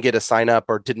didn't get a sign up,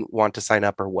 or didn't want to sign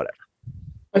up, or whatever.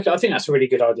 Okay, I think that's a really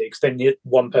good idea because then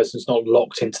one person's not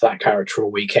locked into that character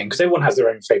all weekend because everyone has their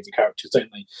own favourite characters, don't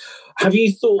they? Have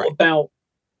you thought about,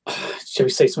 shall we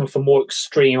say, some of the more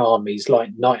extreme armies like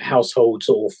Night Households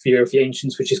or Fury of the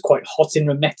Ancients, which is quite hot in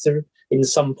the meta in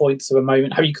some points of a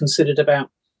moment? Have you considered about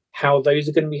how those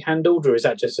are going to be handled, or is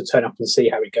that just to turn up and see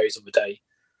how it goes on the day?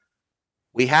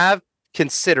 We have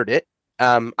considered it.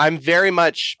 I'm very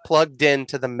much plugged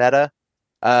into the meta.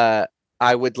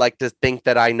 I would like to think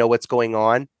that I know what's going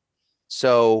on.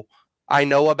 So I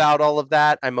know about all of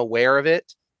that. I'm aware of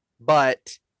it,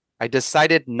 but I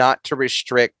decided not to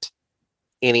restrict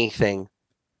anything.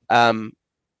 From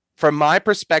my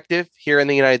perspective here in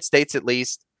the United States, at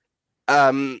least,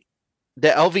 the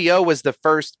LVO was the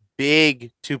first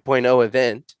big 2.0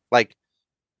 event. Like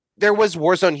there was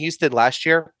Warzone Houston last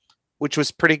year, which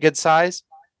was pretty good size,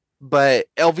 but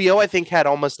LVO I think had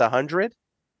almost 100.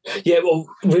 Yeah, well,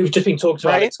 we've just been talking to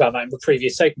Alex about that in the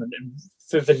previous segment. And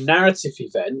for the narrative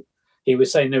event, he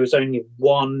was saying there was only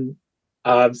one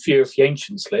Fury of the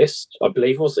Ancients list, I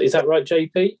believe. Is that right,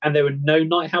 JP? And there were no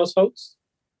Night Households?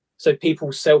 So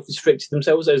people self-restricted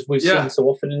themselves, as we've seen so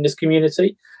often in this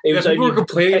community. People were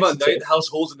complaining about Night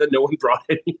Households and then no one brought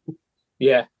any.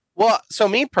 Yeah. Well, so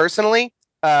me personally,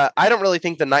 I don't really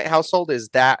think the Night Household is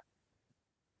that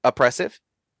oppressive.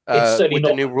 With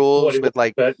the new rules, with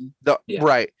like right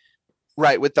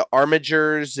with the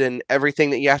armigers and everything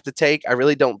that you have to take, I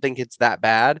really don't think it's that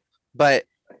bad. But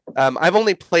I've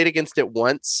only played against it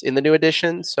once in the new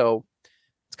edition, so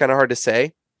it's kind of hard to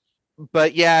say.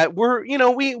 But yeah,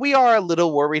 we are a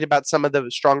little worried about some of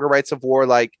the stronger rights of war,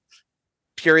 like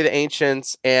Fury of the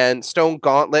Ancients and Stone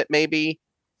Gauntlet. Maybe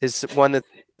is one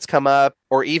that's come up,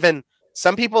 or even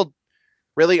some people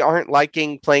really aren't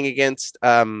liking playing against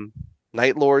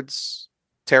Night Lord's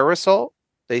Terror Assault.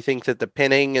 They think that the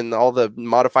pinning and all the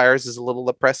modifiers is a little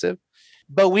oppressive,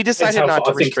 but we decided not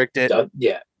to restrict it.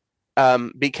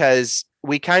 Because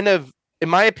we kind of, in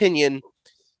my opinion,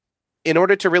 in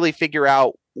order to really figure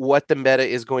out what the meta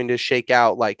is going to shake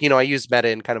out, like, I use meta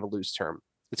in kind of a loose term.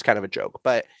 It's kind of a joke,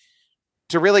 but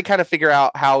to really kind of figure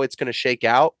out how it's going to shake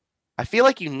out, I feel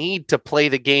like you need to play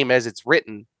the game as it's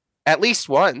written at least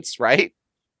once, right?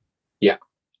 Yeah.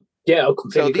 Yeah, I'll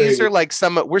completely agree. So these are like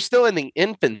we're still in the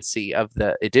infancy of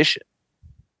the edition.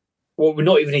 Well, we're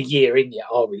not even a year in yet,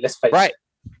 are we? Let's face it.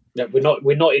 No,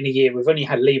 we're not in a year. We've only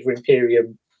had Liber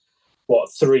Imperium,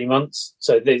 3 months?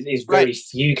 So there's very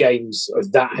few games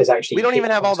of that has actually. We don't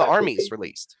even have all the armies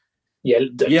released. Yeah,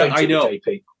 I know.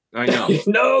 JP. I know.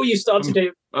 No, you started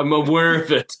it. I'm aware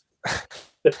of it.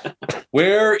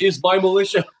 Where is my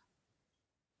militia?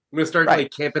 I'm gonna start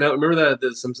like camping out. Remember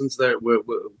the Simpsons there where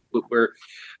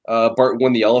Bart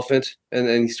won the elephant, and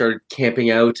then he started camping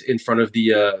out in front of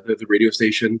the radio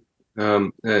station,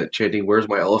 chanting "Where's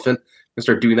my elephant?" I'm gonna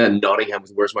start doing that in Nottingham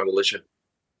with "Where's my militia?"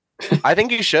 I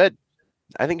think you should.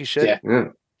 Yeah.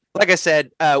 Like I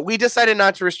said, we decided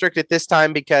not to restrict it this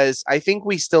time because I think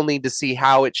we still need to see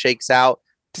how it shakes out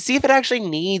to see if it actually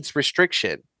needs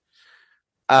restriction.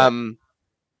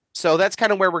 So that's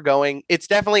kind of where we're going. It's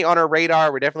definitely on our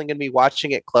radar. We're definitely going to be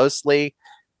watching it closely.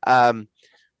 One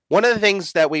of the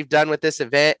things that we've done with this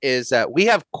event is we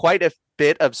have quite a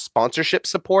bit of sponsorship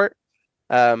support.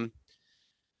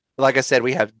 Like I said,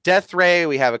 we have Death Ray.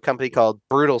 We have a company called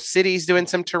Brutal Cities doing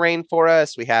some terrain for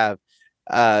us. We have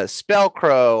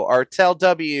Spellcrow, Artel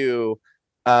W,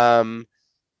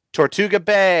 Tortuga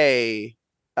Bay.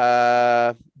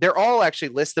 They're all actually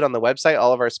listed on the website,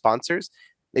 all of our sponsors.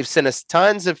 They've sent us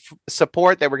tons of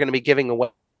support that we're going to be giving away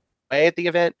at the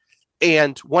event.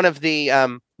 And one of the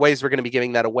ways we're going to be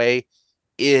giving that away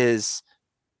is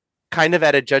kind of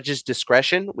at a judge's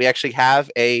discretion. We actually have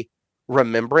a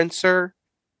remembrancer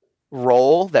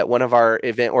role that one of our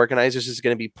event organizers is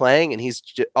going to be playing. And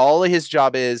all of his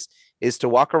job is to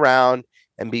walk around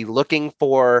and be looking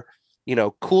for,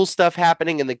 cool stuff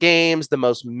happening in the games, the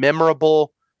most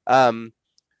memorable,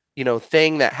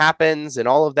 thing that happens and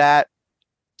all of that.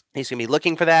 He's going to be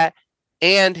looking for that.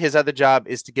 And his other job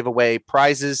is to give away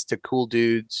prizes to cool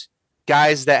dudes.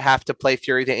 Guys that have to play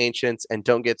Fury of the Ancients and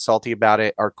don't get salty about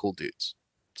it are cool dudes.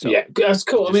 So yeah, that's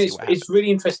cool. I mean, it's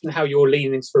really interesting how you're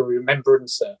leaning into a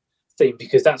remembrancer thing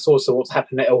because that's also what's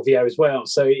happened at LVO as well.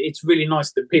 So it's really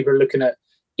nice that people are looking at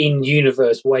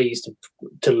in-universe ways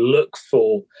to look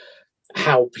for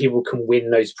how people can win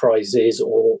those prizes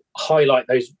or highlight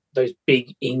those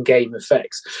big in-game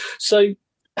effects. So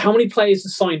how many players are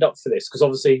signed up for this? Because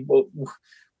obviously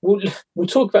we'll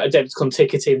talk about Adepticon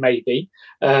ticketing maybe,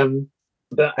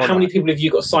 but how many people have you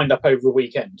got signed up over the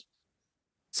weekend?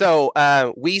 So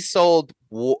we sold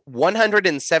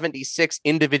 176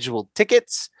 individual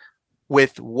tickets.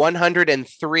 with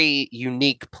 103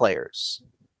 unique players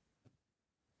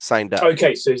signed up.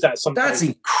 Okay, so is that something That's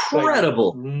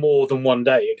incredible. more than one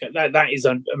day? Okay, that is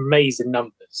amazing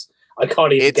numbers. I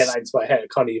can't even get that into my head. I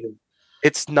can't even.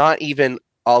 It's not even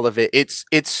all of it. It's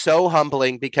so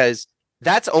humbling because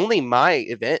that's only my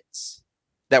events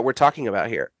that we're talking about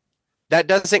here. That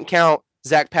doesn't count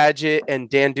Zach Paget and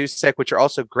Dan Dusek, which are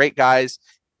also great guys.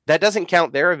 That doesn't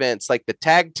count their events like the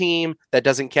tag team. That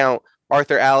doesn't count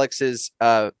Arthur Alex's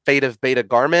Fate of Beta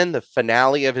Garmin, the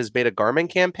finale of his Beta Garmin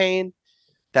campaign.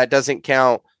 That doesn't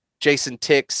count Jason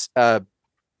Tick's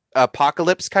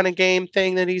apocalypse kind of game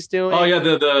thing that he's doing. Oh yeah,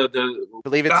 the I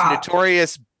believe it's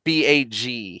Notorious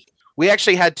BAG. We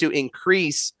actually had to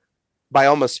increase by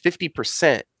almost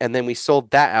 50%, and then we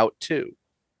sold that out too.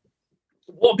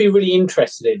 What I'd be really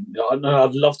interested in,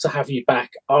 I'd love to have you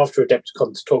back after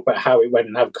Adepticon to talk about how it went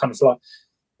and have kind of like,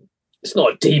 it's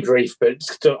not a debrief, but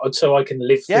so I can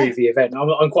live through the event.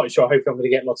 I'm quite sure, hopefully I'm going to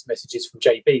get lots of messages from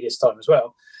JP this time as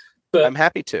well. But I'm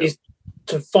happy to. Is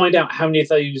to find out how many of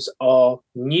those are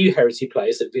new Heresy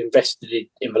players that have invested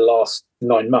in the last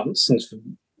 9 months since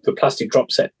the plastic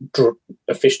drop set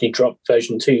officially dropped,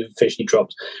 version 2 officially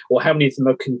dropped, or how many of them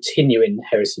are continuing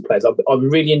Heresy players. I'm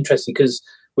really interested because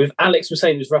with Alex was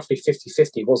saying it was roughly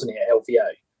 50-50, wasn't it, at LVO?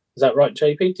 Is that right,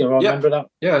 JP? Do you remember that?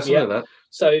 Yeah, something like that.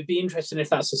 So it'd be interesting if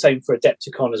that's the same for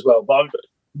Adepticon as well. But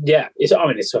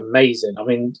it's amazing. I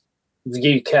mean,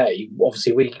 the UK,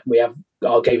 obviously we have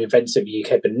our game events in the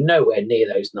UK, but nowhere near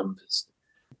those numbers.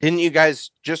 Didn't you guys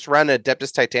just run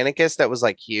Adeptus Titanicus that was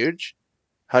like huge?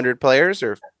 100 players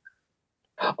or?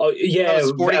 Oh yeah, it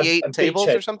was 48 tables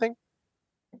or something?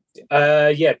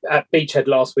 At Beachhead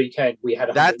last weekend we had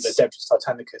 100 Adeptus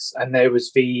Titanicus, and there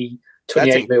was the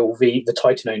 28 mil the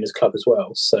Titan Owners Club as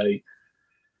well. So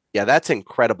yeah, that's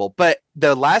incredible. But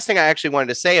the last thing I actually wanted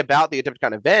to say about the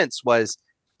Adepticon events was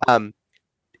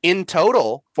in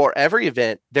total for every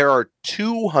event there are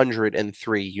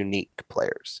 203 unique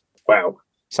players. Wow.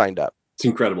 Signed up. It's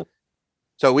incredible.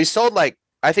 So we sold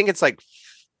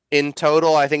in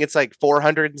total, I think it's like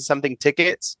 400 and something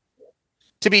tickets.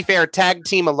 To be fair, tag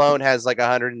team alone has like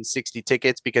 160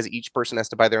 tickets because each person has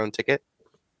to buy their own ticket.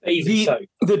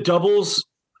 The doubles.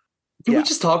 Can we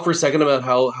just talk for a second about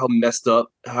how messed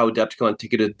up how Adepticon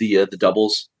ticketed the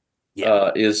doubles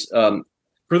is? For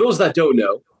those that don't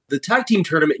know, the tag team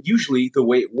tournament usually the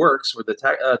way it works, or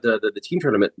the team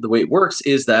tournament, the way it works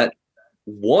is that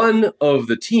one of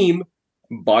the team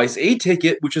buys a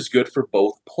ticket, which is good for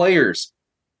both players.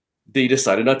 They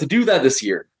decided not to do that this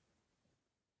year.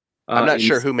 I'm not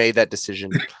sure who made that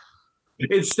decision.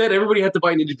 Instead, everybody had to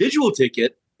buy an individual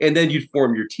ticket, and then you'd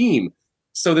form your team.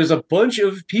 So there's a bunch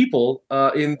of people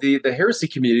in the Heresy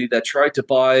community that tried to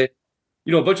buy,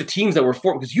 a bunch of teams that were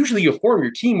formed, because usually you form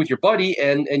your team with your buddy,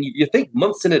 and you think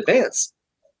months in advance.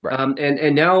 Right.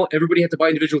 And now everybody had to buy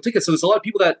individual tickets. So there's a lot of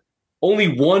people that only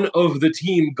one of the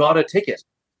team got a ticket.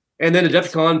 And then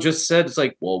Adepticon just said, it's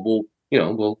like, well,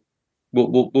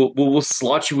 we'll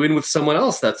slot you in with someone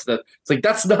else. It's like,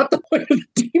 that's not the point of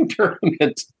the team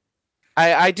tournament.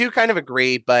 I do kind of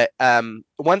agree, but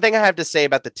one thing I have to say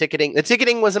about the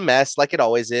ticketing was a mess, like it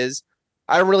always is.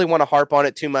 I don't really want to harp on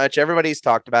it too much. Everybody's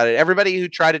talked about it. Everybody who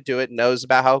tried to do it knows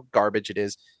about how garbage it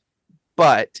is.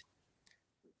 But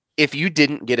if you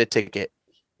didn't get a ticket,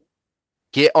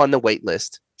 get on the wait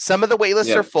list. Some of the wait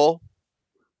lists are full.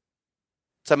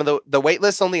 Some of the wait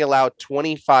lists only allow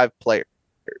 25 players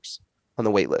on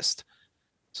the wait list.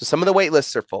 So some of the wait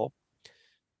lists are full.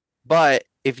 But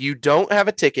if you don't have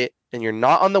a ticket and you're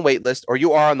not on the wait list, or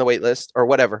you are on the wait list or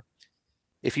whatever,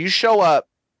 if you show up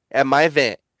at my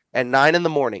event at 9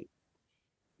 a.m,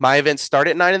 my events start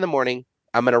at 9 a.m,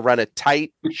 I'm going to run a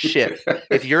tight ship.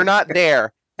 If you're not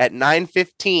there at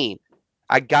 9:15,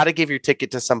 I got to give your ticket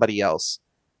to somebody else.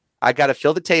 I got to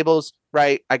fill the tables,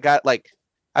 right?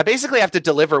 I basically have to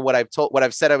deliver what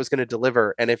I've said I was going to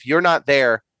deliver. And if you're not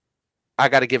there, I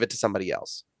got to give it to somebody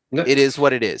else. No. It is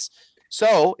what it is.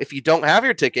 So if you don't have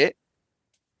your ticket,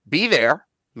 be there.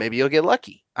 Maybe you'll get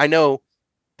lucky. I know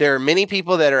there are many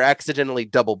people that are accidentally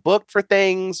double booked for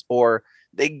things, or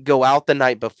they go out the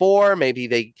night before. Maybe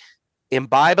they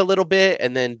imbibe a little bit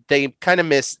and then they kind of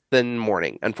miss the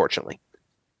morning, unfortunately.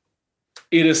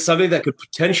 It is something that could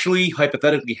potentially,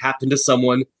 hypothetically happen to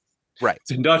someone, right?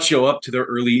 To not show up to their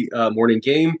early morning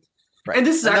game. Right. And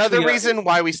this is another reason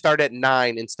why we start at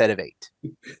 9 instead of 8.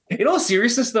 In all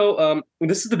seriousness, though,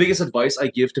 this is the biggest advice I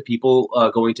give to people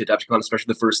going to Adepticon,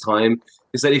 especially the first time,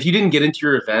 is that if you didn't get into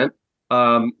your event,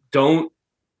 don't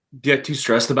get too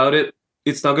stressed about it.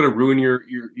 It's not going to ruin your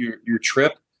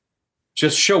trip.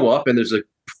 Just show up, and there's a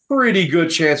pretty good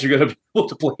chance you're going to be able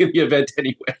to play in the event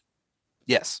anyway.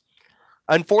 Yes.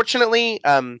 Unfortunately,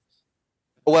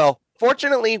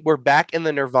 fortunately, we're back in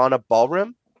the Nirvana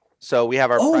ballroom. So we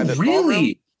have our private ballroom.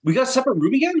 Really? We got a separate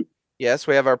room again? Yes,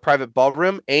 we have our private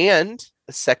ballroom, and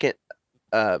a second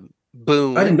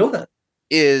boon. I didn't know that.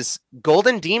 Is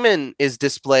Golden Demon is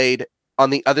displayed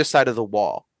on the other side of the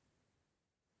wall.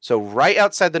 So right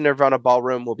outside the Nirvana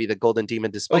ballroom will be the Golden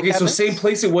Demon display. Okay, cabinets. so same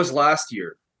place it was last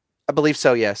year. I believe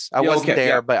so, yes. I wasn't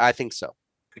there, but I think so.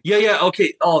 Yeah,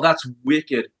 okay. Oh, that's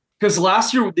wicked. Because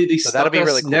last year they stuck us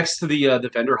really cool. next to the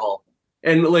vendor hall.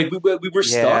 And like we were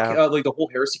stuck, like the whole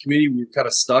heresy community, we were kind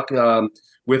of stuck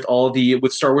with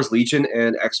with Star Wars Legion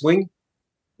and X-Wing.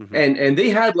 Mm-hmm. And they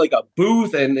had like a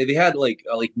booth, and they had like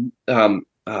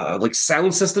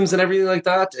sound systems and everything like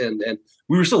that, and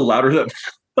we were still louder than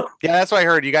yeah, that's what I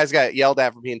heard. You guys got yelled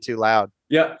at for being too loud.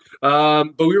 Yeah,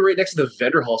 but we were right next to the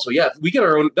vendor hall, so yeah, we get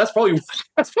our own. That's probably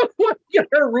we get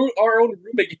our own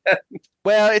room again.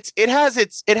 Well, it has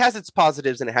its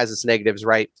positives and it has its negatives,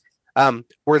 right?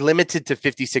 We're limited to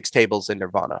 56 tables in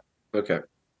Nirvana. Okay,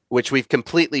 which we've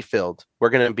completely filled. We're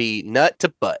going to be nut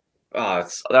to butt.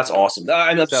 That's awesome.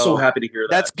 I'm so happy to hear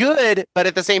that. That's good, but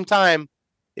at the same time,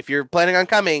 if you're planning on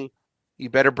coming, you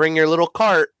better bring your little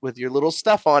cart with your little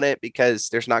stuff on it, because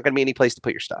there's not going to be any place to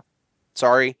put your stuff.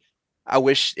 Sorry. I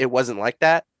wish it wasn't like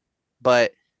that,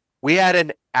 but we had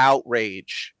an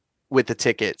outrage with the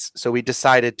tickets, so we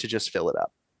decided to just fill it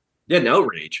up. Yeah, an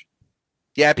outrage.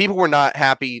 Yeah, people were not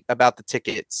happy about the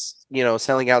tickets,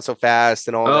 selling out so fast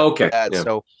and all that. Okay. Yeah.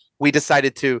 So we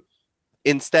decided to,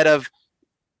 instead of,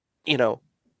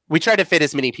 we try to fit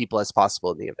as many people as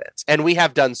possible in the events, and we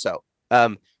have done so.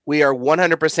 We are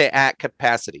 100% at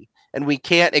capacity, and we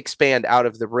can't expand out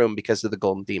of the room because of the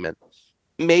Golden Demon.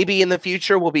 Maybe in the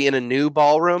future we'll be in a new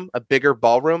ballroom, a bigger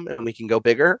ballroom, and we can go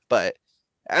bigger. But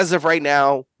as of right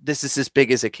now, this is as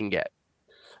big as it can get.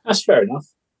 That's fair enough.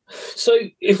 So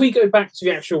if we go back to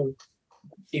the actual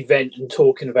event and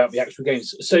talking about the actual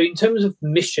games, so in terms of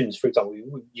missions, for example,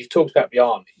 you've talked about the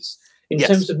armies. In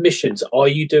terms of missions, are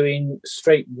you doing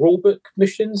straight rulebook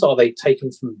missions? Are they taken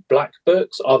from black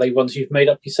books? Are they ones you've made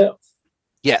up yourself?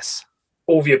 Yes.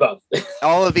 All of the above.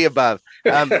 All of the above.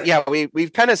 Yeah,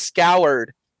 we've kind of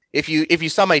scoured. If you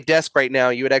saw my desk right now,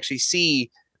 you would actually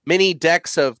see many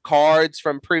decks of cards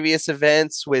from previous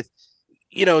events with,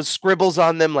 scribbles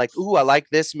on them like, ooh, I like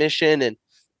this mission, and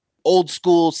old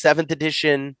school 7th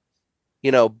edition,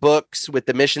 books with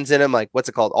the missions in them, like what's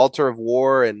it called? Altar of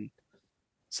War and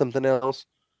something else.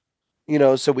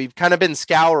 So we've kind of been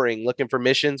scouring, looking for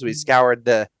missions. We scoured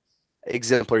the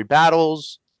exemplary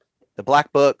battles, the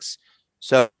black books.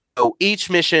 So each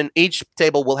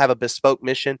table will have a bespoke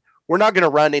mission. We're not going to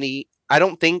run I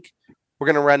don't think we're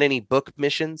going to run any book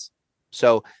missions.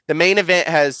 So the main event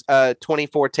has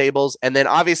 24 tables, and then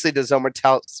obviously the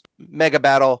Zomertaus Mega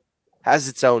Battle has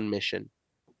its own mission.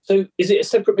 So is it a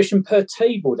separate mission per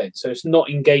table then? So it's not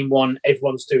in game 1,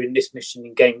 everyone's doing this mission.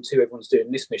 In game 2, everyone's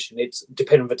doing this mission. It's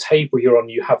depending on the table you're on,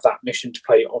 you have that mission to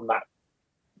play on that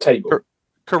table.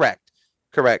 Correct.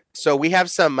 So we have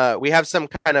some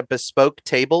kind of bespoke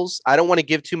tables. I don't want to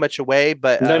give too much away,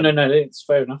 but no, it's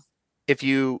fair enough.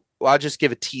 I'll just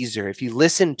give a teaser. If you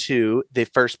listen to the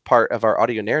first part of our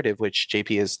audio narrative, which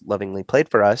JP has lovingly played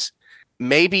for us,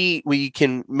 maybe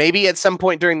at some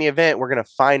point during the event, we're going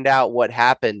to find out what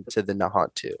happened to the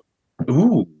Nahant 2.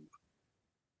 Ooh.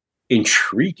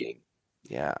 Intriguing.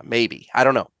 Yeah, maybe. I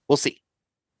don't know. We'll see.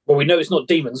 Well, we know it's not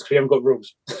demons because we haven't got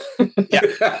rules.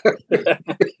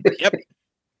 Yep.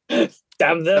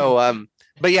 Damn them. So,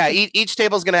 but yeah, each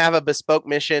table is going to have a bespoke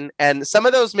mission, and some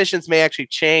of those missions may actually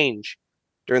change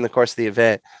during the course of the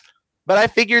event. But I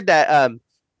figured that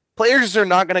players are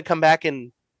not going to come back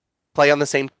and play on the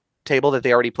same table that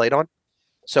they already played on.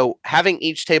 So having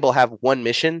each table have one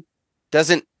mission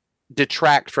doesn't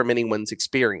detract from anyone's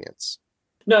experience.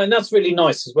 No, and that's really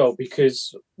nice as well,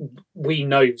 because we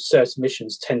know certain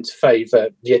missions tend to favour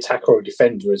the attacker or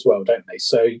defender as well, don't they?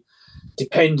 So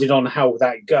depending on how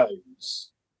that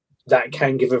goes, that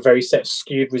can give a very set of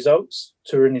skewed results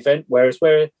to an event. Whereas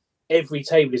where every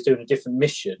table is doing a different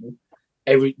mission,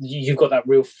 you've got that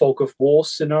real fog of war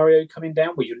scenario coming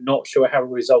down where you're not sure how a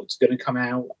result's going to come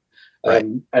out, right,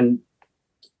 and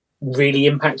really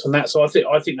impact on that. So I think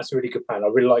that's a really good plan. I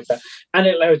really like that, and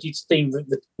it allows you to theme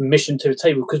the mission to the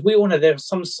table, because we all know there are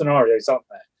some scenarios out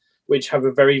there which have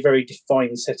a very, very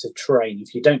defined set of terrain.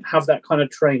 If you don't have that kind of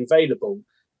terrain available,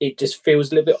 it just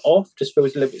feels a little bit off, just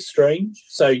feels a little bit strange.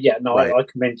 So yeah, no, right. I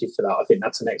commend you for that. I think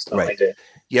that's an excellent idea.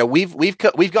 Yeah, we've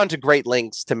gone to great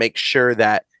lengths to make sure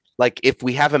that, like, if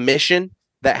we have a mission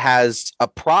that has a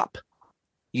prop,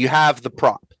 you have the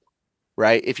prop,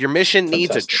 right? If your mission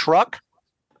needs a truck,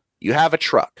 you have a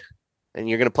truck. and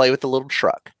you're going to play with the little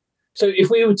truck. So if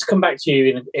we were to come back to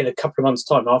you in a couple of months'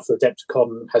 time after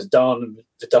Adepticon has done and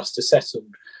the dust has settled,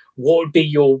 what would be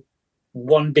your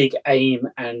one big aim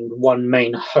and one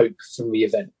main hope from the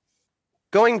event?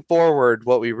 Going forward,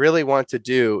 what we really want to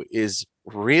do is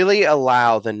really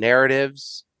allow the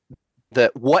narratives,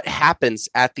 what happens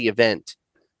at the event,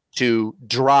 to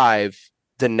drive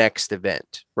the next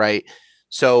event, right?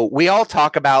 So we all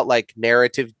talk about like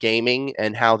narrative gaming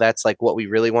and how that's like what we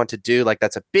really want to do. Like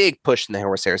that's a big push in the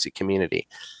Horus Heresy community.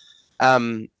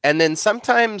 And then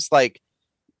sometimes like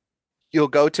you'll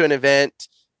go to an event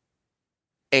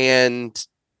and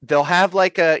they'll have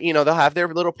like they'll have their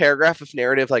little paragraph of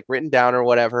narrative like written down or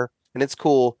whatever, and it's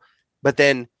cool. But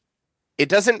then it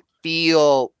doesn't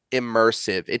feel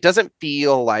immersive. It doesn't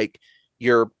feel like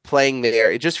you're playing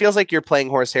there. It just feels like you're playing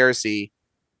Horus Heresy.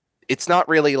 It's not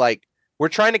really like, we're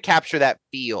trying to capture that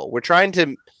feel. We're trying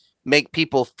to make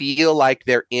people feel like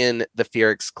they're in the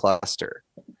Ferrux cluster,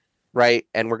 right?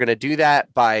 And we're going to do that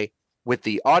with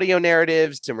the audio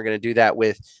narratives, and we're going to do that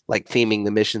with like theming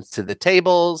the missions to the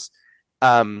tables.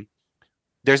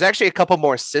 There's actually a couple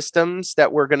more systems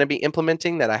that we're going to be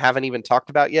implementing that I haven't even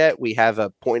talked about yet. We have a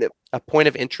point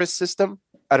of interest system.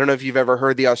 I don't know if you've ever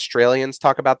heard the Australians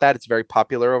talk about that. It's very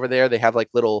popular over there. They have like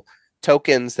little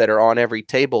tokens that are on every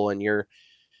table, and your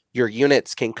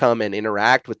units can come and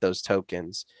interact with those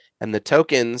tokens. And the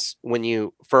tokens,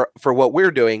 for what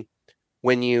we're doing,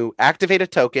 when you activate a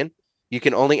token, you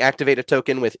can only activate a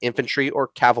token with infantry or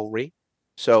cavalry.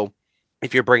 So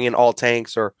if you're bringing all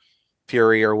tanks or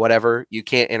Fury or whatever, you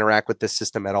can't interact with this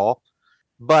system at all.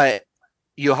 But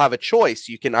you'll have a choice.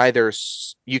 You can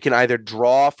either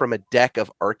draw from a deck of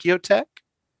Archaeotech,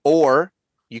 or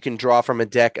you can draw from a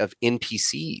deck of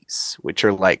NPCs, which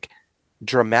are like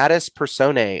dramatis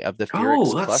personae of the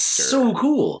Ferrux that's cluster. so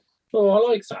cool. Oh, I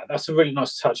like that. That's a really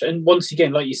nice touch. And once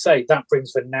again, like you say, that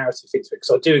brings the narrative into it.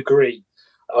 Because I do agree.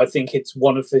 I think it's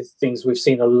one of the things we've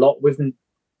seen a lot with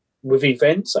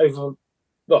events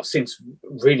since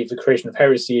really the creation of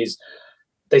Heresy is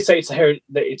they say it's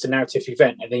a narrative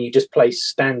event, and then you just play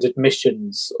standard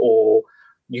missions, or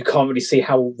you can't really see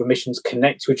how the missions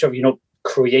connect to each other. You're not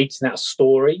creating that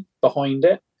story behind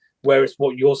it. Whereas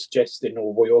what you're suggesting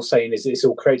or what you're saying is it's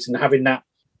all created, and having that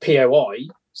POI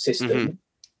system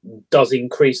does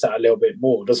increase that a little bit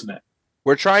more, doesn't it?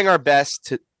 We're trying our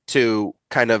best to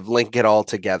kind of link it all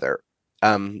together.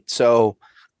 So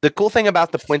the cool thing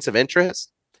about the points of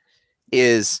interest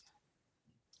is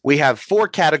we have four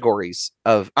categories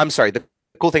the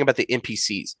cool thing about the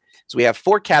NPCs is we have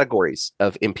four categories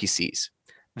of NPCs.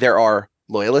 There are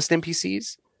loyalist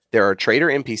NPCs, there are traitor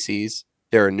NPCs,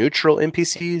 there are neutral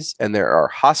NPCs, and there are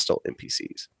hostile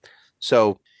NPCs.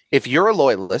 So if you're a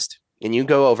loyalist and you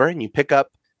go over and you pick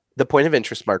up the point of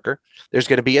interest marker, there's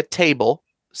going to be a table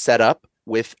set up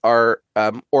with our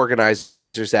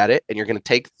organizers at it, and you're going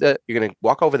to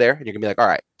walk over there and you're going to be like, all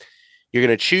right, you're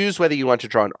going to choose whether you want to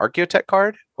draw an Archaeotech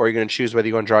card, or you're going to choose whether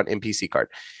you want to draw an NPC card.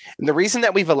 And the reason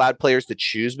that we've allowed players to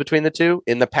choose between the two,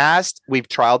 in the past, we've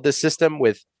trialed this system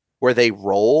where they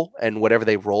roll, and whatever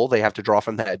they roll, they have to draw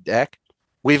from that deck.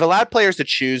 We've allowed players to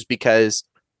choose because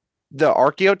the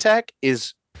Archaeotech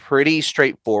is pretty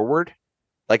straightforward.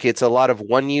 Like, it's a lot of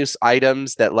one-use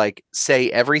items that like say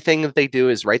everything that they do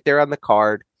is right there on the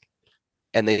card,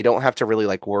 and they don't have to really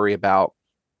like worry about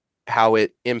how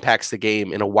it impacts the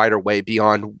game in a wider way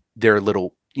beyond their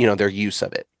little, their use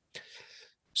of it.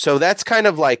 So that's kind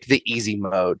of like the easy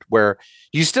mode, where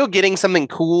you're still getting something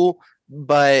cool,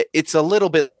 but it's a little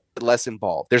bit less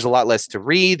involved. There's a lot less to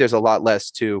read. There's a lot less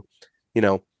to,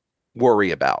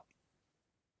 worry about.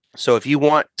 So if you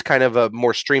want kind of a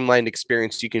more streamlined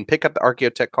experience, you can pick up the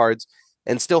Archaeotech cards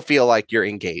and still feel like you're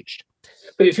engaged.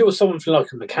 But if you're someone from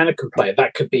like a mechanical player,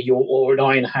 that could be or an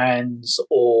Iron Hands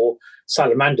or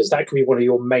Salamanders. That could be one of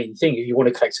your main things if you want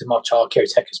to collect as much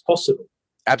Archaeotech as possible.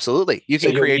 Absolutely. You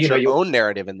can create your own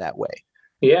narrative in that way.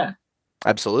 Yeah.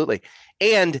 Absolutely.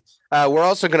 And we're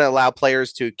also going to allow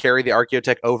players to carry the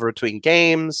Archaeotech over between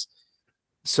games.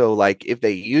 So like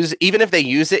even if they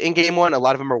use it in game one, a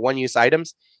lot of them are one-use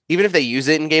items. Even if they use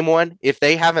it in game one, if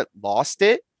they haven't lost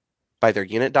it by their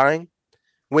unit dying,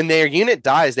 when their unit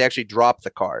dies, they actually drop the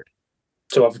card.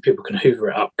 So other people can hoover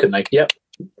it up, can they? Yep.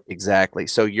 Exactly.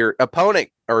 So your opponent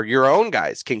or your own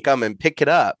guys can come and pick it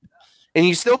up. And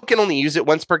you still can only use it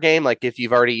once per game, like if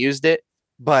you've already used it,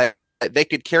 but they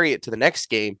could carry it to the next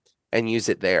game and use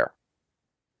it there.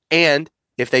 And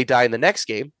if they die in the next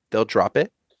game, they'll drop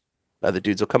it. Other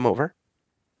dudes will come over,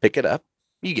 pick it up.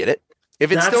 You get it.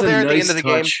 If it's still there at the end of the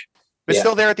game, if it's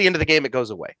still there at the end of the game, it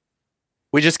goes away.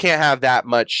 We just can't have that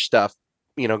much stuff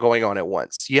going on at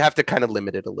once. You have to kind of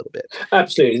limit it a little bit.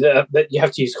 Absolutely. That you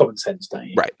have to use common sense, don't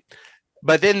you? Right.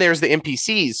 But then there's the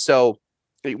NPCs. So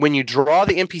when you draw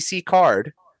the NPC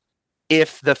card,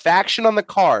 if the faction on the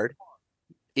card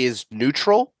is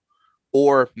neutral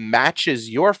or matches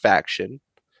your faction,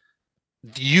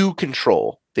 you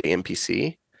control the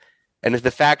NPC. And if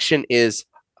the faction is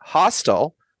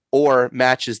hostile or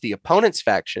matches the opponent's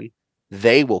faction,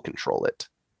 they will control it.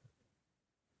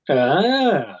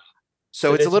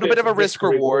 So it's a little bit of a risk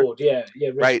reward. Yeah,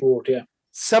 risk reward, yeah.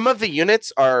 Some of the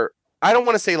units are, I don't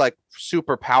want to say like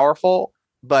super powerful,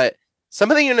 but some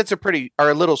of the units are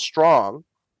a little strong.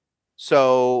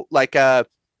 So like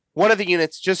one of the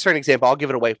units, just for an example, I'll give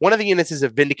it away. One of the units is a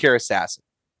Vindicare Assassin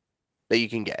that you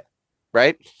can get,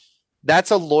 right?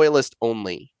 That's a loyalist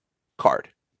only card.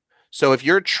 So if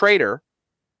you're a traitor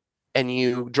and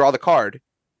you draw the card,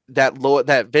 that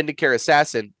Vindicare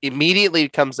Assassin immediately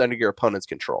comes under your opponent's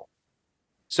control.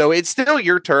 So it's still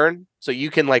your turn, so you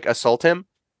can like assault him,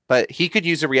 but he could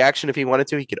use a reaction if he wanted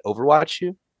to. He could overwatch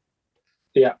you.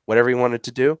 Yeah. Whatever he wanted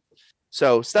to do.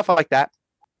 So stuff like that.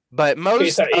 But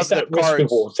most it's that risk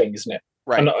reward thing, isn't it?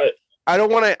 Right. I don't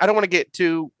want to get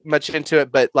too much into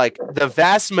it, but like the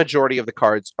vast majority of the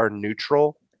cards are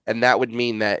neutral, and that would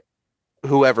mean that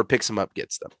whoever picks them up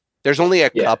gets them. There's only a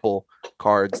couple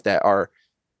cards that are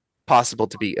possible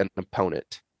to be an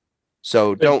opponent.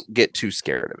 So don't get too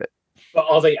scared of it. But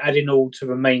are they adding all to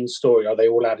the main story? Are they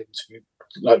all adding to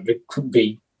like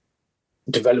the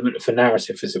development for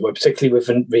narrative, as it were, particularly with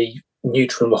the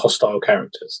neutral and the hostile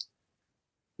characters?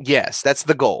 Yes, that's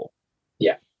the goal.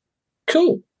 Yeah.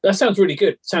 Cool. That sounds really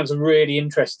good. Sounds a really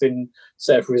interesting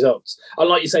set of results. And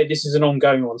like you say, this is an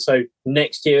ongoing one. So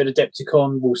next year at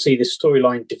Adepticon, we'll see this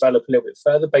storyline develop a little bit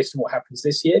further based on what happens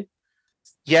this year.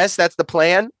 Yes, that's the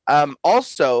plan.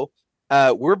 Also,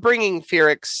 we're bringing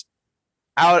Ferrus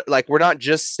out. Like, we're not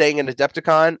just staying in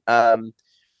Adepticon.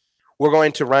 We're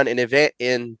going to run an event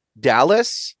in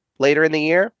Dallas later in the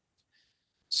year.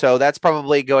 So that's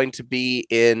probably going to be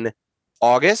in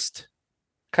August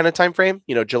kind of time frame,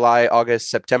 July, August,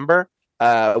 September.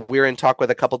 We're in talk with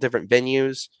a couple different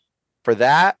venues for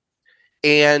that.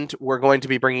 And we're going to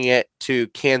be bringing it to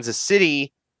Kansas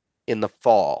City in the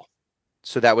fall.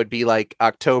 So that would be like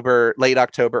October, late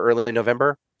October, early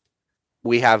November.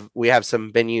 We have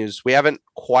some venues. We haven't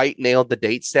quite nailed the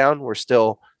dates down.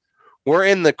 We're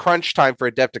in the crunch time for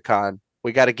Adepticon.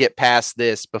 We got to get past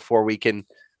this before we can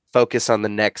focus on the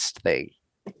next thing.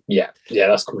 Yeah,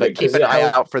 that's cool. But keep an eye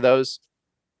out for those.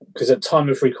 Because at time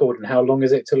of recording, how long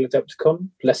is it till Adepticon?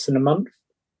 Less than a month?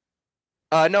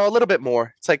 No, a little bit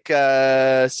more. It's like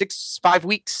 5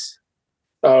 weeks.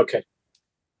 Oh, okay.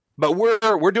 But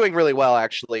we're doing really well,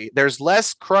 actually. There's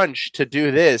less crunch to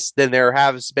do this than there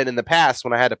has been in the past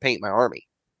when I had to paint my army.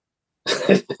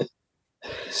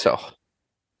 So,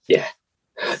 yeah,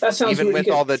 that sounds even really with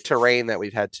good. all the terrain that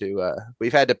we've had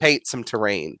to paint some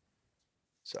terrain.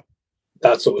 So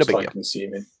that's always time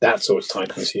consuming.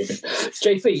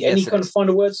 JP, any kind of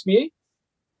final words from you?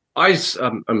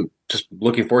 I'm just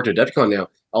looking forward to Adepticon now.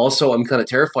 Also, I'm kind of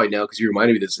terrified now because you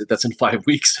reminded me that's in 5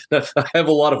 weeks. I have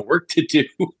a lot of work to do.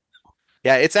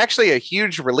 Yeah, it's actually a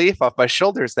huge relief off my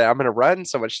shoulders that I'm going to run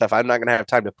so much stuff. I'm not going to have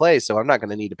time to play, so I'm not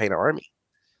going to need to paint an army.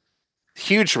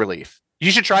 Huge relief. You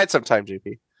should try it sometime,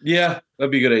 JP. Yeah,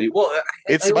 that'd be a good idea. Well,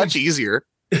 it's much easier.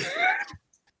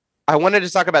 I wanted to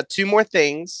talk about 2 more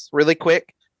things really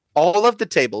quick. All of the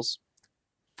tables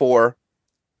for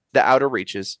the Outer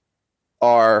Reaches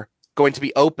are going to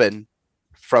be open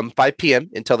from 5 p.m.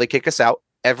 until they kick us out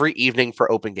every evening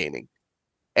for open gaming.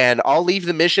 And I'll leave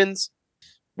the missions.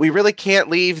 We really can't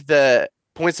leave the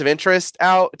points of interest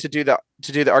out to do the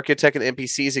Archaeotech and the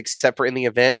NPCs except for in the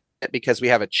event because we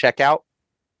have a checkout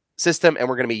system and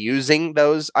we're going to be using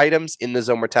those items in the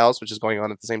Zone Mortalis, which is going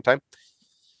on at the same time.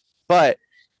 But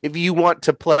if you want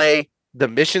to play the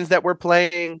missions that we're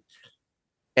playing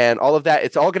and all of that,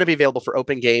 it's all going to be available for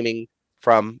open gaming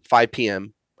from 5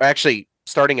 p.m. or actually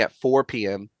starting at 4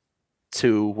 p.m.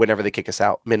 to whenever they kick us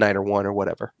out, midnight or 1 or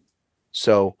whatever.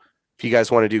 So if you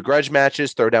guys want to do grudge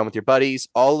matches, throw down with your buddies,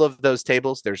 all of those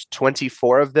tables, there's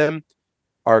 24 of them,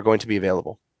 are going to be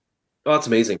available. Oh, that's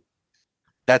amazing.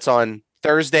 That's on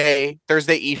Thursday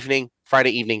evening,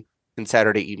 Friday evening, and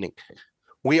Saturday evening.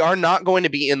 We are not going to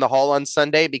be in the hall on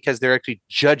Sunday because they're actually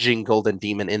judging Golden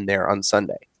Demon in there on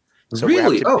Sunday. So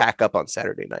really? we have to pack up on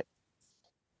Saturday night.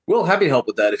 Well, happy to help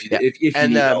with that if you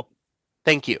need help.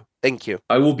 Thank you.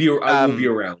 I will be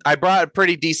around. I brought a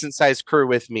pretty decent sized crew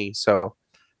with me, so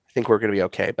I think we're going to be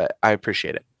okay, but I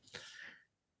appreciate it.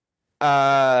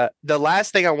 The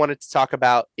last thing I wanted to talk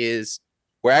about is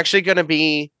we're actually going to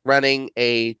be running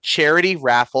a charity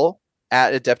raffle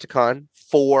at Adepticon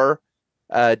for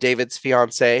David's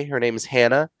fiance. Her name is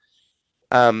Hannah.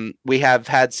 We have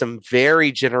had some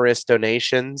very generous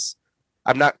donations.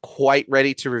 I'm not quite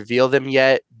ready to reveal them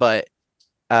yet, but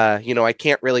I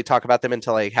can't really talk about them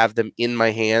until I have them in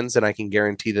my hands and I can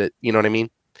guarantee that, you know what I mean?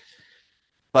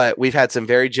 But we've had some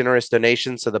very generous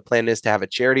donations. So the plan is to have a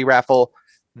charity raffle.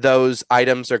 Those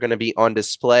items are going to be on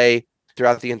display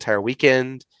throughout the entire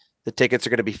weekend. The tickets are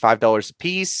going to be $5 a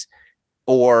piece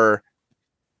or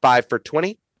 5 for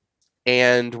 $20.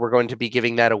 And we're going to be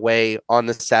giving that away on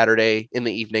the Saturday in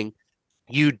the evening.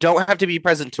 You don't have to be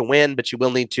present to win, but you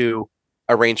will need to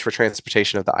arrange for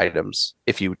transportation of the items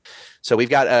so we've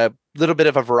got a little bit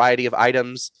of a variety of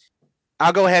items.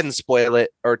 I'll go ahead and spoil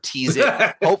it or tease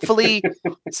it. Hopefully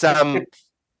some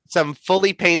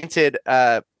fully painted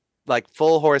like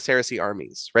full Horus Heresy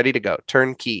armies ready to go,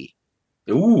 turnkey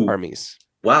armies.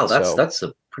 Wow, that's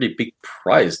a pretty big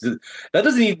prize. That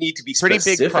doesn't even need to be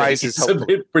specific. Pretty big prizes. It's a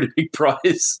pretty big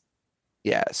prize.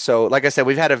 Yeah, so like I said,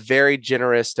 we've had a very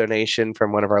generous donation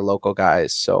from one of our local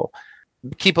guys, so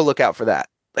keep a lookout for that.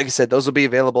 Like I said, those will be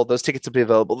available. Those tickets will be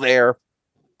available there.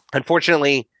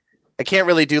 Unfortunately, I can't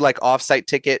really do like off-site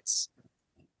tickets,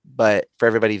 but for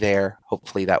everybody there,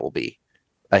 hopefully that will be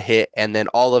a hit. And then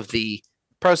all of the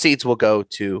proceeds will go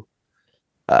to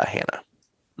Hannah.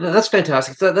 No, that's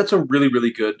fantastic. That's a really,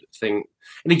 really good thing.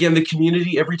 And again, the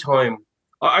community, every time,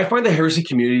 I find the Heresy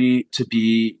community to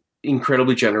be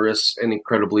incredibly generous and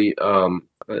incredibly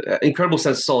incredible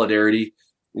sense of solidarity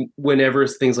whenever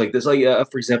things like this, like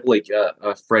for example, like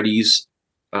Freddy's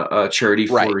charity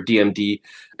for DMD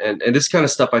and this kind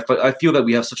of stuff. I feel that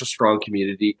we have such a strong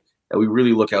community that we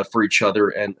really look out for each other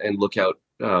and look out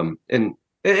and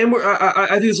I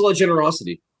think there's a lot of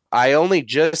generosity. I only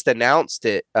just announced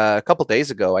it a couple days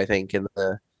ago, I think, in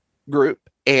the group,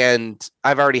 and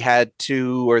I've already had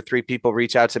 2 or 3 people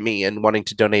reach out to me and wanting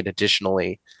to donate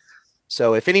additionally.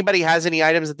 So if anybody has any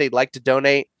items that they'd like to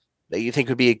donate that you think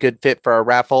would be a good fit for our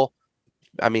raffle,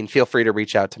 I mean, feel free to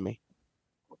reach out to me.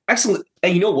 Excellent.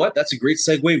 And you know what? That's a great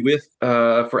segue with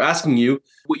for asking you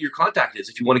what your contact is.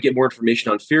 If you want to get more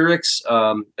information on Ferrus,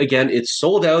 again, it's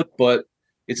sold out, but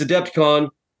it's Adepticon.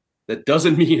 That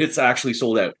doesn't mean it's actually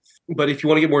sold out. But if you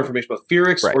want to get more information about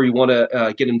Ferrus or you want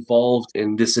to get involved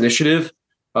in this initiative,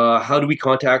 how do we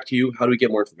contact you? How do we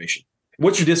get more information?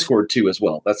 What's your Discord too as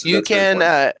well? That's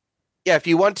if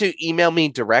you want to email me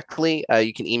directly,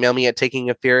 you can email me at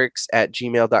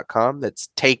takingofferix@gmail.com. That's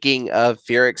taking of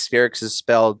Ferrux. Ferrux is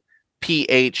spelled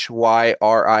Phyrix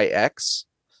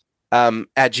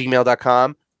at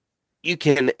gmail.com. You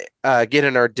can get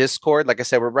in our Discord. Like I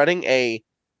said, we're running a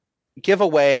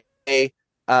giveaway. I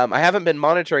haven't been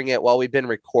monitoring it while we've been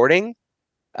recording,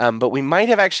 but we might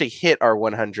have actually hit our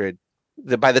 100.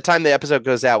 By the time the episode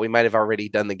goes out, we might have already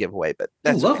done the giveaway. But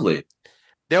that's lovely. Okay.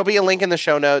 There'll be a link in the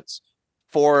show notes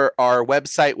for our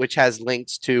website, which has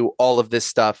links to all of this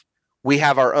stuff. We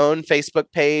have our own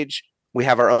Facebook page. We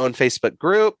have our own Facebook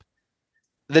group.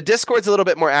 The Discord's a little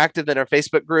bit more active than our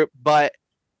Facebook group, but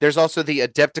there's also the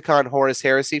Adepticon Horus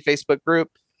Heresy Facebook group.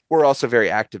 We're also very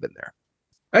active in there.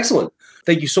 Excellent.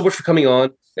 Thank you so much for coming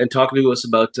on and talking to us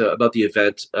about the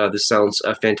event. This sounds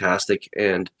fantastic.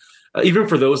 And even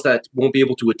for those that won't be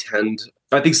able to attend,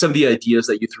 I think some of the ideas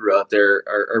that you threw out there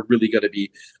are really going to be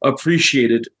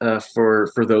appreciated for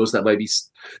those that might be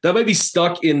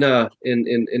stuck in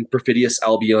Perfidious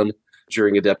Albion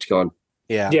during Adepticon.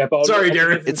 Yeah. But sorry,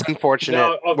 Darren. It's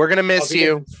unfortunate. We're going to miss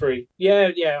you.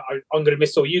 Yeah. I'm going to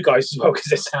miss all you guys as well because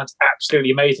it sounds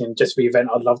absolutely amazing. Just for the event,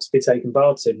 I'd love to be taking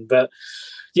part in. But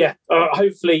yeah,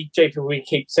 hopefully, JP will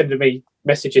keep sending me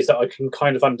messages that I can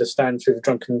kind of understand through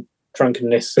the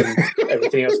drunkenness and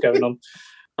everything else going on.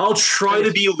 I'll try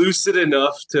to be lucid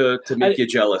enough to make you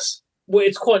jealous. Well,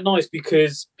 it's quite nice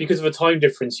because of a time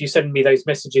difference. You send me those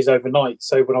messages overnight,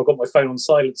 so when I've got my phone on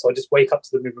silent, so I just wake up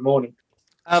to them in the morning.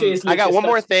 Cheers, I got one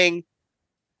more thing.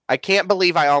 I can't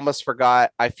believe I almost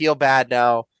forgot. I feel bad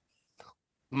now.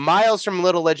 Miles from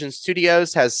Little Legend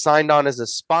Studios has signed on as a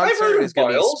sponsor. I've heard of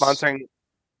Miles. Sponsoring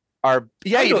our.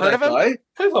 Yeah, you've heard of him? Guy.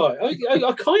 Have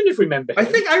I kind of remember him. I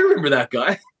think I remember that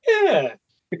guy. Yeah.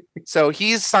 So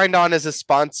he's signed on as a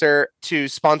sponsor to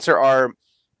sponsor our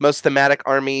most thematic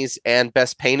armies and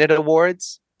best painted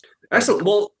awards. Excellent.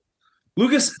 Well,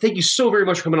 Lucas, thank you so very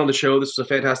much for coming on the show. This was a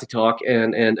fantastic talk.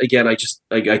 And again, I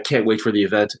can't wait for the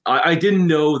event. I didn't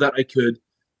know that I could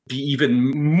be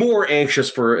even more anxious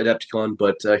for Adepticon,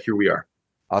 but here we are.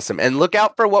 Awesome. And look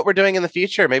out for what we're doing in the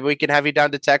future. Maybe we can have you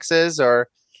down to Texas or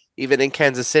even in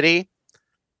Kansas City.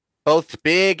 Both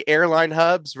big airline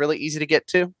hubs, really easy to get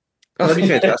to. Oh, that'd be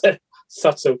fantastic.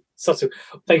 Subtle.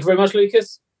 Thank you very much,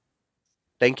 Lucas.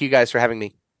 Thank you guys for having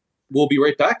me. we'll be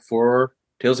right back for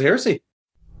Tales of Heresy.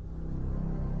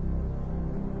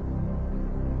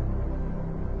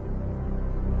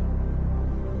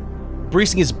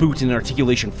 Bracing his boot in an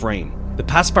articulation frame, the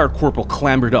pacifier corporal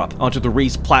clambered up onto the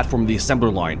raised platform of the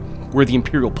assembler line where the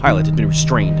Imperial pilot had been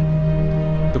restrained.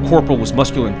 The corporal was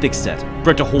muscular and thick-set,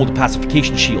 bred to hold a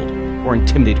pacification shield or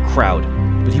intimidate a crowd,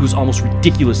 but he was almost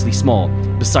ridiculously small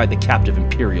beside the captive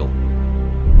Imperial.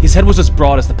 His head was as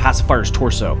broad as the pacifier's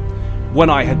torso. One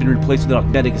eye had been replaced with an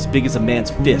augmetic as big as a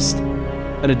man's fist.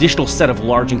 An additional set of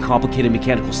large and complicated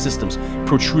mechanical systems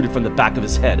protruded from the back of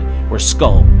his head, where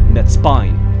skull met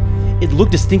spine. It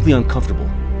looked distinctly uncomfortable.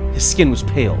 His skin was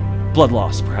pale, blood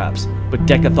loss perhaps, but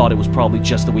Dekka thought it was probably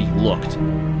just the way he looked.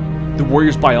 The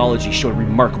warrior's biology showed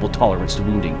remarkable tolerance to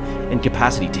wounding and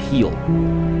capacity to heal.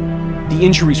 The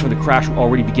injuries from the crash were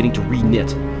already beginning to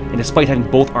re-knit, and despite having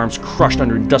both arms crushed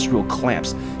under industrial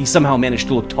clamps, he somehow managed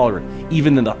to look taller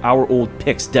even than the hour-old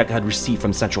pics Dekka had received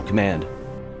from Central Command.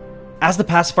 As the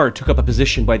pacifier took up a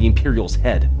position by the Imperial's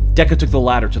head, Dekka took the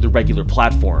ladder to the regular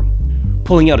platform.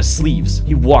 Pulling out his sleeves,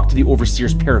 he walked to the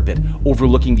Overseer's parapet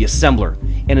overlooking the assembler,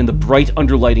 and in the bright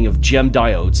underlighting of gem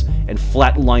diodes and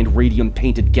flat-lined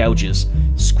radium-painted gouges,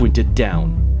 squinted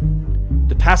down.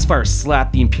 The pacifier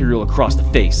slapped the Imperial across the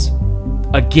face.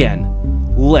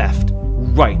 Again. Left.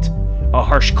 Right. A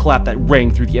harsh clap that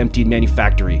rang through the emptied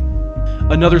manufactory.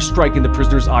 Another strike and the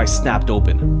prisoner's eyes snapped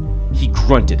open. He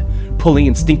grunted, pulling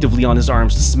instinctively on his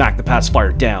arms to smack the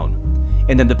pacifier down.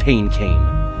 And then the pain came.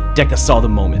 Dekka saw the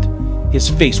moment. His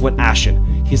face went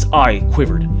ashen, his eye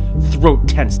quivered, throat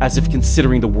tense as if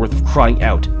considering the worth of crying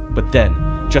out. But then,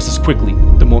 just as quickly,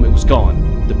 the moment was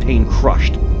gone, the pain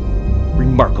crushed.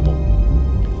 Remarkable.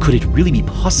 Could it really be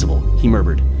possible, he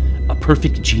murmured, a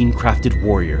perfect gene-crafted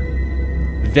warrior?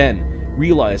 Then,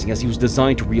 realizing as he was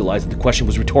designed to realize that the question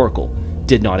was rhetorical,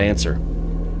 did not answer.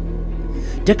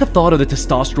 Dekka thought of the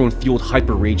testosterone-fueled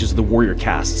hyper-rages of the warrior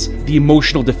castes, the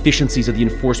emotional deficiencies of the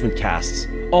enforcement castes,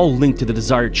 all linked to the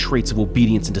desired traits of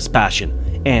obedience and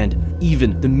dispassion, and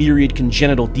even the myriad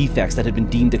congenital defects that had been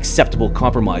deemed acceptable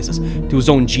compromises to his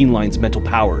own gene line's mental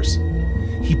powers.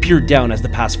 He peered down as the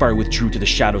pacifier withdrew to the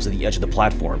shadows at the edge of the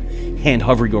platform, hand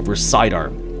hovering over his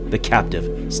sidearm. The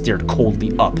captive stared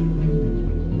coldly up.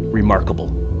 Remarkable.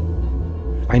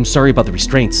 I am sorry about the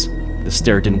restraints. The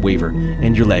stare didn't waver.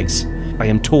 And your legs. I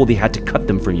am told they had to cut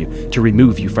them from you to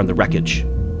remove you from the wreckage.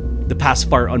 The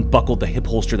pacifier unbuckled the hip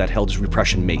holster that held his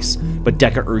repression mace, but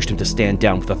Dekka urged him to stand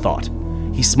down with a thought.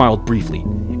 He smiled briefly.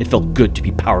 It felt good to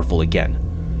be powerful again.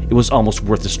 It was almost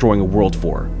worth destroying a world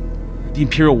for. The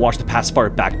Imperial watched the pacifier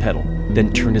backpedal,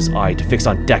 then turned his eye to fix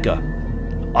on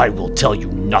Dekka. I will tell you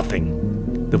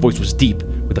nothing. The voice was deep,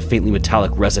 with a faintly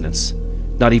metallic resonance.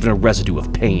 Not even a residue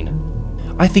of pain.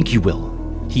 I think you will,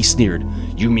 he sneered.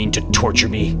 You mean to torture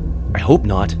me? I hope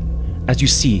not. As you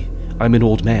see, I'm an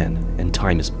old man, and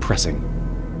time is pressing.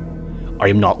 I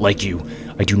am not like you.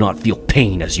 I do not feel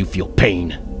pain as you feel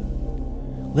pain.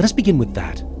 Let us begin with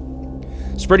that.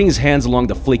 Spreading his hands along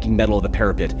the flaking metal of the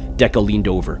parapet, Dekka leaned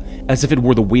over, as if it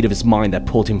were the weight of his mind that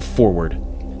pulled him forward.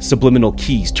 Subliminal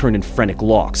keys turned in frantic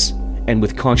locks, and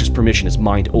with conscious permission his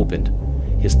mind opened.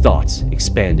 His thoughts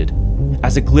expanded.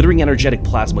 As a glittering energetic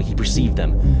plasma he perceived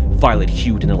them,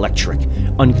 violet-hued and electric,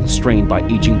 unconstrained by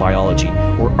aging biology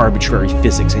or arbitrary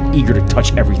physics and eager to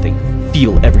touch everything,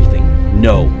 feel everything,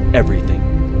 know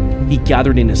everything. He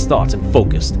gathered in his thoughts and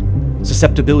focused.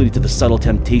 Susceptibility to the subtle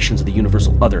temptations of the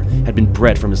universal other had been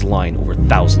bred from his line over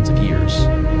thousands of years.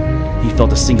 He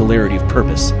felt a singularity of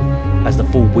purpose, as the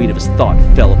full weight of his thought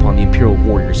fell upon the Imperial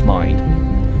warrior's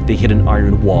mind. They hit an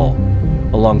iron wall.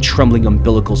 Along trembling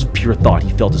umbilicals of pure thought, he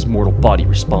felt his mortal body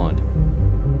respond.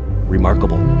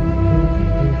 Remarkable.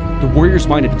 The warrior's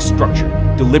mind had been structured,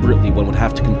 deliberately one would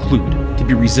have to conclude, to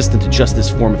be resistant to just this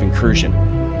form of incursion.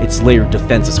 Its layered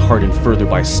defenses hardened further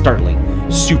by a startling,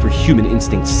 superhuman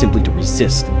instinct simply to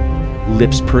resist.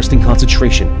 Lips pursed in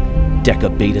concentration,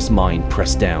 Dekka bade his mind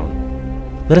press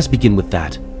down. Let us begin with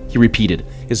that, he repeated,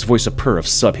 his voice a purr of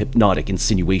sub-hypnotic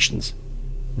insinuations.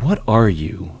 What are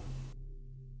you?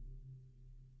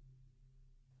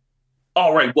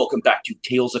 All right, welcome back to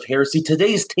Tales of Heresy.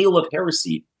 Today's Tale of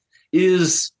Heresy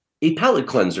is a palate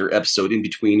cleanser episode in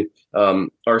between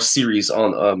our series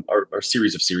on our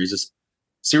series of series.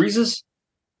 Series?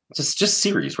 It's just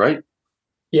series, right?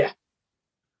 Yeah.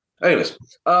 Anyways,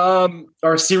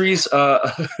 our series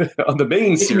on the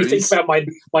main series. Let me think about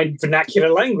my vernacular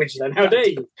language then. How dare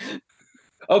you?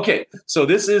 Okay, so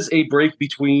this is a break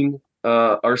between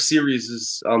our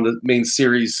series on the main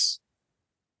series.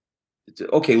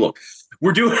 Okay, look.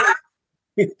 We're doing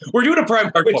a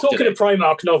Primark We're talking today. a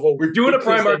Primark novel. We're doing a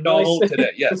Primark novel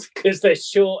today, yes. Because they're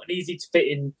short and easy to fit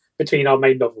in between our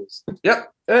main novels. Yeah,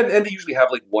 and they usually have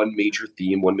like one major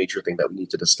theme, one major thing that we need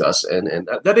to discuss, and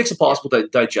that makes it possible to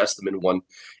digest them in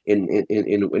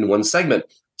one segment.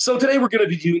 So today we're going to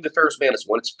be doing the Ferrus Manus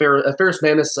one. It's Ferrus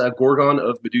Manus, Gorgon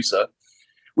of Medusa,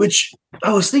 which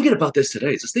I was thinking about this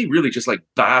today. Is this they really just like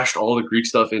bashed all the Greek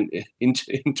stuff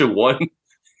into one?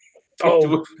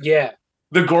 Oh, yeah.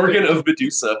 The Gorgon of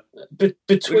Medusa.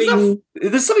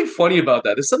 There's something funny about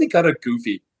that. There's something kind of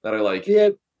goofy that I like. Yeah,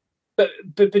 but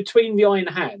between the Iron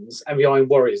Hands and the Iron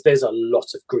Warriors, there's a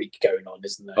lot of Greek going on,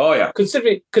 isn't there? Oh, yeah.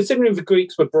 Considering the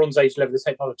Greeks were Bronze Age level of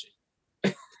technology.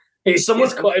 It's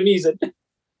quite amusing.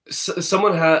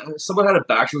 Someone had a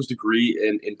bachelor's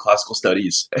degree in classical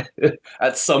studies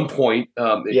at some point.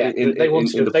 They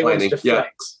wanted to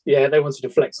flex. Yeah, they wanted to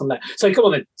flex on that. So come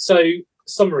on then. So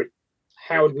summary.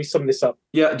 How would we sum this up?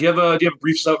 Yeah, do you have a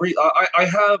brief summary? I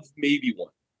have maybe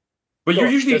one, but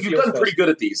you've gotten pretty good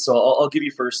at these, so I'll give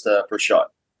you first shot.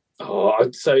 Oh,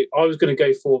 so I was going to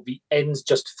go for the ends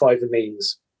justify the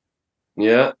means.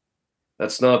 Yeah,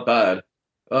 that's not bad.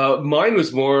 Mine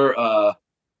was more,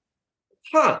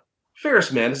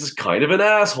 Ferrus Manus is kind of an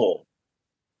asshole.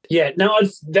 Yeah, now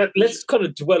let's kind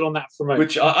of dwell on that for a moment.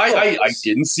 Which I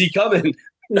didn't see coming.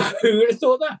 No, who would have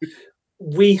thought that?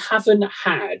 We haven't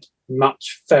had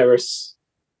much Ferrus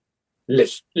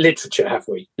literature, have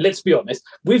we? Let's be honest.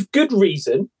 With good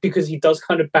reason, because he does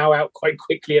kind of bow out quite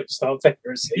quickly at the start of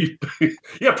heresy.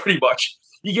 Yeah, pretty much.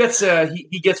 He gets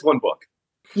one book.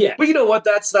 Yeah. But you know what?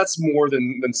 That's more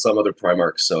than some other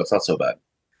Primarchs, so it's not so bad.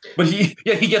 But he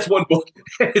gets one book.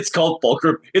 It's called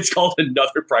Fulcrum. It's called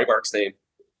another Primarch's name.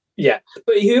 Yeah,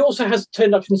 but he also has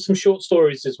turned up in some short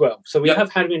stories as well. So we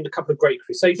have had him in a couple of Great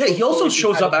Crusades. Yeah, he also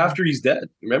shows up after he's dead.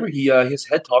 Remember, his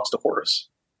head talks to Horus.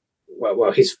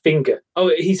 Well, his finger. Oh,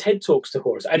 his head talks to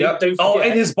Horus. And don't forget. Oh,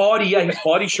 and his body. Yeah, his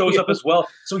body shows up as well.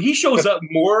 So he shows up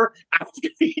more after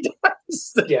he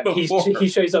does. Yeah, he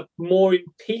shows up more in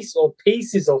peace, or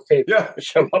pieces of him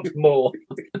show up more.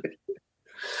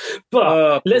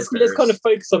 But let's kind of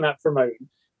focus on that for a moment,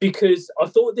 because I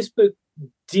thought this book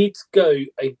did go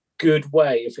a good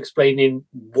way of explaining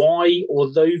why,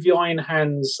 although the Iron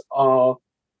Hands are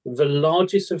the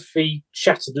largest of the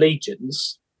Shattered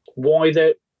Legions, why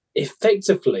they're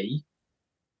effectively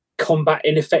combat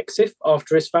ineffective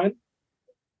after Isfahan.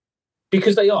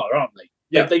 Because they are, aren't they?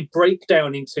 Yeah. They break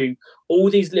down into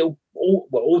all these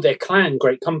all their clan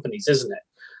great companies, isn't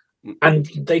it? And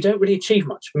they don't really achieve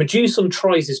much. Medusa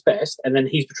tries his best, and then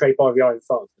he's betrayed by the Iron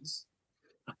Fathers.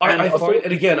 I find,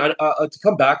 and again, to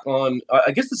come back on,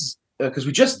 I guess this is because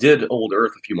we just did Old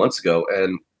Earth a few months ago,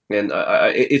 and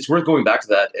it's worth going back to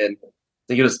that. And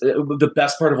the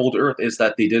best part of Old Earth is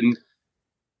that they didn't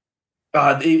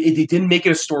make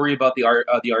it a story about the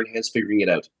Iron Hands figuring it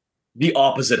out. The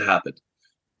opposite happened.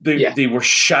 They were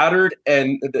shattered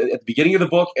and at the beginning of the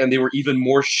book, and they were even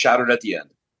more shattered at the end.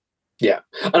 Yeah,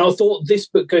 and I thought this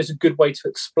book goes a good way to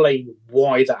explain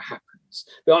why that happens.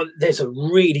 There's a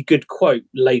really good quote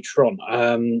later on.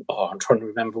 I'm trying to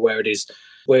remember where it is,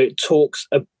 where it talks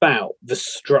about the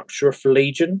structure of the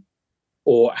Legion,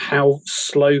 or how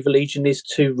slow the Legion is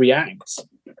to react.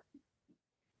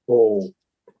 Or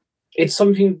it's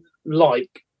something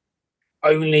like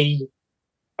only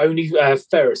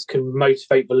Ferrus can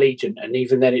motivate the Legion, and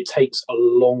even then it takes a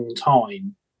long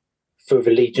time for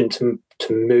the Legion to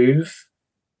move.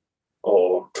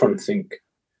 Or I'm trying to think.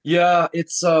 Yeah,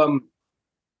 it's the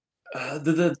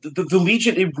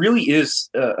Legion. It really is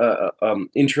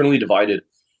internally divided.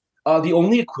 The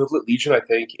only equivalent Legion, I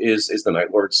think, is the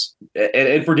Night Lords,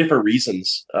 and for different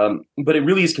reasons. But it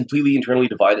really is completely internally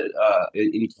divided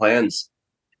in clans,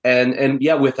 and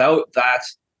without that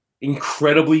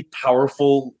incredibly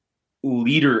powerful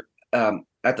leader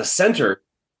at the center,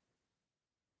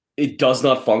 it does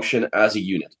not function as a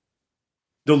unit.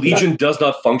 The Legion does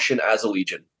not function as a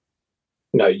Legion.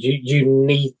 No, you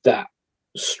need that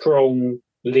strong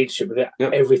leadership that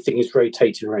everything is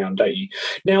rotating around, don't you?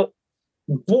 Now,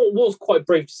 what was quite a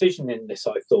brave decision in this,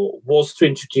 I thought, was to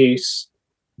introduce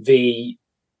the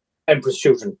Emperor's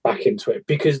Children back into it,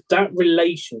 because that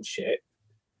relationship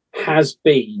has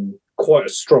been quite a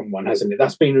strong one, hasn't it?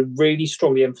 That's been really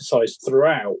strongly emphasised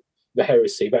throughout the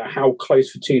heresy, about how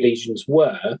close the two legions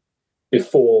were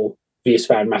before the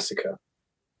Isfahan massacre.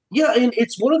 Yeah, and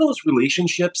it's one of those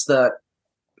relationships that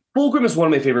Fulgrim is one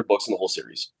of my favorite books in the whole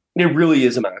series. It really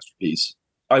is a masterpiece.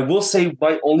 I will say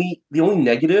the only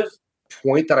negative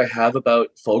point that I have about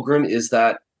Fulgrim is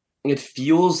that it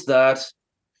feels that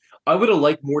I would have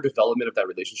liked more development of that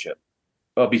relationship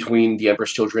between the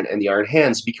Emperor's Children and the Iron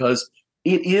Hands, because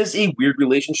it is a weird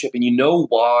relationship, and you know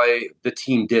why the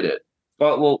team did it.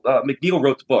 McNeil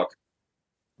wrote the book,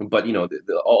 But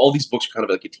all these books are kind of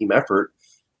like a team effort,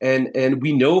 and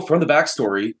we know from the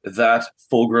backstory that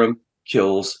Fulgrim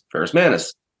kills Ferrus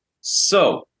Manus.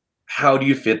 So how do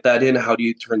you fit that in? How do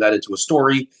you turn that into a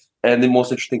story? And the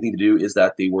most interesting thing to do is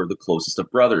that they were the closest of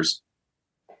brothers.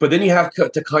 But then you have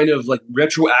to kind of like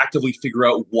retroactively figure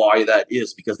out why that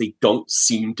is, because they don't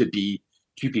seem to be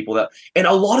two people that. And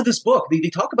a lot of this book, they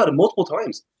talk about it multiple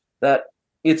times, that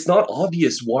it's not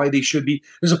obvious why they should be.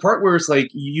 There's a part where it's like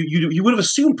you would have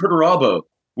assumed Perturabo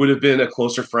would have been a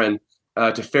closer friend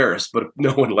to Ferrus, but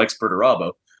no one likes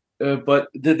Perturabo. But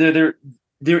there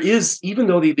is, even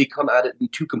though they come at it in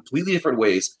two completely different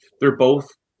ways, they're both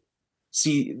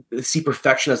see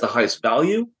perfection as the highest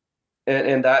value,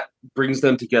 and that brings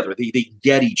them together. They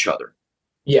get each other.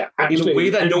 Yeah, absolutely. In a way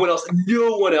that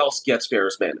no one else gets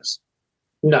Ferrus Manus.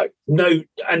 No,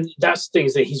 and that's the thing,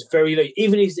 is that he's very low.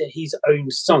 Even his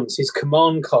own sons, his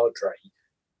command cadre,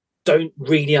 don't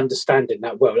really understand it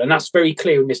that well, and that's very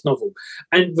clear in this novel.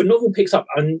 And the novel picks up,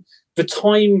 and the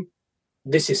time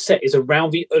this is set is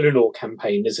around the Ullanor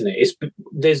campaign, isn't it?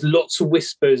 There's lots of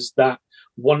whispers that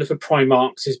one of the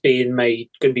Primarchs is going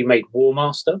to be made War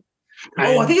Master.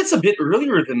 I think it's a bit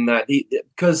earlier than that,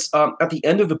 because at the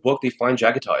end of the book they find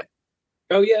Jagatai.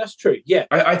 Oh yeah, that's true. Yeah,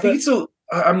 I think it's a.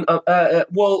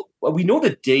 Well, we know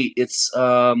the date. It's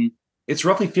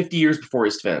roughly 50 years before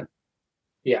Istvan.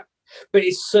 Yeah, but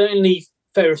it's certainly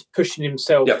Ferrus pushing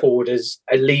himself forward as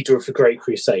a leader of the Great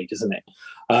Crusade, isn't it?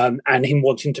 And him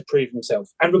wanting to prove himself.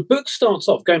 And the book starts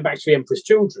off, going back to the Emperor's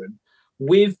Children,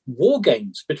 with war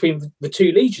games between the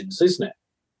two legions, isn't it?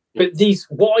 But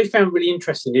what I found really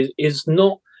interesting is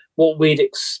not what we'd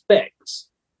expect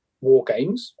war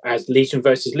games as Legion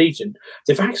versus Legion.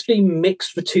 They've actually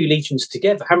mixed the two legions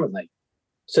together, haven't they?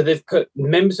 So they've put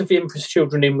members of the Emperor's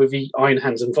Children in with the Iron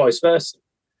Hands and vice versa,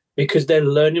 because they're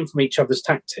learning from each other's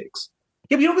tactics.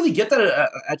 Yeah, but you don't really get that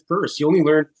at first. You only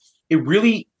learn it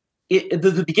really.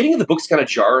 The beginning of the book's kind of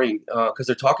jarring, because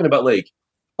they're talking about like,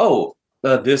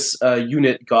 this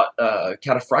unit got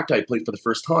Cataphracti plate for the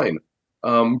first time.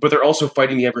 But they're also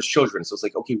fighting the Emperor's Children. So it's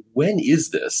like, okay, when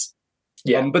is this?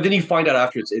 Yeah. But then you find out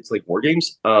after it's like war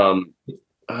games. And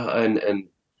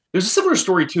there's a similar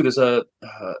story too. There's an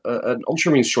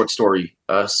Ultramarine short story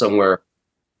somewhere.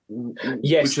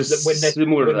 Yes, which is when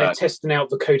similar they're testing out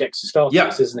the Codex of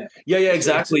Starfleets, isn't it? Yeah,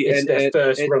 exactly. It's their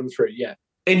first run through,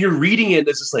 And you're reading it,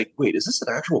 it's just like, wait, is this an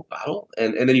actual battle?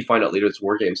 And then you find out later it's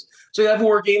war games. So you have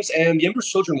war games, and the Emperor's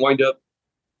Children wind up,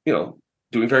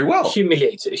 doing very well.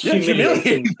 Humiliating.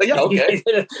 Yeah, okay.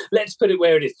 Let's put it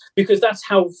where it is, because that's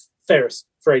how Ferrus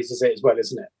phrases it as well,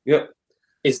 isn't it? Yep.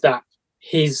 Is that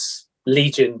his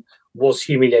legion was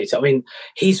humiliated? I mean,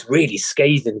 he's really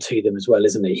scathing to them as well,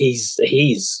 isn't he?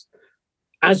 He's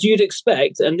as you'd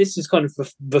expect, and this is kind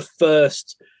of the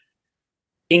first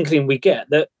inkling we get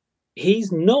that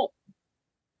he's not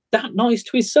that nice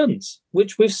to his sons,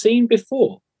 which we've seen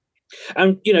before.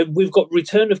 And, we've got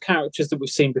return of characters that we've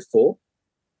seen before,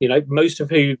 most of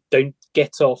who don't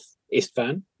get off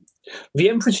Istvan. The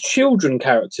Emperor's Children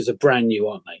characters are brand new,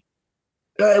 aren't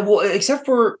they? Except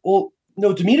for,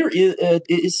 no, Demeter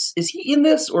is he in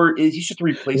this, or is he just a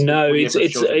replacement? No, it's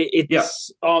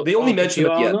they only mention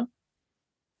it yet.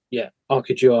 Yeah,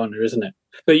 Archiduana, isn't it?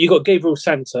 But you got Gabriel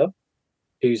Santa,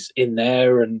 who's in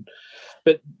there,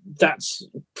 but that's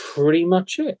pretty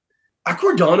much it.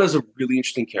 Akor is a really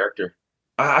interesting character.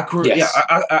 Akor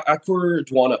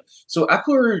Dwana. So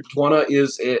Akor Dwana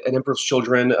is an Emperor's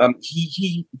Children.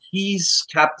 He's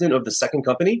captain of the second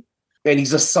company, and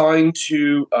he's assigned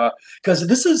to because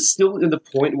this is still in the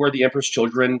point where the Emperor's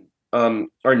Children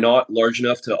are not large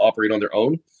enough to operate on their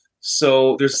own.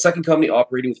 So there's a second company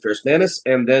operating with Ferrus Manus,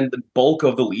 and then the bulk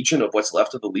of the Legion, of what's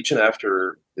left of the Legion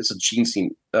after it's a gene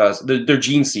seed, their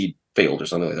gene seed failed or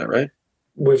something like that, right?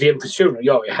 With the Emperor's Children,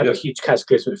 it had a huge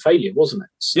cataclysmic failure, wasn't it?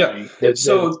 So they're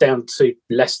down to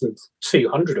less than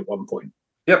 200 at one point.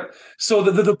 Yep. So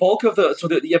the bulk of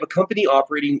you have a company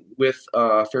operating with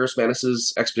Ferrus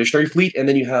Manus's expeditionary fleet, and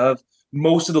then you have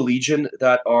most of the Legion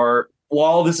that are,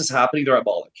 while this is happening, they're at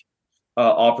Moloch,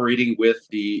 operating with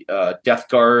the Death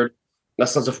Guard, the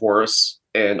Sons of Horus,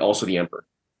 and also the Emperor.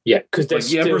 Yeah, because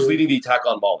the Emperor's leading the attack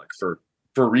on Moloch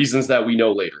for reasons that we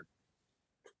know later.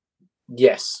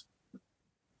 Yes.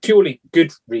 Purely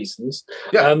good reasons.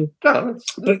 Yeah. But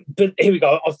here we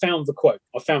go. I found the quote.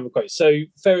 So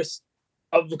Ferrus,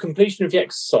 of the completion of the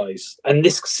exercise, and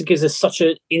this gives us such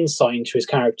an insight into his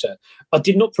character. I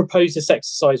did not propose this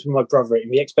exercise with my brother in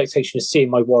the expectation of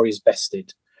seeing my warriors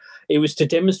bested. It was to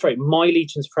demonstrate my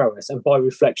legion's prowess, and by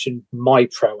reflection, my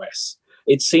prowess.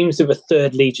 It seems that the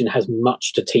Third Legion has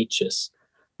much to teach us.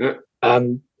 Yeah.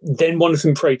 then one of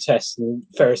them protests, and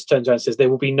Ferrus turns around and says, "There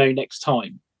will be no next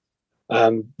time."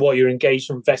 While you're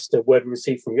engaged on Vesta, word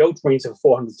received from the Ultramarines of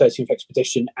 413th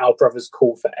Expedition, our brothers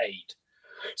call for aid.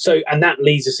 So, and that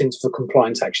leads us into the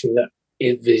compliance action that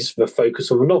is the focus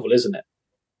of the novel, isn't it?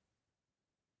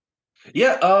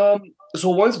 Yeah. So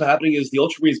what ends up happening is the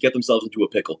Ultramarines get themselves into a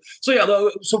pickle. So yeah.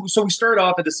 So we start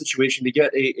off at this situation. They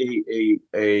get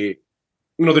a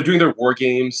they're doing their war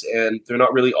games, and they're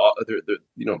not really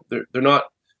they're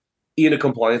not in a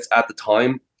compliance at the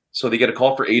time. So they get a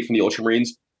call for aid from the Ultramarines.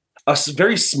 A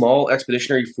very small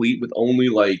expeditionary fleet with only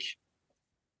like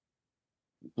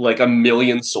 1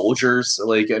 million soldiers,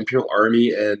 like Imperial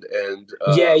Army, and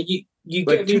you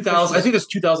like get 2,000. I think there's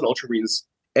 2,000 Ultramarines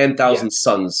and 1,000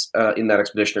 Suns in that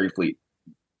expeditionary fleet.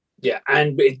 Yeah,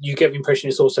 and you get the impression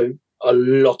it's also a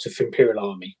lot of Imperial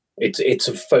Army. It's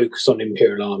a focus on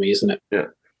Imperial Army, isn't it? Yeah.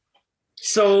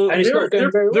 So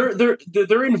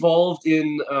they're involved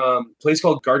in a place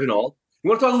called Gardenal. You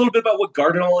want to talk a little bit about what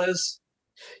Gardenal is?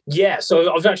 Yeah,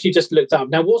 so I've actually just looked up.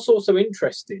 Now, what's also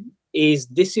interesting is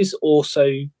this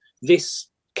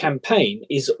campaign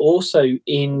is also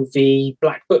in the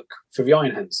Black Book for the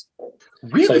Iron Hands.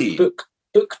 Really? So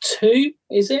book 2,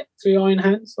 is it? For the Iron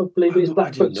Hands? I believe it is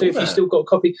Black Book 2, if you've still got a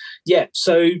copy. Yeah,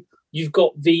 so you've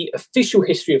got the official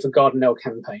history of the Gardenel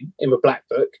campaign in the Black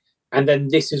Book, and then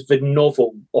this is the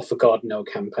novel of the Gardenel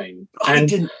campaign.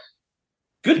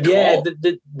 Good call. Yeah,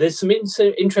 there's some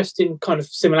interesting kind of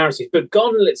similarities. But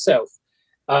Gardenel itself,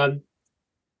 a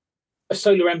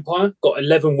solar empire, got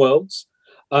 11 worlds.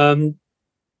 The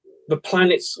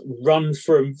planets run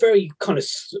from very kind of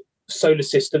solar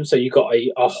system. So you've got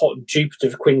a hot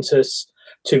Jupiter Quintus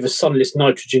to the sunless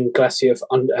nitrogen glacier of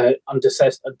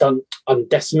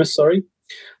Undecimus,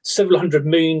 several hundred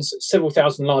moons, several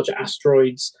thousand larger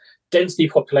asteroids, densely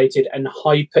populated and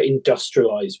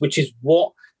hyper-industrialized, which is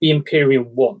what the Imperium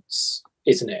wants,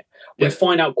 isn't it? We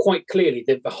find out quite clearly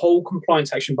that the whole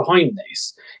compliance action behind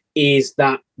this is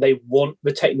that they want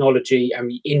the technology and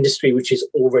the industry which is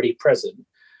already present.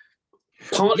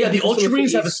 Partly the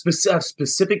Ultramarines have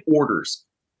specific orders.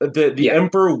 The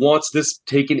Emperor wants this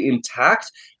taken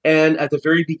intact, and at the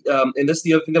very and that's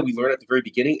the other thing that we learned at the very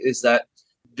beginning is that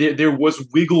there was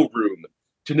wiggle room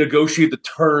to negotiate the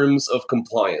terms of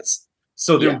compliance.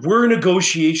 So there were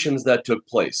negotiations that took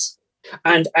place.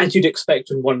 And as you'd expect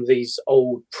in one of these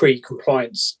old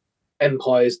pre-compliance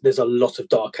empires, there's a lot of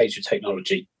Dark Age of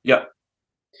technology. Yeah.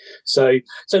 So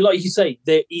like you say,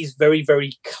 there is very,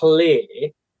 very clear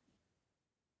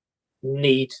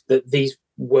need that these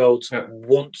worlds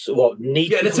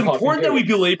need. Yeah, and it's important that we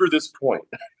belabor this point.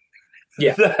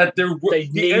 Yeah, that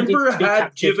the Emperor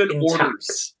had given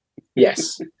orders.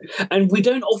 Yes, and we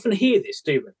don't often hear this,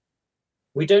 do we?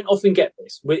 We don't often get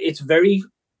this. It's very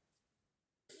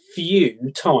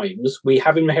few times we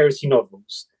have in the heresy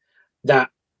novels that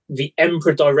the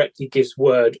Emperor directly gives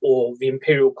word or the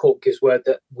Imperial Court gives word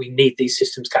that we need these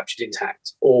systems captured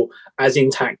intact or as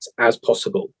intact as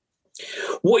possible.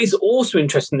 What is also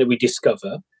interesting that we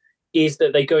discover is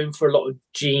that they go in for a lot of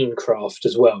gene craft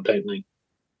as well, don't they?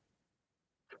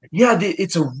 Yeah,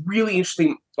 it's a really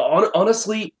interesting,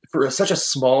 honestly, for such a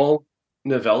small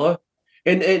novella.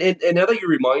 And now that you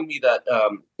remind me that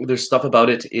there's stuff about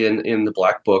it in the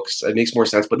Black Books, it makes more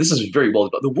sense. But this is very well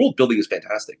done. The world building is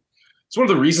fantastic. It's one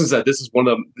of the reasons that this is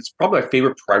it's probably my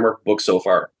favorite Primarch book so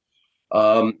far.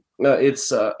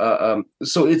 It's a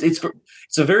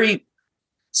very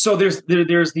so there's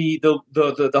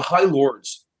the High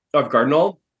Lords of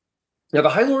Gardenal. Now the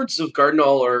High Lords of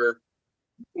Gardenal are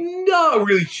not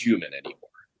really human anymore.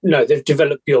 No, they've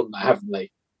developed beyond that, haven't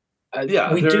they?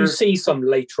 We do see some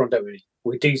later on, don't we?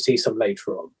 We do see some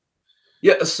later on.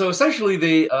 Yeah, so essentially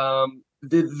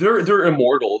they're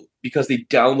immortal because they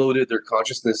downloaded their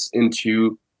consciousness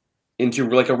into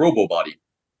like a robo body.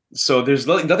 So there's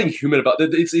nothing human about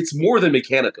it. It's more than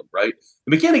Mechanicum, right?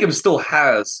 The Mechanicum still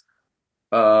has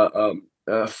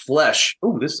flesh.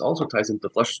 Oh, this also ties into the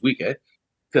flesh is weak, eh?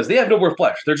 Because they have no more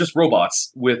flesh. They're just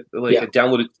robots with a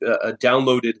downloaded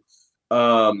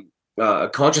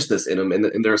consciousness in them,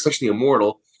 and they're essentially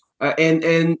immortal.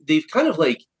 And they've kind of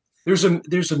like there's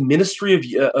a ministry of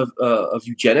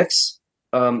eugenics,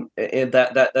 and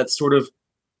that sort of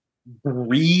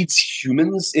breeds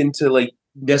humans into like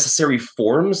necessary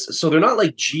forms. So they're not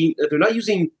like they're not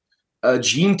using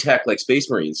gene tech like Space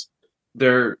Marines.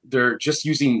 They're just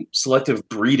using selective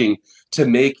breeding to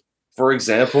make, for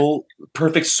example,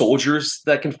 perfect soldiers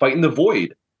that can fight in the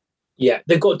void. Yeah,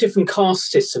 they've got a different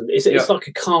caste system. It's like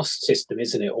a caste system,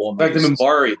 isn't it? Almost. Like the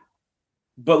Minbari,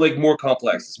 but like more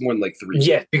complex. It's more than like 3.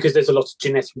 Yeah, because there's a lot of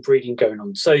genetic breeding going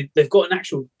on. So they've got an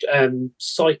actual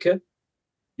psyker.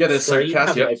 Yeah, there's three,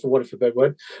 Cast, haven't they, for what if a better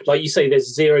word? Like you say,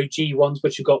 there's 0G ones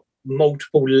which have got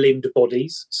multiple limbed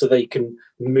bodies, so they can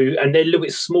move, and they're a little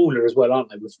bit smaller as well, aren't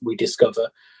they? We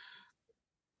discover.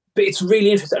 But it's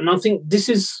really interesting, and I think this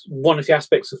is one of the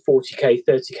aspects of 40k,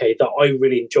 30k that I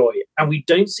really enjoy, and we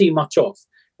don't see much of,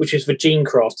 which is the gene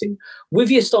crafting. With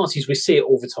the Astartes, we see it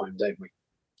all the time, don't we?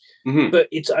 Mm-hmm. But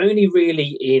it's only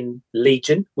really in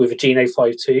Legion with a Geno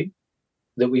 5.2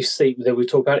 that we've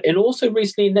talked about, and also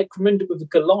recently in Necromunda with the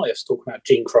Goliaths talking about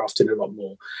gene crafting a lot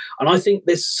more. And I think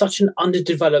there's such an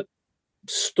underdeveloped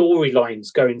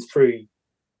storylines going through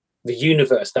the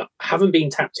universe that haven't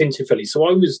been tapped into fully. So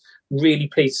I was really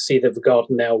pleased to see that the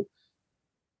Garden now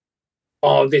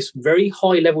are this very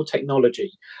high level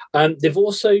technology. They've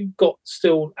also got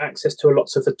still access to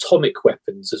lots of atomic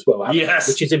weapons as well, yes,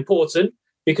 which is important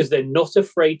because they're not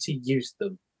afraid to use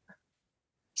them.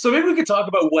 So maybe we could talk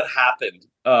about what happened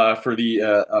for the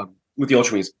with the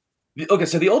Ultramarines. Okay,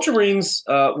 so the Ultramarines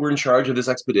were in charge of this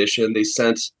expedition. They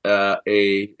sent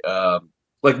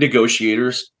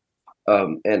negotiators.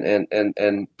 And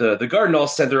the Garden all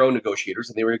sent their own negotiators,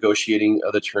 and they were negotiating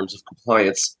the terms of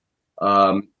compliance.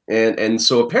 And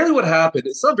so apparently what happened,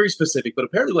 it's not very specific, but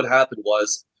apparently what happened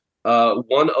was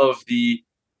one of the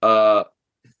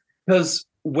because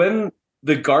when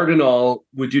the Gardenal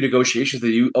would do negotiations,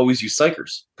 they always use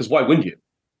psychers, because why wouldn't you?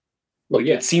 Well,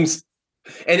 yeah, it seems,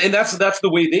 and that's the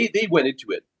way they went into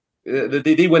it.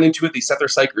 They went into it. They set their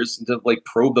psychers to like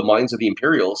probe the minds of the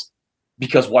Imperials.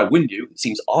 Because why wouldn't you? It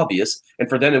seems obvious. And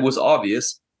for them, it was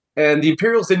obvious. And the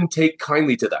Imperials didn't take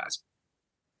kindly to that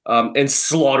and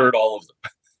slaughtered all of them.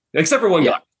 Except for one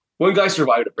guy. One guy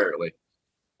survived, apparently.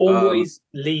 Always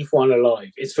leave one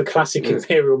alive. It's the classic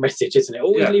Imperial message, isn't it?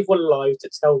 Always leave one alive to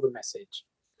tell the message.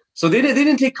 So they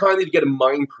didn't take kindly to get a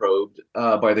mind probed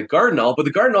by the Gardenal. But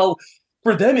the Gardenal,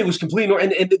 for them, it was completely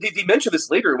normal. And they mentioned this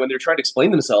later when they're trying to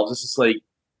explain themselves. It's just like,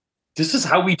 this is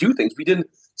how we do things. We didn't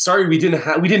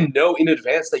know in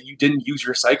advance that you didn't use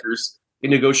your psychers in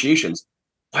negotiations.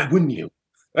 Why wouldn't you?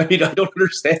 I mean, I don't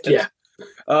understand. Yeah.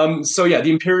 The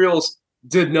Imperials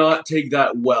did not take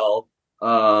that well.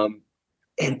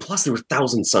 And plus there were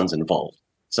 1,000 suns involved.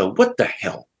 So what the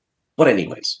hell? But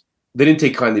anyways, they didn't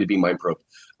take kindly to being mind probed.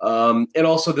 And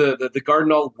also the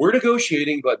Gardenal were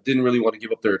negotiating, but didn't really want to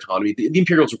give up their autonomy. The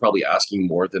Imperials were probably asking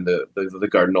more than the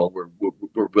Gardenal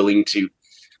were willing to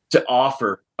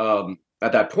offer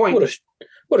at that point.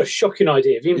 What a shocking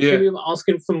idea. The Imperium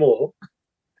asking for more.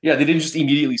 Yeah, they didn't just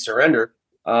immediately surrender.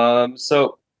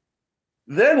 So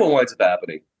then what winds up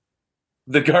happening?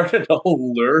 The Gardenal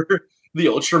lure the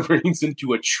Ultramarines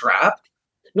into a trap.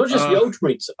 Not just the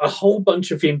Ultramarines, a whole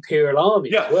bunch of the Imperial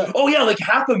army as well. Oh yeah, like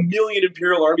 500,000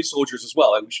 Imperial army soldiers as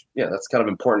well. That's kind of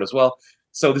important as well.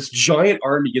 So this giant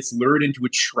army gets lured into a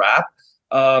trap.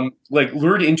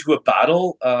 Lured into a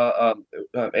battle, and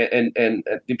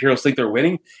the Imperials think they're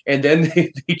winning, and then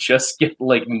they just get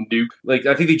like nuked. Like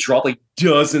I think they drop like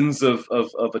dozens of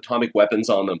atomic weapons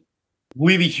on them,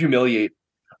 really humiliate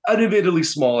an admittedly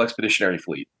small expeditionary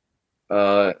fleet.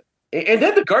 And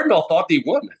then the Gardenal thought they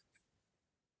won,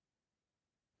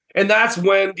 and that's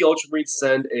when the Ultramarines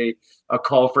send a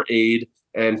call for aid,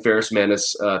 and Ferrus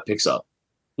Manus picks up.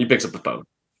 He picks up the phone.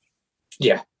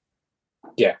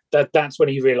 Yeah, that's when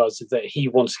he realizes that he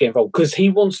wants to get involved, because he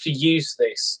wants to use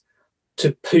this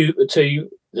to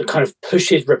kind of push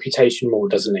his reputation more,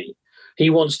 doesn't he? He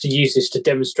wants to use this to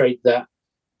demonstrate that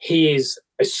he is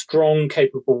a strong,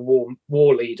 capable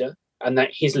war leader, and that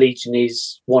his legion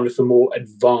is one of the more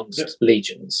advanced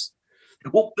legions.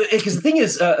 Well, because the thing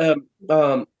is,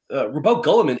 Rebel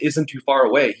Gulliman isn't too far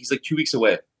away. He's like 2 weeks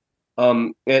away.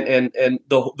 And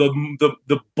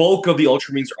the bulk of the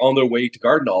Ultramarines are on their way to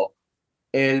Gardenal.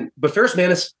 But Ferrus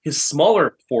Manus, his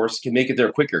smaller force, can make it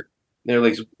there quicker. And they're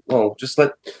like, just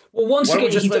let. Well, once why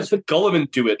again, don't we just let Gulliman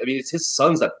do it? I mean, it's his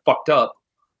sons that fucked up.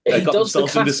 That got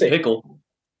themselves in this pickle.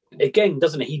 Again,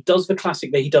 doesn't he? He does the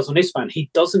classic that he does on Isfahan. He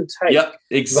doesn't take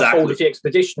the whole of the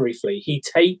expeditionary fleet. He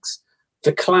takes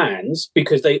the clans,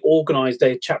 because they organise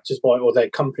their chapters or their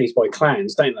companies by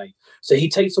clans, don't they? So he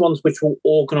takes the ones which will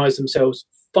organise themselves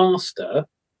faster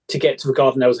to get to the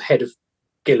Gardenals ahead of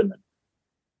Gilliman.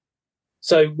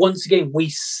 So once again, we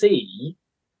see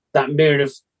that mirror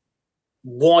of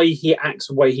why he acts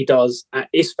the way he does at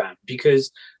Isfahan,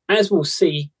 because as we'll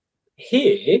see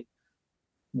here,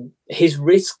 his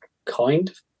risk kind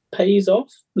of pays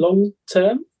off long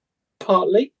term,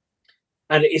 partly,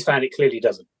 and at Isfahan it clearly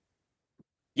doesn't.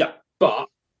 Yeah, but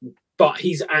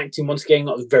he's acting once again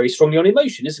very strongly on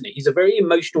emotion, isn't he? He's a very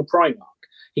emotional Primarch.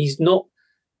 He's not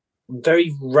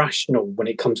very rational when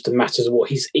it comes to matters of war.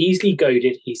 He's easily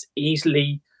goaded. He's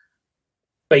easily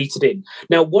baited in.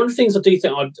 Now, one of the things I do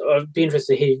think I'd be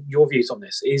interested to hear your views on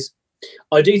this is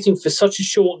I do think for such a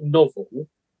short novel,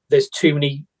 there's too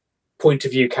many point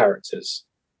of view characters.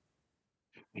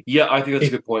 Yeah, I think that's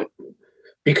a good point.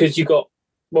 Because you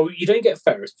don't get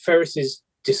Ferrus. Ferrus is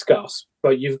discussed,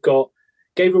 but you've got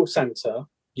Gabriel Santa,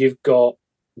 you've got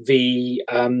the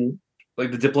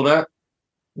like the diplomat.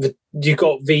 You've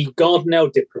got the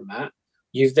Gardenell diplomat.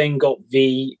 You've then got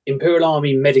the Imperial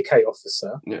Army Medicae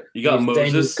officer. Yeah, you got Moses.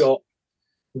 Then you've got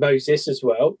Moses as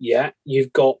well. Yeah,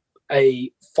 you've got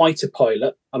a fighter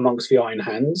pilot amongst the Iron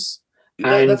Hands.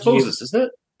 That's Moses, isn't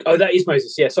it? Oh, that is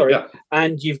Moses. Yeah, sorry. Yeah.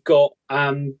 And you've got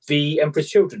the Emperor's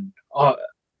children,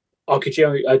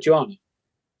 Joanna.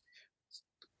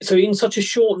 So in such a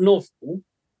short novel,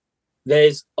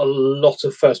 there's a lot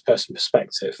of first-person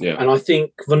perspective. Yeah. And I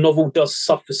think the novel does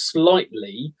suffer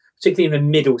slightly, particularly in the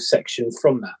middle section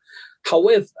from that.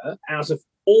 However, out of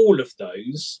all of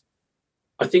those,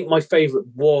 I think my favourite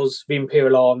was the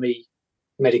Imperial Army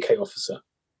Medicae officer.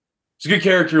 It's a good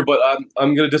character, but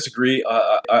I'm going to disagree.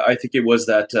 I think it was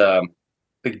that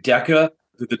like Deca,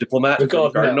 the diplomat, the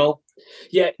Gardenell.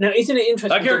 Yeah. Now, isn't it interesting?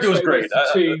 That character was great.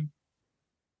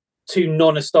 Two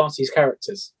non-Astartes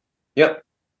characters. Yep.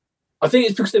 I think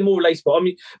it's because they're more relatable. I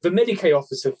mean, the Medicae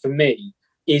officer for me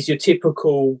is your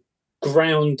typical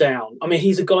ground down. I mean,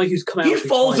 he's a guy who's come out. He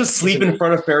falls asleep in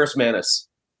front of Ferrus Manus.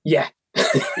 Yeah.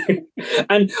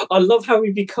 And I love how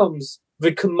he becomes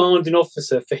the commanding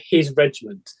officer for his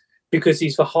regiment because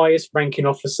he's the highest ranking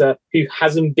officer who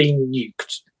hasn't been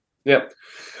nuked. Yeah.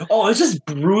 Oh, it's just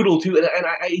brutal too, and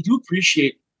I do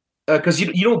appreciate because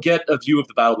you don't get a view of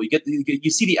the battle.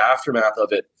 You see the aftermath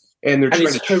of it, and they're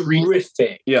trying to treat.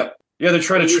 Horrific. Yeah. They're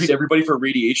trying to treat everybody for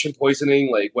radiation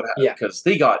poisoning. Like what happened? Because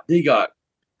they got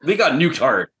nuked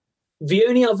hard. The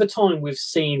only other time we've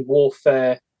seen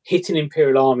warfare hit an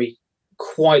Imperial army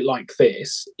quite like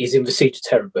this is in the Siege of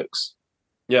Terror books.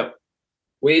 Yeah.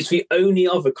 Where it's the only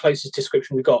other closest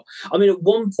description we got. I mean, at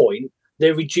one point,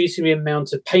 they're reducing the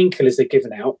amount of painkillers they're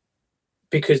giving out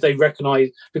because they recognise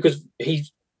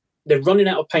they're running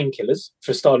out of painkillers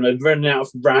for starting, they're running out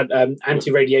of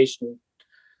anti-radiation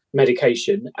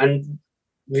medication, and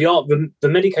the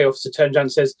Medicae officer turns around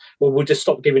and says, "Well, we'll just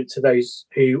stop giving it to those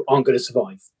who aren't going to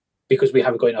survive because we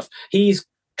haven't got enough." He's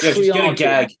just get a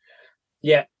gag.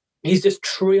 Yeah, he's just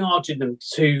triaging them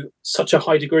to such a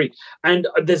high degree. And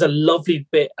there's a lovely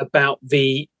bit about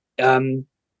the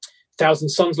Thousand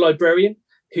Sons librarian,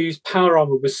 whose power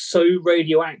armor was so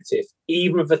radioactive,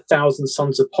 even with the Thousand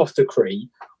Sons apothecary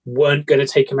weren't going to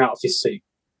take him out of his suit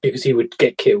because he would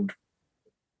get killed.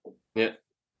 Yeah.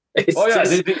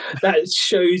 That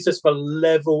shows us the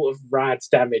level of rad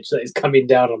damage that is coming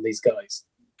down on these guys.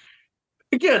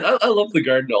 Again, I love the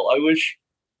Gardenell. I wish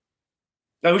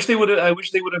they would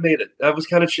have made it. I was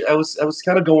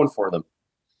kind of going for them.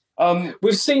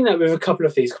 We've seen that with a couple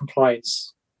of these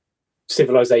compliance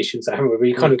civilizations, haven't we? Where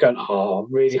you're kind of going, "Oh,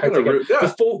 I'm really hoping."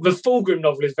 The Fulgrim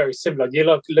novel is very similar. You're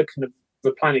like looking at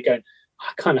the planet, going,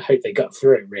 "I kind of hope they got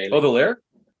through it." Really? Oh, the lair?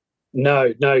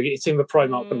 No, it's in the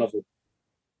Primarch novel.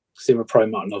 It's in the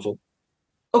Primarch novel.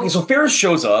 Okay, so Ferrus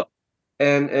shows up,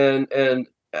 and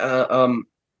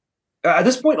at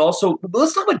this point, also,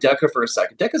 let's talk about Deca for a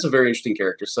second. Deca's a very interesting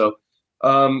character. So,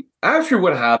 after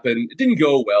what happened, it didn't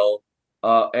go well,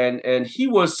 and he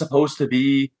was supposed to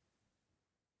be,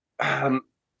 I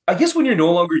guess, when you're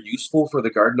no longer useful for the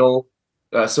Gardenell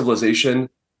civilization,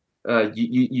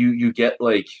 you get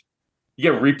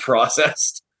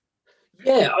reprocessed.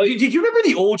 Yeah. Did you remember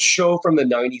the old show from the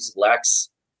 90s, Lex?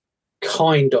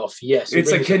 Kind of, yes.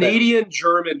 It's a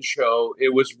Canadian-German show.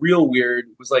 It was real weird.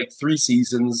 It was like 3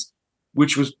 seasons,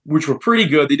 which were pretty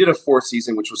good. They did a 4th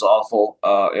season, which was awful,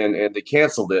 and they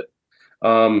canceled it.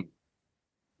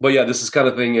 But yeah, this is kind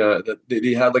of thing that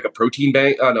they had like a protein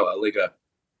bank. Oh no, I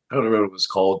don't remember what it was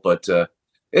called, but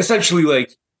essentially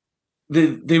like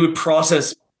they would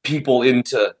process people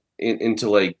into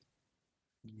like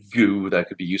goo that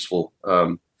could be useful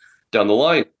down the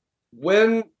line.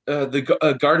 When the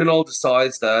Gardenell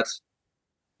decides that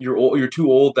you're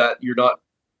too old, that you're not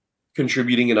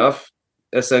contributing enough,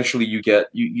 essentially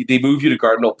they move you to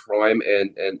Gardenell Prime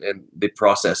and they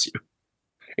process you,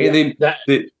 and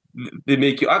they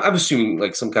make you. I'm assuming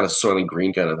like some kind of Soylent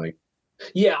Green kind of thing.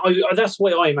 Yeah, that's the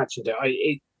way I imagined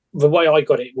it. The way I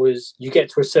got it was you get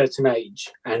to a certain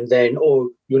age, and then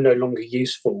you're no longer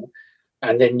useful,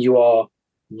 and then you are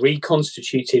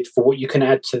reconstituted for what you can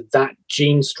add to that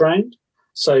gene strand.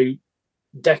 So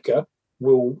Deca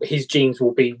his genes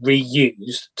will be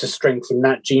reused to strengthen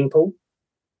that gene pool.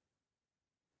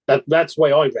 That's the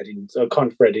way I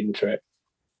kind of read into it.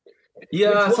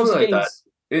 Yeah, something like that.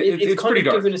 It's kind pretty of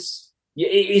dark. given us Yeah,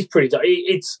 it is pretty dark.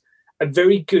 It's a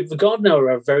very good. The Gardener are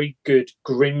a very good,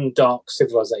 grim, dark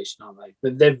civilization, aren't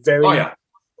they? They're very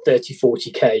 30,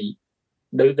 40k.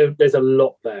 There's a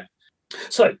lot there.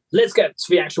 So let's get to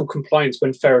the actual compliance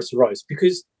when Ferrus arrives,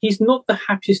 because he's not the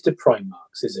happiest of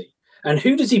Primarchs, is he? And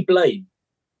who does he blame?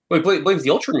 Well, he blames the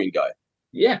Ultramarine guy.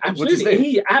 Yeah, absolutely.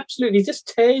 He absolutely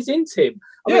just tears into him.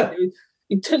 I mean,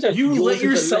 it turns out you let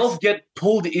yourself get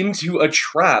pulled into a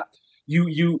trap.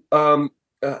 You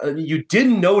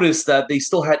didn't notice that they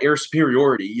still had air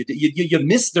superiority. You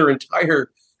missed their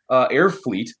entire air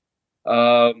fleet.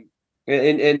 And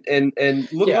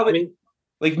look how many.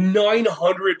 Like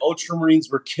 900 Ultramarines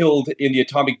were killed in the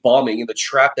atomic bombing in the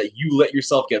trap that you let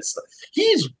yourself get stuck.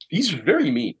 He's very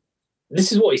mean.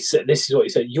 This is what he said.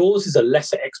 Yours is a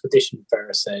lesser expedition,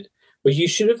 Ferrus said, but you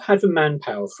should have had the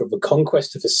manpower for the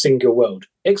conquest of a single world,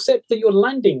 except that your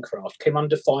landing craft came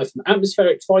under fire from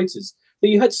atmospheric fighters that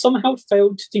you had somehow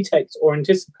failed to detect or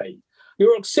anticipate.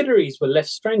 Your auxiliaries were left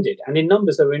stranded, and in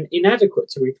numbers they were inadequate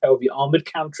to repel the armoured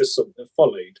counter-assault that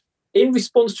followed. In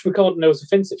response to Cardinal's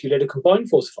offensive, you led a combined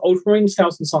force of Ultramarine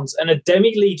Thousand Sons and a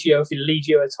demi-legio of the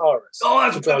Legio Ataris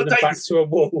to drive them back to a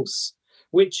walls,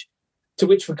 to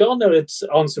which the Cardinal had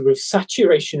answered with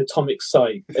saturation atomic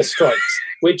strikes,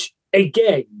 which,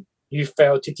 again, you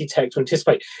failed to detect or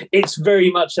anticipate. It's very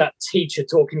much that teacher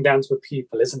talking down to a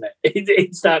pupil, isn't it?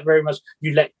 It's that very much,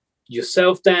 you let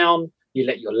yourself down, you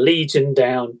let your Legion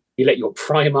down, you let your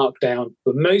Primarch down,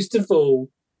 but most of all,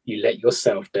 you let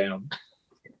yourself down.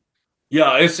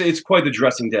 Yeah, it's quite the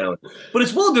dressing down, but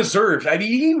it's well deserved. I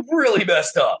mean, he really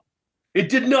messed up. It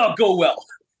did not go well.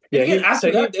 Yeah,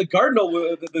 the Cardinal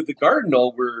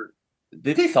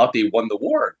they thought they won the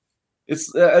war. It's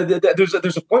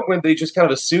there's a point when they just kind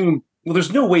of assume, well,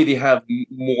 there's no way they have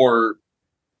more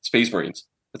Space Marines.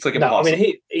 It's like impossible. I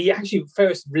mean, he actually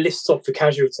first lists off the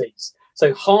casualties.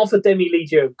 So half a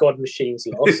demi-legio of God machines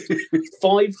lost,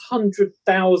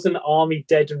 500,000 army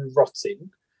dead and rotting,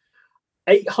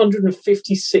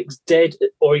 856 dead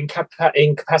or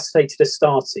incapacitated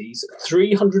Astartes,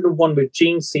 301 with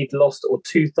gene seed lost or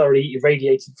too thoroughly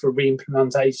irradiated for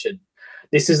reimplementation.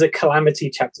 This is a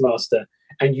calamity, Chapter Master,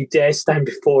 and you dare stand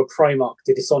before a Primarch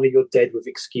to dishonour your dead with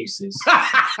excuses.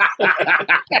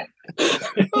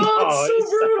 It's so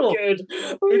brutal. Good.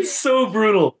 It's so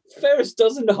brutal. Ferrus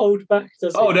doesn't hold back,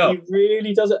 does he? Oh, no. He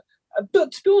really doesn't.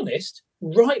 But to be honest,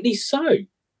 rightly so.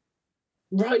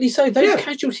 Rightly so. Those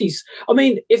casualties. I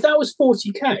mean, if that was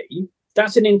 40k,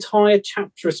 that's an entire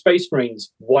chapter of Space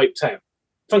Marines wiped out.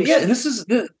 Yeah, this is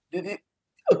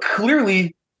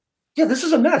clearly. Yeah, this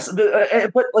is a mess.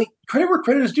 But like, credit where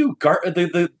credit is due.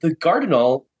 The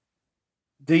Cardinal,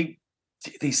 they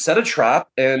set a trap,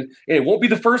 and it won't be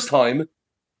the first time.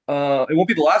 It won't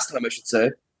be the last time, I should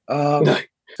say. No.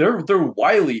 They're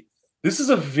wily. This is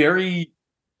a very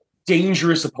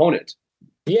dangerous opponent.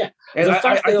 Yeah, and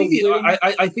I think the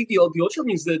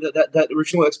Ultramarines that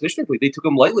original expedition fleet, they took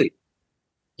them lightly.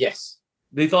 Yes,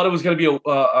 they thought it was going to be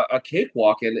a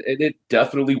cakewalk, and it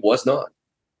definitely was not.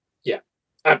 Yeah,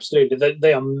 absolutely.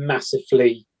 They are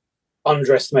massively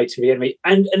underestimating the enemy,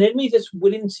 and an enemy that's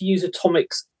willing to use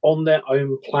atomics on their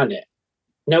own planet.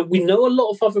 Now, we know a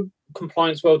lot of other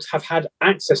compliance worlds have had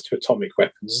access to atomic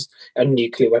weapons and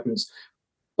nuclear weapons,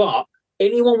 but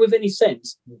anyone with any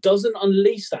sense doesn't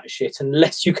unleash that shit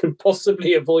unless you can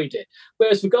possibly avoid it.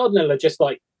 Whereas the Cardinal are just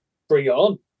like, bring it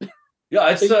on. Yeah,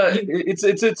 it's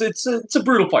a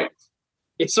brutal fight.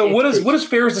 What does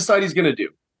Ferrus decide he's going to do?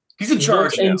 He's in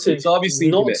charge now. It's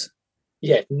obviously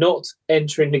not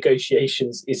entering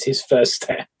negotiations is his first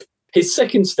step. His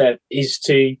second step is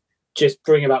to just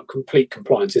bring about complete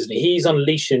compliance, isn't he? He's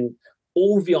unleashing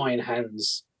all the Iron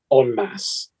Hands en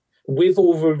masse with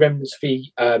all the remnants of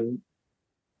the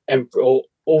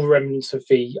all the remnants of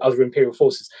the other Imperial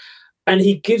forces. And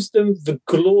he gives them the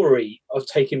glory of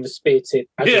taking the spear tip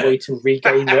as a way to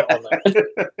regain their honor.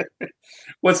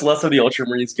 What's less of the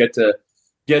Ultramarines get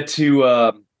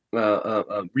to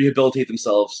rehabilitate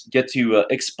themselves, get to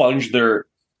expunge their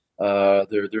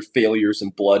failures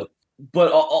and blood.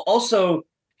 But also,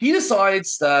 he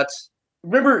decides that,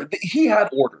 remember, he had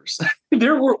orders.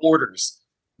 There were orders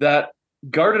that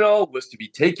Gardenal was to be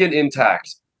taken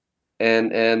intact.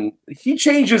 And he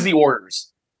changes the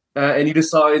orders. And he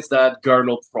decides that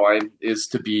Gardenal Prime is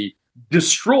to be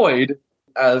destroyed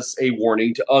as a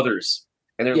warning to others.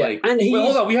 And they're like, well,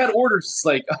 hold on, we had orders. It's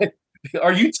like,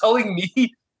 are you telling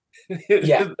me?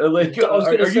 Like,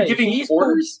 are you giving me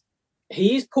orders?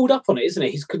 He's pulled up on it, isn't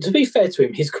he? To be fair to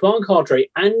him, his command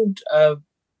cadre and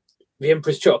the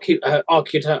Empress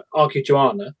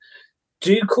Archiduana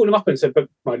do call him up and say, but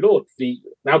my lord, the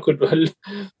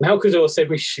Malcador said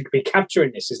we should be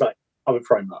capturing this. He's like, I'm a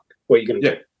Primarch. What are you going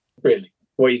to do? Really?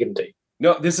 What are you going to do?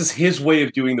 No, this is his way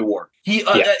of doing the war. He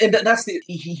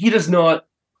does not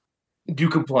do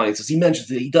compliances. He mentions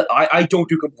that I don't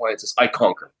do compliances. I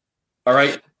conquer. All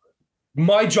right?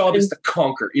 My job is to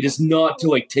conquer. It is not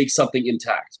to take something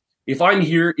intact. If I'm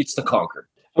here, it's to conquer.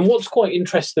 And what's quite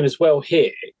interesting as well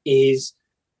here is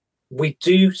we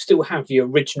do still have the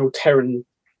original Terran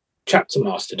chapter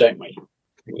master, don't we?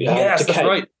 Yes, that's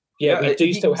right. Yeah, we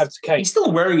do still have Decay. He's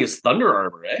still wearing his thunder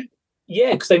armor, eh?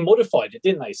 Yeah, because they modified it,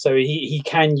 didn't they? So he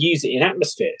can use it in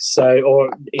atmosphere,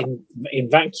 or in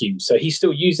vacuum. So he's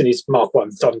still using his Mark I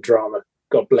thunder armor.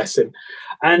 God bless him.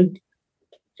 And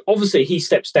obviously he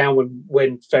steps down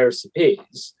when Ferrus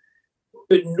appears.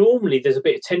 But normally there's a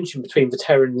bit of tension between the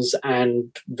Terrans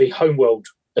and the homeworld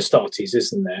Astartes,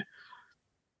 isn't there?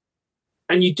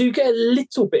 And you do get a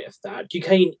little bit of that.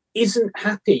 Duquesne isn't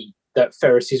happy that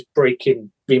Ferrus is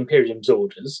breaking the Imperium's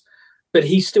orders, but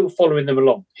he's still following them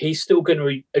along. He's still going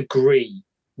to agree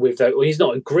with those, or he's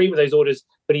not agreeing with those orders,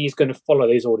 but he's going to follow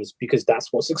those orders because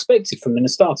that's what's expected from the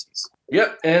Astartes.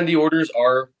 Yep, and the orders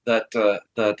are that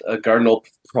Gardenal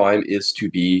Prime is to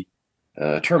be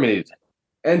terminated.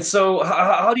 And so,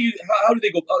 how do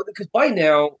they go? Because by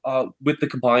now, with the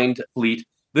combined fleet,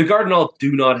 the Gardenal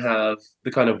do not have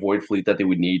the kind of void fleet that they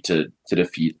would need to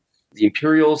defeat the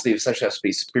Imperials. They essentially have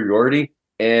space superiority,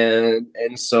 and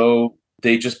so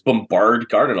they just bombard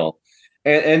Gardenal.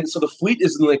 And so the fleet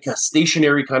is in a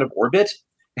stationary kind of orbit,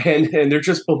 and they're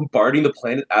just bombarding the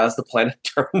planet as the planet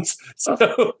turns.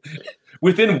 So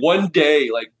within one day,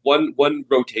 one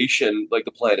rotation,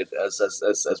 the planet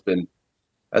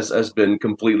has been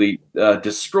completely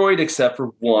destroyed, except for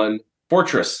one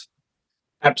fortress.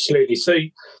 Absolutely. So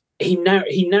he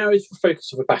narrows the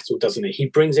focus of a battle, doesn't he? He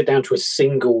brings it down to a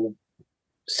single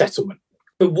settlement.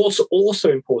 But what's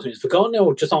also important is the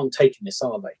Garnell just aren't taking this,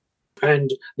 are they?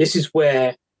 And this is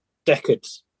where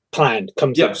Deckard's plan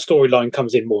comes in, storyline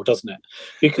comes in more, doesn't it?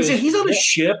 Because he's on a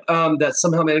ship that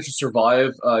somehow managed to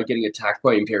survive getting attacked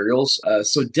by Imperials.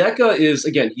 So Decca is,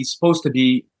 again, he's supposed to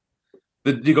be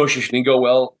the negotiation didn't go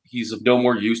well. He's of no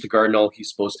more use to Gardenal. He's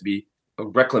supposed to be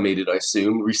reclamated, I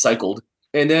assume, recycled.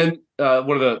 And then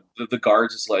one of the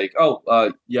guards is like,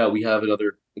 we have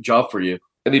another job for you.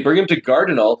 And they bring him to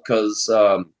Gardenal because,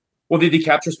 they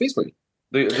capture Space Marine.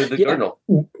 The Gardenal.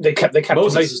 They capture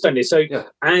Moses, don't they? So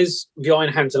as the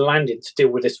Iron Hands are landing to deal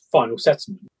with this final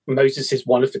settlement, Moses is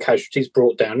one of the casualties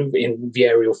brought down in the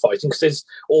aerial fighting because there's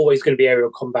always going to be aerial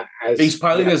combat. As he's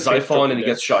piloting a Xiphon and he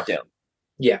gets shot down.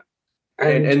 Yeah.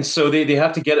 And so they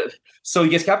have to get it. So he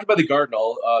gets captured by the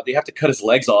Gardenal. They have to cut his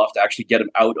legs off to actually get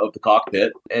him out of the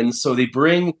cockpit. And so they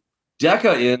bring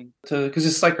Decca in because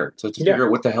he's psyker to figure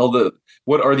out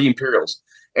what are the Imperials.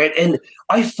 And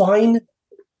I find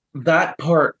that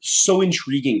part so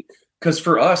intriguing because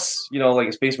for us,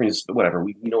 a Space Marine is whatever.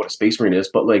 We know what a Space Marine is,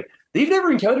 but they've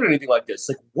never encountered anything like this.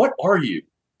 What are you?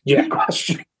 Yeah.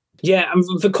 Yeah, and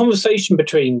the conversation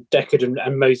between Deckard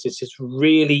and Moses is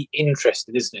really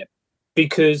interesting, isn't it?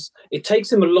 Because it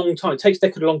takes him a long time. It takes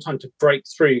Deckard a long time to break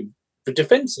through the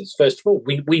defenses. First of all,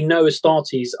 we know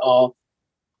Astartes are,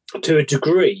 to a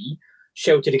degree,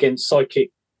 sheltered against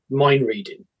psychic mind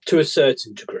reading to a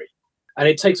certain degree, and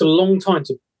it takes a long time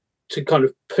to kind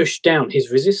of push down his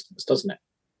resistance, doesn't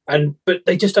it? But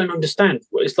they just don't understand.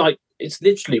 It's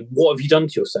literally, what have you done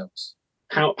to yourselves?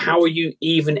 How are you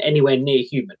even anywhere near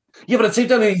human? Yeah, but at the same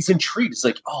time, he's intrigued.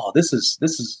 It's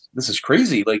this is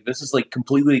crazy. This is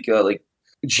completely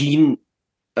gene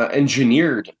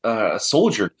engineered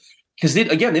soldier. Because they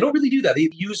don't really do that. They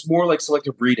use more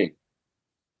selective breeding.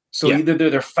 So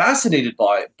they're fascinated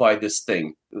by this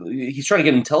thing. He's trying to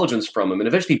get intelligence from him, and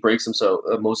eventually he breaks him. So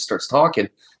Moses starts talking,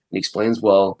 and he explains,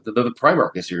 "Well, the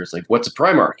Primarch is here." It's what's a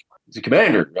Primarch? He's a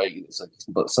commander, right? It's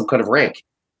some kind of rank.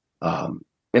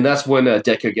 And that's when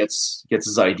Decca gets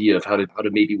his idea of how to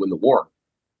maybe win the war.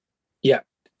 Yeah.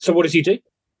 So what does he do?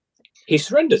 He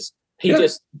surrenders. He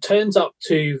just turns up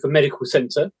to the medical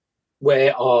center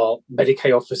where our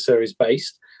Medicaid officer is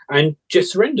based and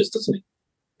just surrenders, doesn't he?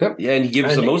 Yep. Yeah, and he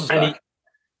gives the Moses back.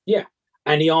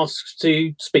 And he asks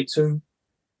to speak to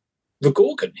the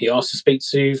Gorgon. He asks to speak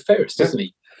to Ferrus, doesn't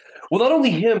he? Well, not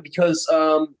only him, because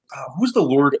who's the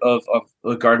Lord of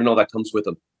Gardenal that comes with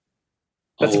him?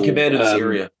 That's in command of this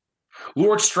area.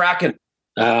 Lord Strachan.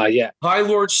 Yeah. High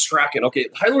Lord Strachan. Okay,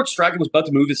 High Lord Strachan was about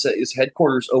to move his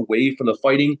headquarters away from the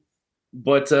fighting,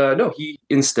 but no, he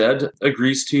instead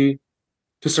agrees to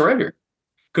surrender.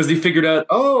 Because they figured out,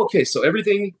 so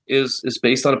everything is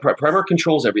based on Primarch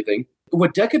controls everything.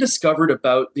 What Decca discovered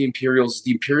about the Imperials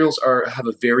have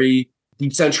a very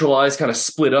decentralized, kind of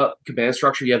split up command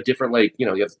structure. You have different, like, you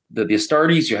have the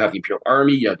Astartes, you have the Imperial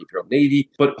Army, you have the Imperial Navy,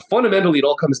 but fundamentally it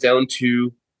all comes down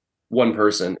to one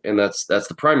person, and that's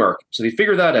the Primarch. So they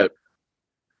figure that out,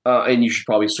 and you should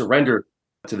probably surrender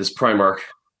to this Primarch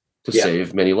to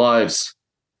save many lives.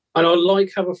 And I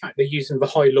like how the fact they're using the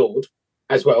High Lord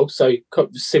as well, so kind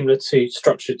of similar to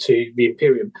structure to the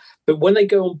Imperium. But when they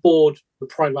go on board the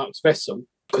Primarch's vessel,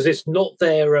 because it's not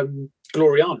their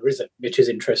Gloriana, is it? Which is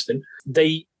interesting.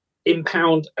 They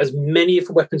impound as many of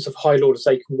the weapons of High Lord as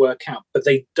they can work out, but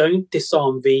they don't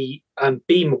disarm the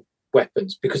beam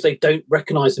weapons because they don't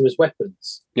recognize them as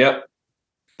weapons. Yep.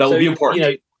 That would be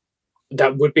important.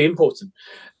 That would be important.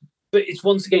 But it's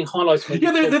once again highlighting.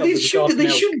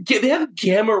 They have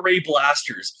gamma ray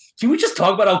blasters. Can we just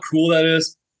talk about how cool that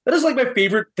is? That is like my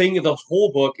favorite thing in the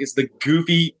whole book is the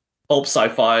goofy pulp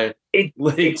sci-fi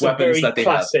weapons that they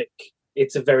have.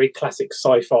 It's a very classic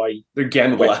sci-fi. They're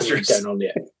gamma blasters. Going on,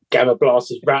 gamma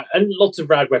blasters, and lots of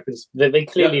rad weapons. They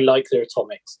clearly like their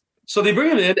atomics. So they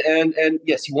bring him in, and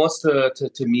yes, he wants to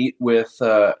meet with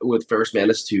Ferrus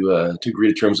Manus to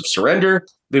agree to terms of surrender.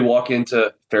 They walk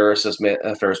into Ferrus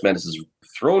Manus's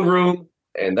throne room,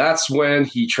 and that's when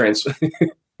he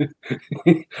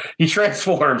he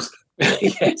transforms.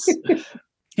 Yes,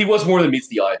 he was more than meets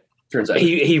the eye. Turns out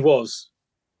he was.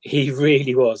 He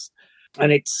really was,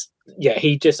 and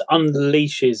he just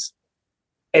unleashes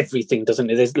everything, doesn't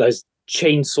it? There's those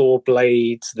chainsaw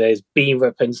blades, there's beam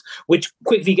weapons, which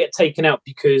quickly get taken out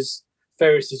because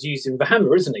Ferrus is using the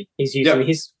hammer, isn't he? He's using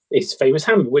his famous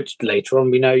hammer, which later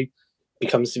on we know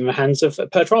becomes in the hands of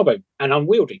Pertrabo and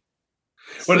unwieldy.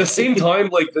 But at the same time,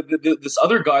 like this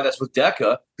other guy that's with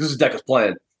Deca, this is Deca's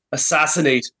plan: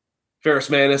 assassinate Ferrus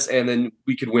Manus, and then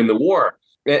we could win the war.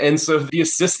 And so the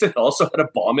assistant also had a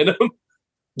bomb in him.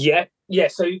 Yeah.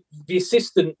 So the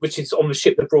assistant, which is on the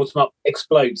ship that brought him up,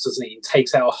 explodes, doesn't he? And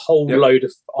takes out a whole load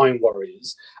of Iron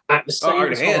Warriors. At the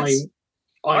same time,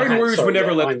 Iron Warriors would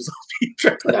never let themselves be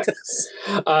tricked like this.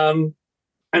 And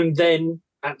then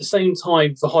at the same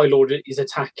time, the High Lord is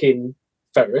attacking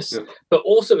Ferrus, but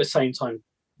also at the same time,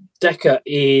 Deca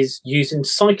is using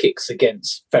psychics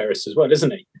against Ferrus as well,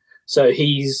 isn't he? So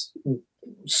he's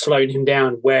slowing him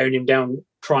down, wearing him down,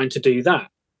 trying to do that.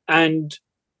 And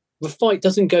the fight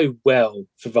doesn't go well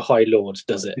for the High Lord,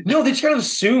 does it? No, they just kind of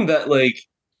assume that, like,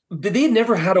 they had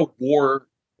never had a war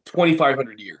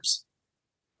 2,500 years.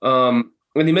 And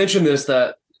they mentioned this,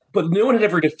 but no one had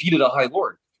ever defeated a High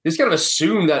Lord. They just kind of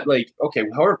assume that, like, okay,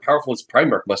 however powerful this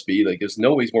Primarch must be, like, there's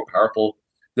no way he's more powerful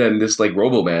than this, like,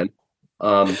 Robo-Man.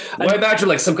 I imagine,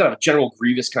 like, some kind of General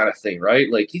Grievous kind of thing,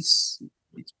 right? Like, he's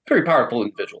a very powerful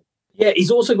individual. Yeah,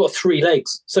 he's also got 3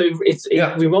 legs. So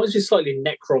it reminds me slightly of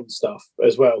Necron stuff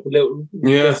as well.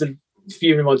 There's a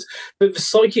few reminders. But the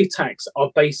psychic attacks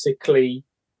are basically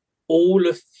all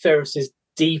of Ferrus's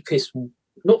deepest,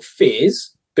 not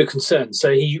fears, but concerns.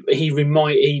 So he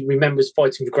remembers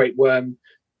fighting the Great Worm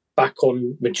back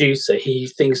on Medusa. He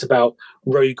thinks about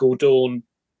Rogel Dawn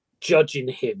judging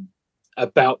him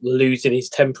about losing his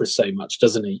temper so much,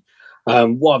 doesn't he?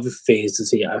 What other fears does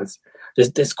he have?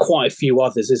 There's quite a few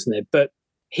others, isn't there? But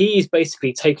he's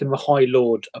basically taken the High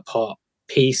Lord apart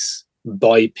piece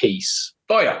by piece.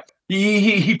 Oh yeah,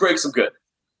 he breaks them good.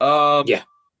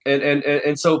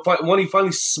 And so when he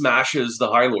finally smashes the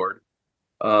High Lord,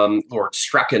 Lord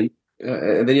Strachan,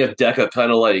 and then you have Deca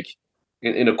kind of like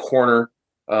in a corner,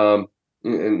 and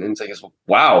saying,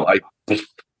 "Wow, I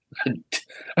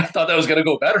thought that was going to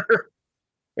go better."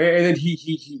 And then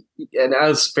he and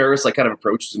as Ferrus like kind of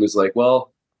approaches him, he's like,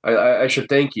 "Well, I should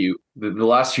thank you. The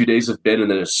last few days have been,"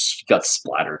 and then it got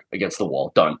splattered against the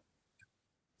wall. Done.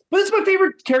 But it's my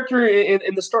favorite character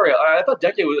in the story. I thought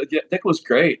Deca was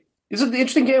great. It's an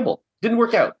interesting gamble. Didn't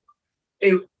work out.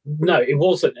 No, it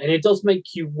wasn't. And it does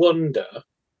make you wonder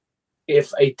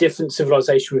if a different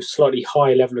civilization with slightly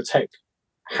higher level of tech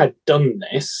had done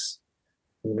this,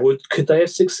 could they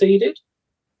have succeeded?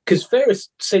 Because Ferrus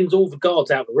sends all the guards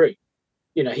out of the room.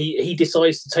 You know, he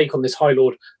decides to take on this High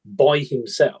Lord by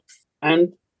himself.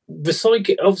 And the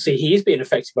psychic, obviously, he is being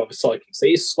affected by the psychics. So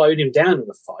it is slowing him down in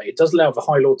the fight. It does allow the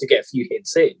High Lord to get a few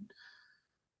hits in.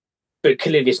 But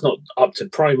clearly it's not up to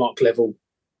Primarch level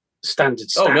standard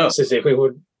stats, is it?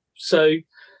 So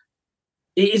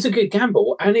it is a good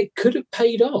gamble, and it could have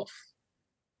paid off.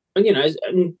 And, you know,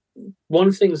 and one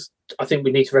of the things I think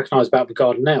we need to recognise about the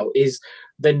Garden now is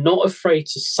they're not afraid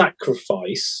to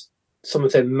sacrifice some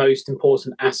of their most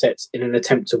important assets in an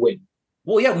attempt to win.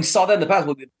 Well, yeah, we saw that in the past.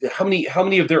 How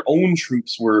many of their own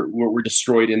troops were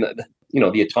destroyed in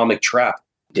the atomic trap?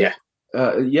 Yeah.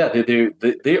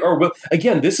 They are. Well,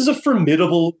 again, this is a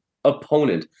formidable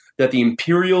opponent that the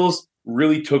Imperials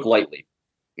really took lightly.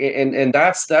 and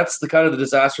that's the kind of the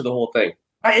disaster of the whole thing.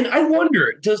 I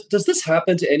wonder, does this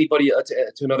happen to anybody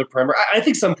to another primer? I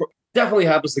think definitely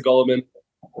happens to Gulliman.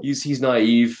 He's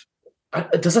naive.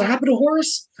 Does it happen to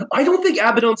Horus? I don't think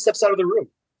Abaddon steps out of the room.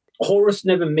 Horus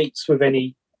never meets with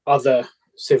any other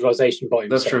civilization by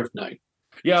himself. That's true. No.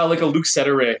 Yeah, like a Luke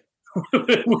Cetera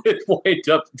would wind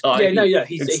up dying.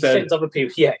 He sends other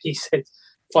people. Yeah, he said,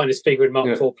 finest figure in Mark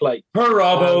IV plate.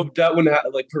 Perabo, that wouldn't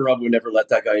Perabo would never let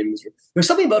that guy in. There's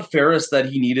something about Ferrus that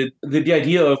he needed. The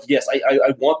idea of, yes,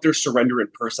 I want their surrender in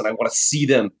person. I want to see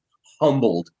them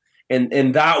humbled.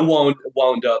 And that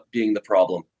wound up being the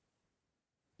problem.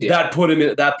 Yeah. That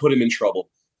put him in trouble.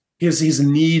 His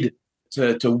need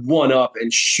to one up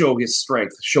and show his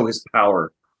strength, show his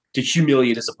power, to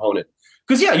humiliate his opponent.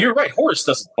 Because you're right. Horus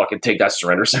doesn't fucking take that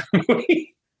surrender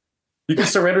ceremony. You can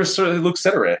surrender Luke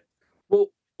Cetera. Well,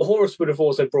 Horus would have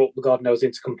also brought the Gardenels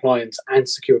into compliance and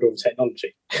secured all the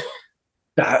technology.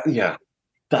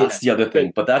 That's the other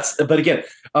thing. But again,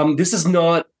 this is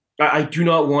not. I do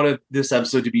not want this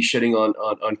episode to be shitting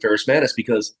on Ferrus Manus,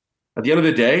 because at the end of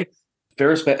the day,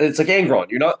 Ferrus Manus, it's like Angron.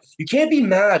 You can't be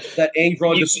mad that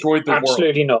Angron destroyed the world.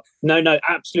 Absolutely not. No,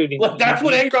 absolutely not. That's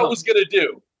what Angron was going to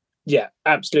do. Yeah,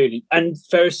 absolutely. And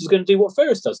Ferrus is going to do what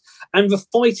Ferrus does. And the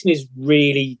fighting is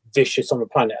really vicious on the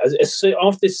planet. So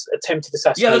after this attempted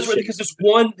assassination... Yeah, that's right, because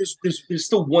there's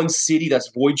still one city that's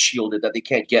void shielded that they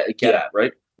can't get at,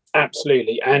 right?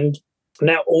 Absolutely. And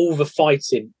now all the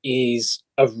fighting is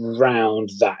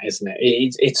around that, isn't it?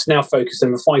 It's now focused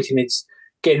on the fighting. It's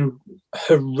getting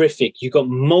horrific. You've got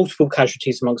multiple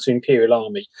casualties amongst the Imperial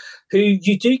Army, who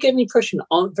you do get the impression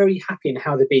aren't very happy in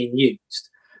how they're being used.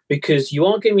 Because you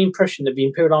are getting the impression that the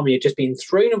Imperial Army are just being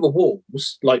thrown at the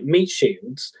walls like meat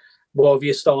shields, while the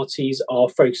Astartes are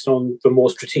focused on the more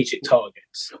strategic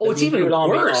targets. Oh, it's even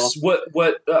worse.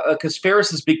 Because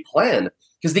Ferrus's big plan,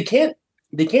 because they can't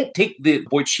take the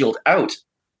void shield out,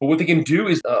 but what they can do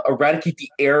is eradicate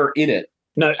the air in it.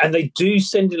 No, and they do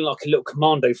send in like a little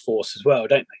commando force as well,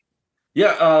 don't they?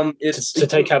 Yeah, it's to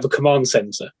take out the command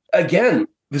center. Again,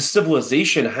 the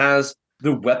civilization has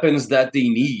the weapons that they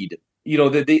need.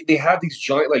 They have these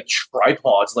giant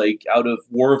tripods out of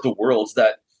War of the Worlds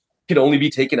that can only be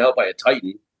taken out by a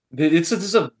Titan. This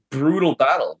is a brutal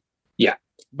battle. Yeah,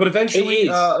 but eventually,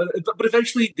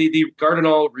 the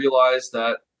Gardenal realize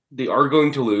that they are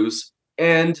going to lose,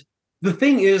 and the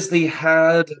thing is, they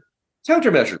had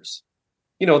countermeasures.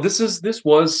 This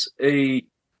was a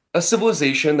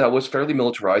civilization that was fairly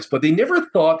militarized, but they never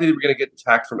thought they were going to get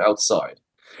attacked from outside.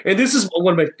 And this is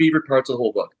one of my favorite parts of the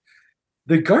whole book.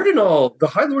 The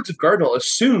High Lords of Gardenal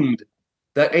assumed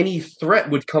that any threat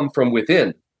would come from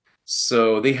within.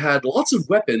 So they had lots of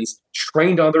weapons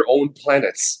trained on their own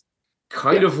planets.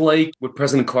 Kind of like what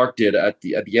President Clark did at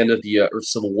the end of the Earth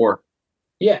Civil War.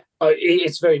 Yeah,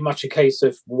 it's very much a case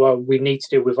of, we need to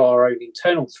deal with our own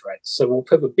internal threats. So we'll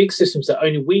put the big systems that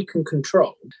only we can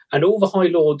control. And all the High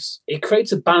Lords, it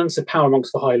creates a balance of power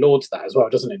amongst the High Lords that as well,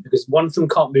 doesn't it? Because one of them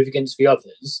can't move against the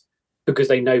others, because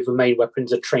they know the main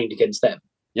weapons are trained against them.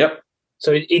 Yep.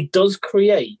 So it does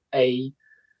create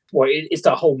it's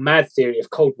that whole mad theory of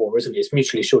Cold War, isn't it? It's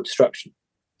mutually assured destruction.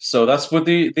 So that's what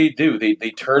they do.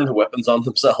 They turn the weapons on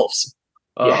themselves,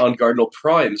 on Cardinal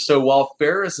Prime. So while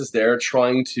Ferrus is there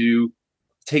trying to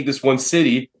take this one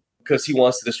city because he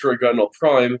wants to destroy Cardinal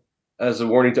Prime as a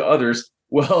warning to others,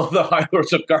 well, the High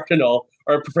Lords of Cardinal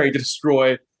are preparing to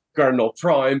destroy Cardinal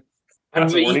Prime and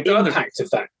as a warning to others.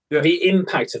 The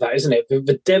impact of that, isn't it?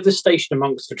 The devastation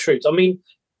amongst the troops. I mean,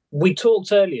 we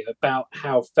talked earlier about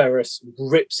how Ferrus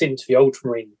rips into the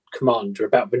Ultramarine commander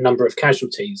about the number of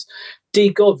casualties.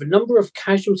 Dear God, the number of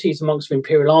casualties amongst the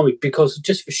Imperial Army because of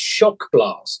just the shock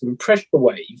blast and pressure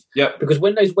wave. Yeah. Because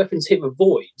when those weapons hit the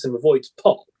voids and the voids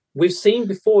pop, we've seen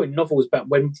before in novels about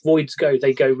when voids go,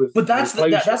 they go with. But that's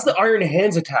the Iron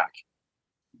Hands attack.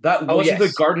 That wasn't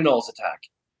the Gardenal's attack.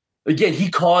 Again,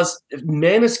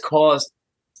 Manus caused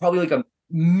probably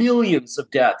millions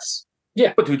of deaths.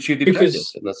 Yeah, but to achieve the objective,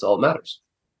 and that's all that matters.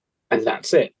 And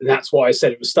that's it. And that's why I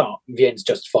said at the start, the ends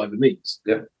justify the means.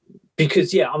 Yeah.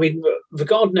 Because, the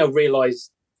Gardenal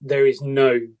realise there is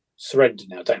no surrender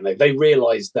now, don't they? They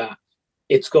realise that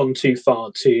it's gone too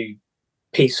far to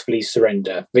peacefully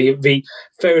surrender. The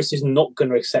Ferrus is not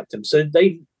going to accept them. So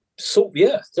they salt the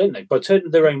earth, don't they? By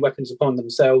turning their own weapons upon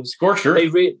themselves. For sure.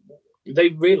 They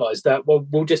realise that,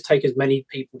 we'll just take as many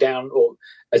people down or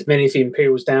as many of the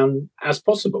Imperials down as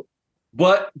possible.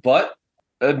 But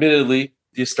admittedly,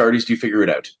 the Astartes do figure it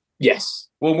out. Yes.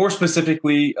 Well, more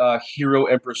specifically, Hero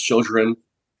Emperor's children.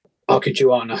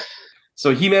 Archijuana.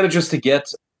 So he manages to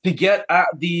get at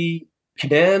the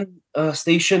command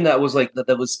station that was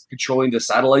that was controlling the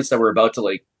satellites that were about to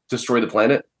destroy the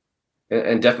planet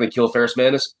and definitely kill Ferrus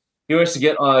Manus. He wants to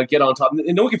get on top,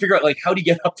 and no one can figure out like how do you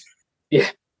get up there? Yeah,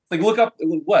 like look up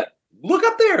what? Look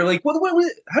up there. Like what?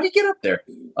 How do you get up there?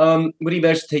 But he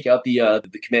managed to take out the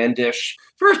command dish.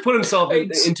 Ferrus put himself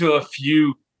into a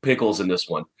few pickles in this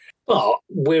one. But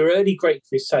we're early Great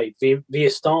Crusade. The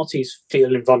Astartes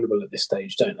feel invulnerable at this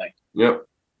stage, don't they? Yep.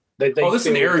 They there's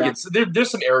some arrogance.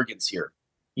 There's some arrogance here.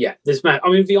 Yeah, there's mad. I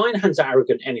mean, the Iron Hands are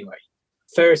arrogant anyway.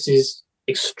 Ferrus is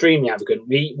extremely arrogant.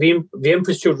 The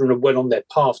Emperor's children are well on their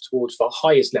path towards the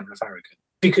highest level of arrogance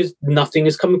because nothing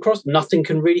has come across. Nothing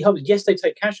can really help. Yes, they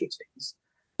take casualties,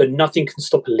 but nothing can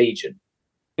stop a legion.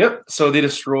 Yep. So they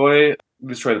destroy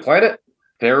the planet.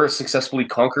 Ferrus successfully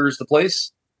conquers the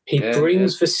place. He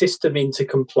brings the system into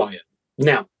compliance.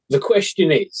 Now, the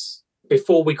question is,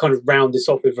 before we kind of round this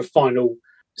off with the final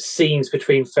scenes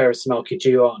between Ferrus and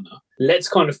Archiduana, let's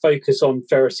kind of focus on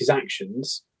Ferrus's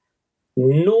actions.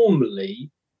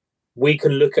 Normally, we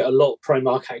can look at a lot of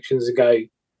Primarch actions and go,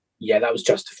 yeah, that was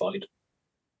justified.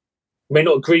 May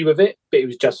not agree with it, but it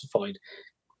was justified.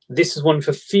 This is one of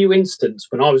the few instances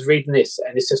when I was reading this,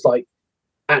 and it's just like,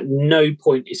 at no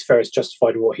point is Ferrus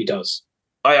justified in what he does.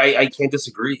 I can't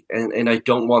disagree, and I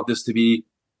don't want this to be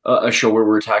a show where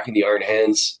we're attacking the Iron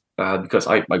Hands because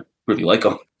I really like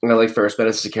them. And I like Ferrus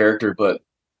Manus as a character, but...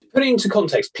 Put it into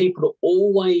context, people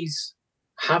always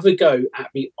have a go at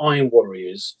the Iron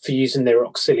Warriors for using their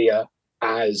auxilia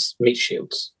as meat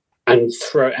shields and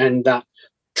that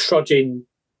trudging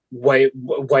way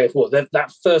of war,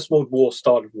 that First World War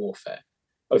style of warfare,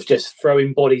 of just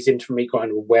throwing bodies into a meat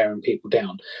grinder and wearing people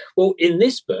down. Well, in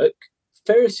this book,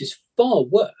 Ferrus is far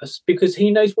worse because he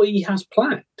knows what he has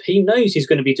planned. He knows he's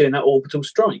going to be doing that orbital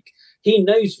strike. He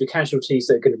knows the casualties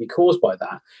that are going to be caused by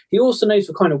that. He also knows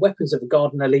the kind of weapons that the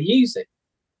Gardenella are using.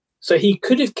 So he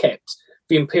could have kept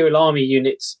the Imperial Army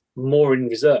units more in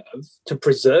reserve to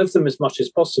preserve them as much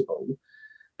as possible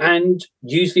and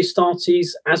use the Astartes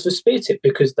as the spear tip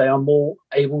because they are more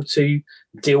able to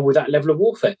deal with that level of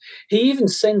warfare. He even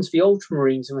sends the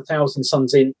Ultramarines and the Thousand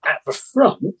Sons in at the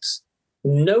front,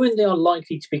 knowing they are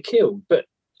likely to be killed, but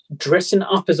dressing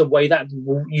up as a way that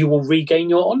you will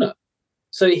regain your honour.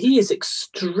 So he is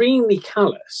extremely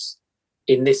callous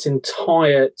in this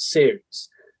entire series,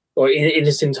 or in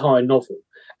this entire novel.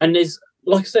 And there's,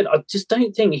 like I said, I just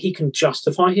don't think he can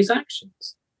justify his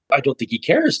actions. I don't think he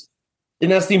cares.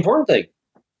 And that's the important thing.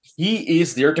 He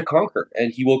is there to conquer,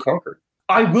 and he will conquer.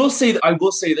 I will say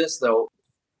this, though.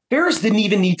 Ferrus didn't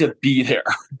even need to be there.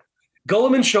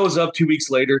 Gulliman shows up 2 weeks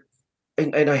later,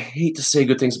 and I hate to say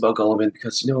good things about Gulliman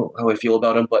because you know how I feel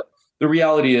about him, but the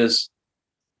reality is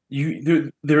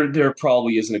there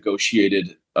probably is a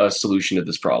negotiated solution to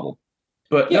this problem.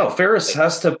 But no, Ferrus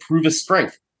has to prove his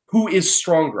strength. Who is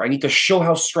stronger? I need to show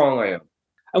how strong I am.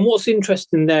 And what's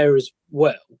interesting there as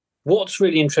well,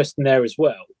 really interesting there as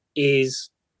well, is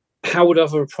how would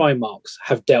other Primarchs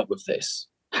have dealt with this?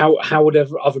 How would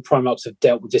other Primarchs have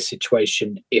dealt with this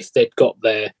situation if they'd got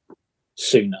there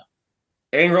sooner?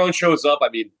 Angron shows up. I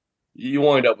mean, you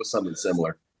wind up with something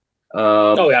similar.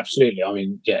 Oh, absolutely. I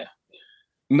mean, yeah.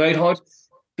 Nighthaunt.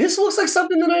 This looks like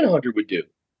something the Nighthunter would do,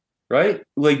 right?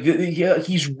 Like, yeah,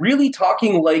 he's really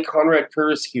talking like Conrad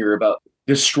Curtis here about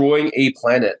destroying a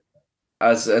planet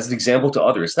as an example to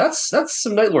others. That's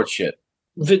some Night Lord shit.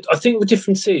 I think the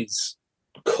difference is,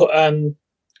 Nighthaunt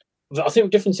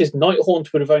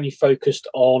would have only focused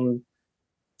on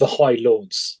the High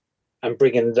Lords and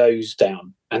bringing those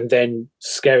down, and then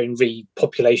scaring the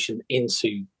population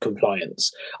into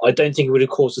compliance. I don't think it would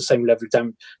have caused the same level of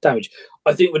damage.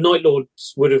 I think the Night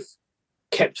Lords would have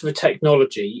kept the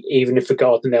technology, even if the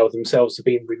Gardenelle themselves have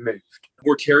been removed.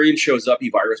 Mortarion shows up, he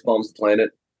virus bombs the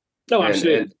planet. No,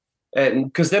 absolutely. And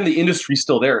because then the industry's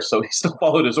still there, so he still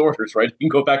followed his orders, right? He can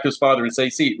go back to his father and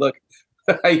say, see, look,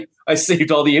 I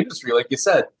saved all the industry, like you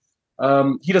said.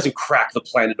 He doesn't crack the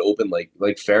planet open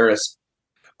like Ferrus.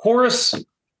 Horus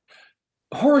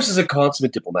is a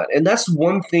consummate diplomat, and that's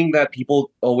one thing that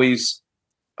people always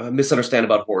misunderstand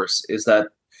about Horus, is that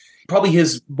probably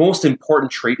his most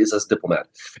important trait is as a diplomat.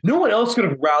 No one else could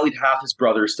have rallied half his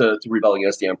brothers to rebel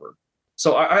against the Emperor.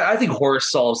 So I think Horus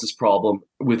solves this problem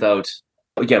without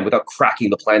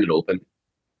cracking the planet open.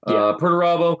 Yeah.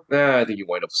 Perturabo, I think you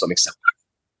wind up with something similar.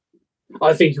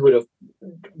 I think he would have,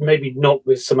 maybe not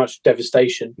with so much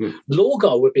devastation.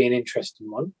 Lorgar would be an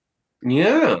interesting one.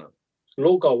 Yeah.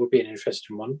 Lorgar would be an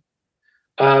interesting one.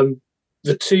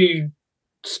 The two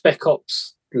Spec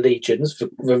Ops legions,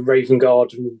 the Raven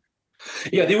Guard and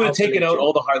they would have taken out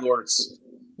all the High Lords.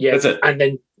 Yeah, that's it. And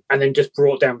then just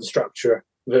brought down the structure,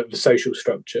 the social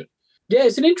structure. Yeah,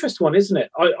 it's an interesting one, isn't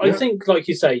it? I think, like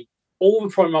you say, all the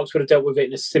Primarchs would have dealt with it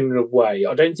in a similar way.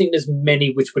 I don't think there's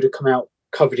many which would have come out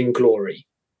covered in glory.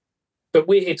 But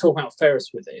we're here talking about Ferrus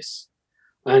with this.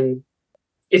 And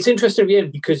it's interesting at the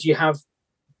end because you have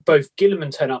both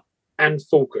Gilliman turn up and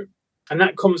Fulgrim. And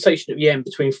that conversation at the end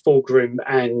between Fulgrim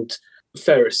and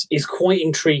Ferrus is quite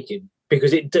intriguing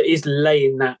because it is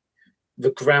laying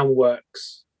the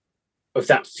groundworks of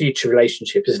that future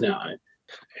relationship, isn't it?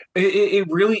 It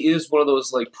really is one of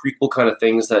those like prequel kind of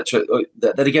things that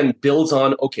again builds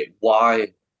on, okay,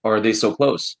 why are they so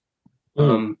close?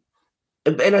 And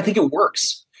I think it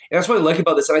works. And that's what I like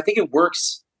about this. And I think it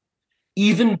works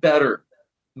even better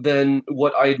than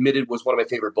what I admitted was one of my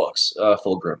favorite books,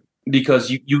 Fulgrim, because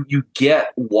you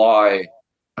get why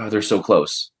they're so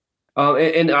close.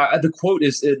 The quote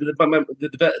is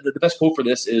the best quote for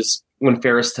this is when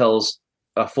Ferrus tells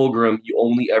Fulgrim, "You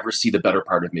only ever see the better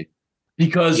part of me,"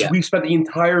 because we've spent the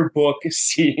entire book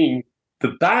seeing the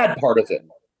bad part of him.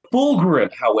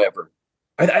 Fulgrim, however,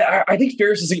 I think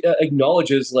Ferrus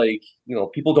acknowledges, like,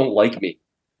 people don't like me,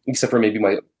 except for maybe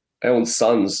my own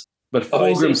sons. But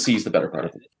Fulgrim sees the better part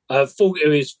of it.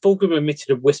 Fulgrim emitted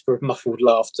a whisper of muffled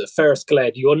laughter. Ferrus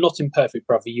glared. "You are not imperfect,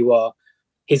 brother. You are."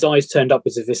 His eyes turned up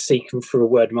as if seeking for a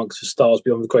word amongst the stars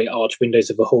beyond the great arch windows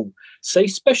of the hall. "Say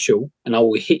special, and I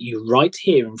will hit you right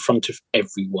here in front of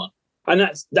everyone." And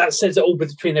that says it all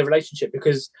between their relationship,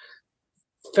 because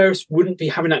Ferrus wouldn't be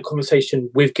having that conversation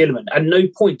with Gilliman. At no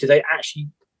point do they actually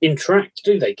interact,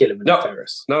 do they, Gilliman and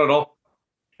Ferrus? Not at all.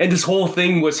 And this whole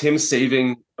thing was him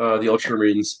saving the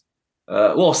Ultramarines.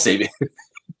 Saving.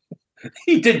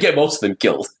 He did get most of them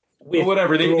killed. Or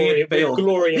whatever. They had failed.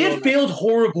 They had failed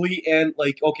horribly, and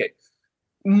okay.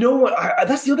 No one.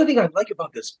 That's the other thing I like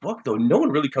about this book, though. No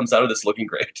one really comes out of this looking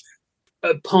great.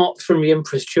 Apart from the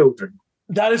Emperor's children.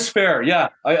 That is fair. Yeah,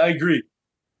 I agree.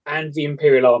 And the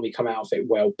Imperial Army come out of it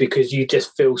well, because you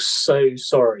just feel so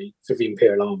sorry for the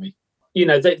Imperial Army.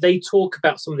 They talk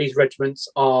about some of these regiments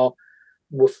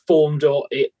were formed or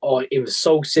in the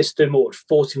Sol system or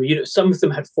fought in the unit. Some of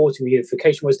them had fought in the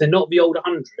unification wars. They're not the old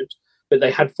 100, but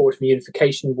they had fought in the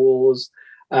unification wars.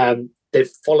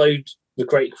 They've followed the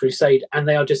Great Crusade, and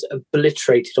they are just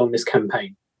obliterated on this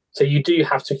campaign. So you do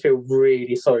have to feel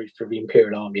really sorry for the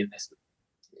Imperial Army in this.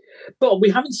 But we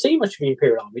haven't seen much of the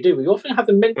Imperial Army, do we? We often have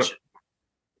them mentioned,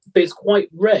 but it's quite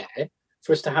rare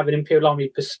for us to have an Imperial Army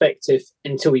perspective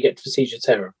until we get to the Siege of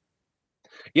Terror.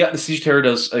 Yeah, the Siege of Terror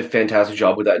does a fantastic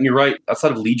job with that. And you're right,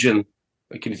 outside of Legion,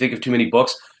 can you think of too many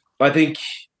books? I think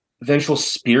Vengeful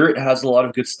Spirit has a lot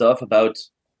of good stuff about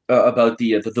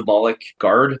the Moloch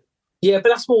Guard. Yeah, but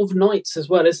that's more of Knights as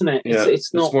well, isn't it?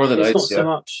 It's not more the Knights, not so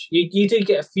much. You do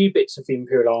get a few bits of the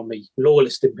Imperial Army,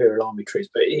 lawless Imperial Army troops,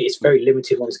 but it's very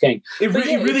limited once again. It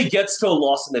really gets to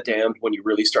Lost in the Damned when you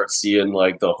really start seeing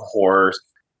the horrors.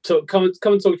 So come and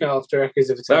talk to me after Echoes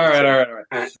of Eternity. All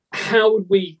right. How would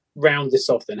we round this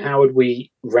off then? How would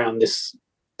we round this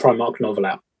Primarch novel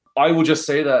out? I will just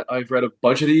say that I've read a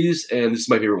bunch of these, and this is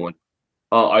my favorite one.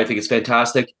 I think it's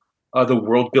fantastic. The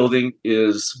world building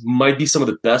might be some of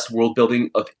the best world building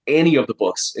of any of the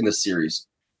books in this series.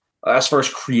 As far as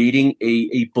creating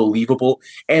a believable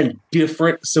and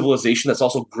different civilization that's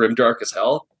also grimdark as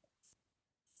hell.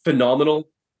 Phenomenal.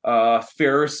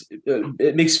 Ferrus,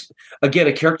 it makes, again,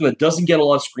 a character that doesn't get a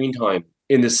lot of screen time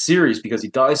in this series because he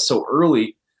dies so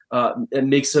early. It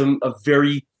makes him a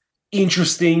very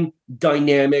interesting,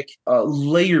 dynamic,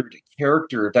 layered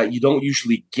character that you don't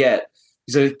usually get.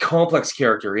 He's a complex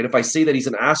character, and if I say that he's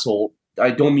an asshole,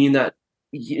 I don't mean that.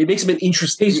 It makes him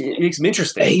interesting. It makes him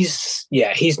interesting. He's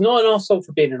not an arsehole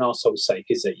for being an arsehole's sake,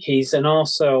 is he? He's an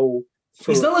arsehole.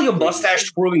 He's not like a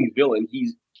mustache twirling villain.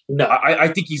 No, I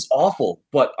think he's awful,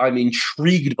 but I'm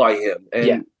intrigued by him,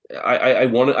 and I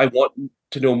want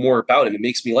to know more about him. It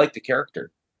makes me like the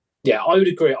character. Yeah, I would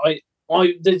agree.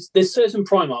 There's certain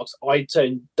Primarchs I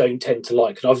don't tend to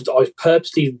like, and I've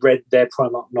purposely read their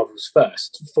Primarch novels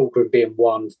first, Fulgrim being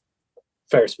one,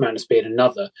 Ferrus Manus being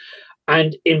another.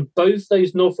 And in both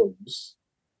those novels,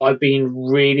 I've been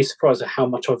really surprised at how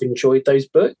much I've enjoyed those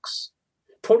books.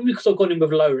 Probably because I've gone in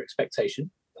with lower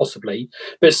expectation, possibly,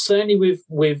 but certainly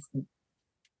with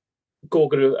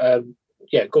Gorgon,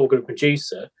 Gorgon and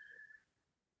Medusa,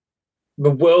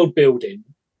 the world building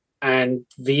and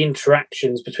the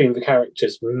interactions between the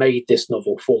characters made this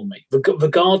novel for me. The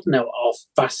Gardenell are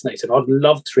fascinating. I'd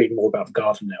love to read more about the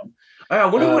Gardenell. I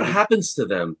wonder what happens to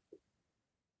them.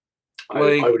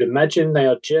 I would imagine they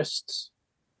are just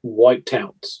wiped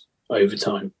out over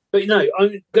time. But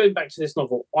I'm going back to this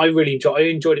novel. I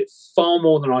enjoyed it far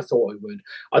more than I thought I would.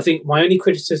 I think my only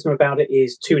criticism about it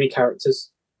is too many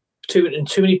characters, too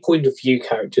many point of view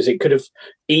characters. It could have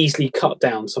easily cut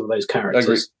down some of those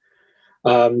characters.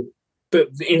 But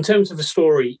in terms of the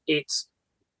story, it's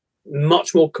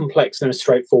much more complex than a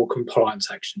straightforward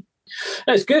compliance action.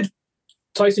 That's good.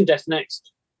 Tyson Death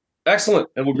next. Excellent.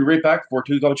 And we'll be right back for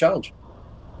Two Gone Challenge.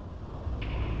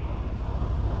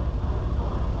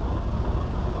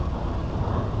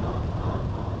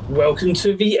 Welcome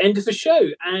to the end of the show.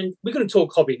 And we're going to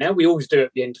talk hobby now. We always do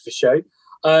at the end of the show.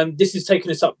 This is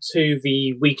taking us up to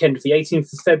the weekend of the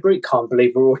 18th of February. Can't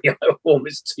believe we're already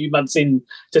almost 2 months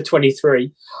into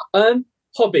 23.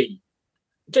 Hobby.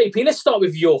 JP, let's start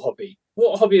with your hobby.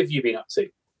 What hobby have you been up to?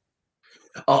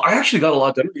 I actually got a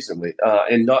lot done recently,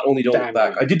 and not only Don't Look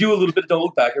Back. I did do a little bit of Don't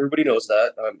Look Back. Everybody knows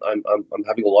that. I'm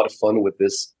having a lot of fun with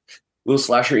this little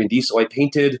slasher indie. So I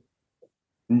painted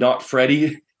not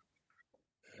Freddy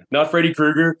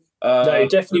Krueger. No, it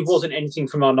definitely wasn't anything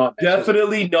from our nightmares.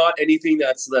 Definitely not anything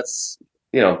that's that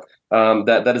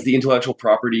is the intellectual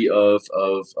property of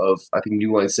I think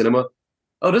New Line Cinema.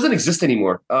 Oh, it doesn't exist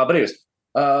anymore. But anyways,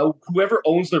 whoever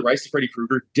owns the rights to Freddy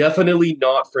Krueger, definitely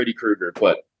not Freddy Krueger,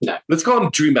 but no. Let's call him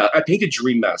Dream Master. I painted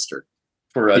Dream Master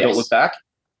for Don't Look Back.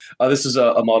 This is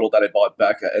a model that I bought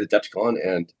back at Adepticon,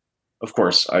 and of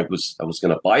course I was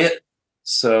going to buy it.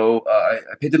 So I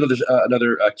painted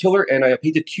another killer, and I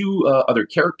painted two other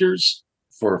characters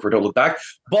for Don't Look Back.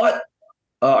 But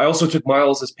I also took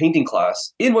Miles' painting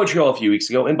class in Montreal a few weeks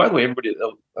ago. And by the way, everybody,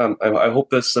 I hope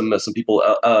there's some people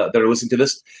that are listening to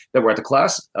this that were at the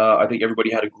class. I think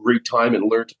everybody had a great time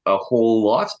and learned a whole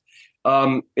lot.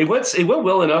 It went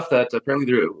well enough that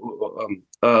apparently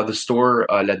the store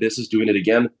L'Abyss is doing it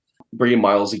again, bringing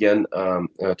Miles again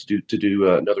to do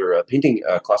another painting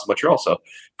class in Montreal. So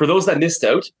for those that missed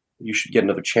out, you should get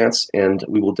another chance, and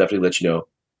we will definitely let you know.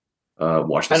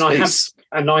 Watch the space.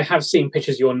 I have seen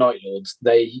pictures of your Night Lords.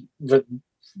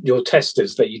 Your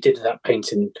testers that you did that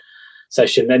painting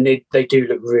session, and they do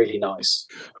look really nice.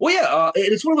 Well, yeah, and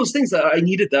it's one of those things that I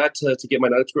needed that to get my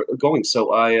Night going.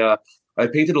 So I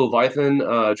painted a Leviathan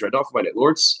Dreadnought for my Night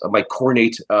Lords, my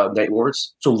Cornate Night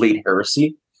Lords, so late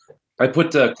Heresy. I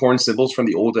put corn symbols from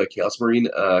the old Chaos Marine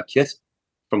kit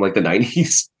from like the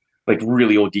 90s, like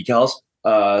really old decals.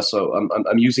 So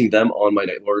I'm using them on my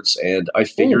Night Lords, and I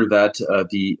figure that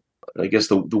the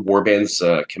Warband's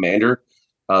commander,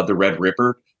 the Red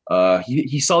Ripper,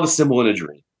 he saw the symbol in a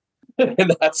dream,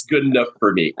 and that's good enough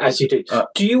for me. As you do.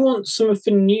 Do you want some of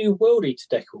the new World Eater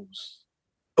decals?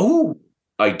 Oh,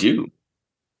 I do.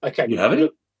 Okay. You have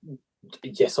it?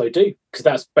 Yes, I do, because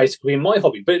that's basically my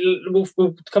hobby. But we'll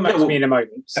come back to me in a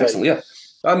moment. So. Excellent, yeah.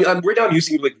 I mean, I'm right now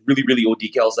using like really, really old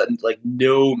decals that, like,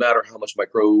 no matter how much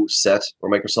micro set or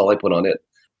microsol I put on it,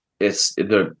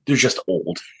 they're just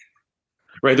old.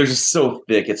 Right? They're just so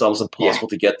thick, it's almost impossible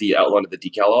to get the outline of the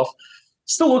decal off.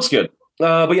 Still looks good.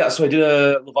 But yeah, so I did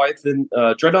a Leviathan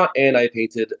Dreadnought, and I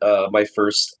painted my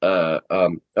first Night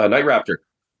Raptor.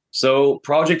 So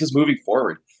project is moving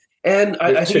forward. And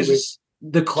I think it's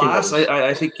the class,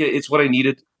 I think it's what I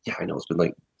needed. Yeah, I know, it's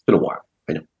been a while.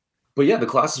 I know. But yeah, the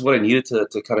class is what I needed to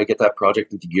kind of get that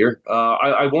project into gear.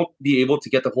 I won't be able to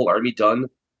get the whole army done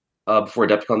before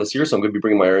Adepticon this year, so I'm going to be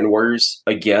bringing my Iron Warriors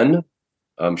again.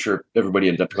 I'm sure everybody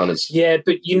at Adepticon is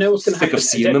but you know what's going to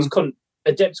happen?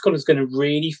 Adepticon is going to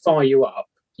really fire you up.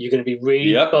 You're going to be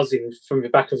really buzzing from the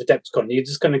back of Adepticon. You're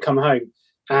just going to come home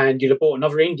and you'll have bought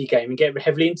another indie game and get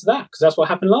heavily into that, because that's what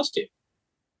happened last year.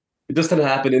 It does kind of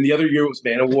happen. And the other year it was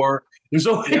Man of War. There's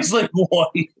always like one.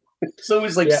 It's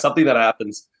always like something that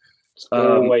happens.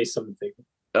 Always something.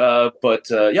 So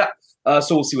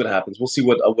we'll see what happens. We'll see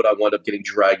what I wind up getting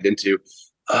dragged into.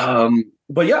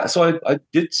 But yeah, so I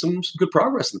did some good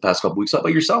progress in the past couple weeks. How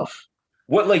about yourself?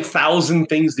 What 1,000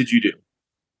 things did you do?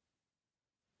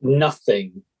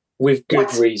 Nothing, with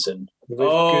good reason.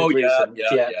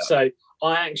 Yeah. So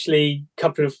I actually,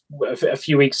 a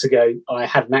few weeks ago, I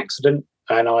had an accident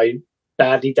and I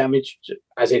badly damaged,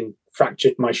 as in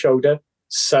fractured my shoulder.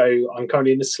 So I'm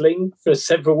currently in a sling for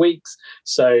several weeks.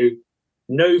 So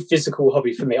no physical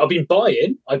hobby for me. I've been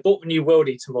buying. I bought the new World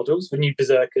Eater models, the new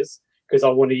Berserkers, because I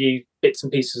want to use bits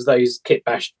and pieces of those kit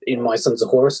bashed in my Sons of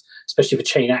Horus, especially the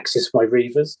chain axis for my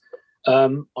Reavers.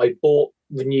 I bought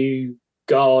the new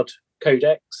Guard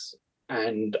Codex,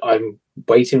 and I'm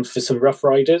waiting for some Rough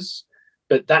Riders.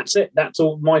 But that's it. That's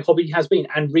all my hobby has been.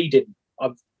 And reading.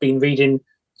 I've been reading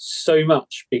so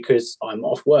much because I'm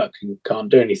off work and can't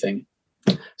do anything.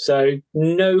 So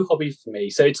no hobby for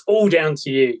me. So it's all down to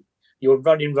you. You're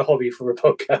running the hobby for a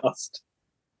podcast.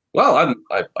 Well,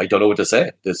 I don't know what to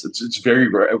say. It's very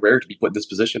rare to be put in this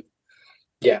position.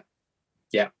 Yeah.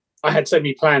 I had so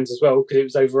many plans as well because it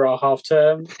was over our half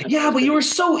term. Yeah, but you were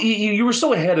so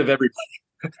ahead of everybody.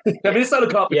 I mean, it's not a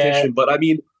competition, but I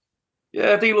mean,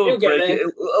 Yeah, take a little You'll get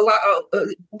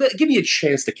break. Give me a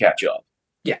chance to catch up.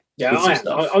 Yeah, With some I am.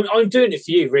 stuff. I'm doing it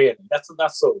for you, really. That's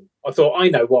all. I thought I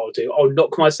know what I'll do. I'll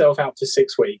knock myself out for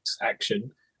 6 weeks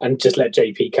action and just let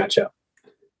JP catch up.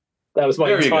 That was my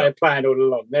There you entire go. plan all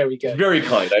along. There we go. Very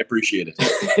kind. I appreciate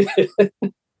it.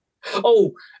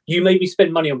 Oh, you made me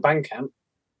spend money on Bandcamp.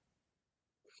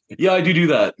 Yeah, I do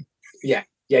that. Yeah,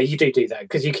 you do that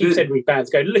because you keep sending me bands.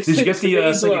 Go listen. Did you get to the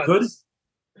these Psychic Hood? ones.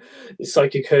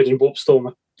 Psychic Hood and Warp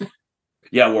Stormer.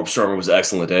 Yeah, Warp Stormer was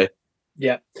excellent, eh?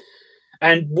 Yeah,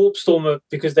 and Warp Stormer,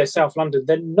 because they're South London,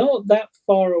 they're not that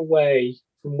far away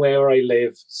from where I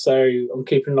live, so I'm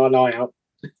keeping an eye out.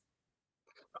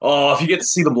 Oh, if you get to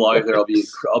see them live there,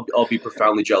 I'll be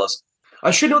profoundly jealous. I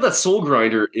should know that Soul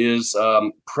Grinder is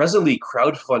presently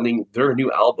crowdfunding their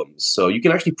new albums, so you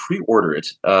can actually pre-order it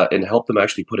and help them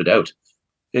actually put it out.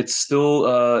 It's still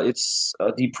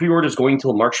the pre-order is going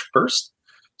till March 1st,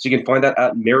 so you can find that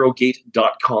at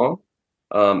marrowgate.com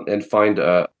and find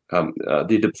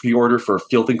the pre-order for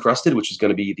Filth Encrusted, which is going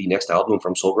to be the next album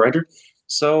from Soul Grinder.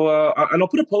 So and I'll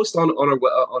put a post on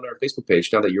our Facebook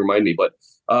page now that you remind me. But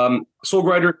Soul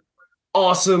Grinder,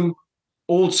 awesome,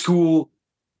 old school,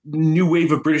 new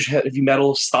wave of British heavy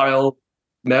metal style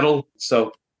metal.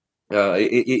 So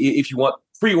if you want,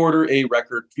 pre-order a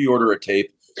record, pre-order a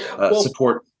tape,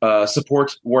 support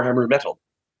Warhammer Metal.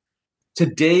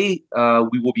 Today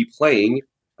we will be playing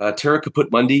Terra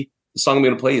Caput Mundi. The song I'm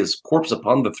going to play is Corpse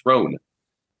Upon the Throne.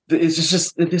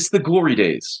 It's the glory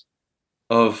days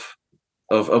of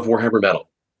Warhammer Metal.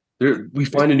 We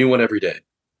find a new one every day.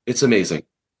 It's amazing.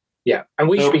 Yeah, and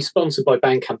we should be sponsored by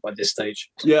Bandcamp by this stage.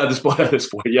 Yeah, at this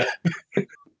point, yeah.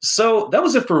 So that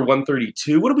was it for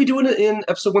 132. What are we doing in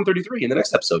episode 133 in the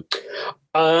next episode?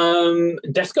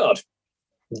 Death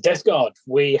Guard.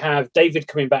 We have David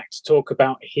coming back to talk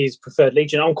about his preferred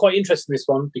legion. I'm quite interested in this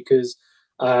one because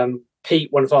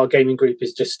Pete, one of our gaming group,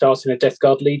 is just starting a Death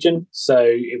Guard legion, so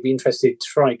it'd be interesting to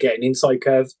try and get an inside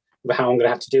curve of how I'm going to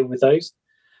have to deal with those.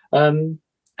 And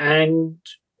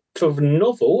for the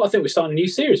novel, I think we're starting a new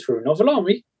series for a novel, aren't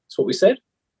we? That's what we said.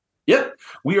 Yep.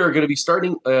 We are going to be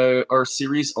starting our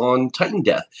series on Titan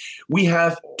Death. We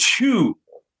have 2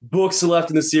 books left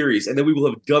in the series, and then we will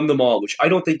have done them all, which I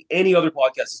don't think any other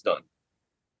podcast has done.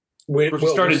 We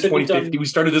started in 2015. We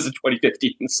started this in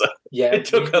 2015, so yeah, it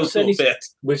took a little bit.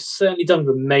 We've certainly done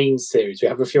the main series. We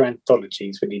have a few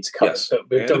anthologies we need to cover. Yes. But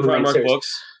we've done the main series.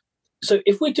 Books. So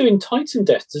if we're doing Titan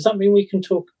Death, does that mean we can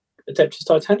talk Adeptus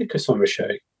Titanicus on the show?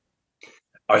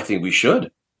 I think we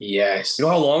should. Yes. You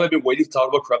know how long I've been waiting to talk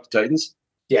about Corrupted Titans?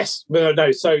 Yes.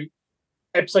 No. So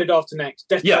episode after next,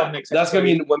 Death Guard next. That's going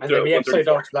to be and then the episode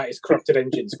after that is Corrupted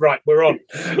Engines. Right, we're on.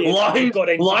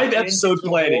 live episode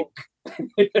planning.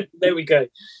 There we go.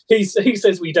 He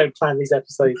says we don't plan these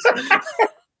episodes.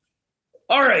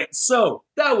 All right, so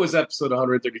that was episode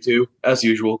 132. As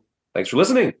usual, thanks for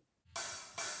listening.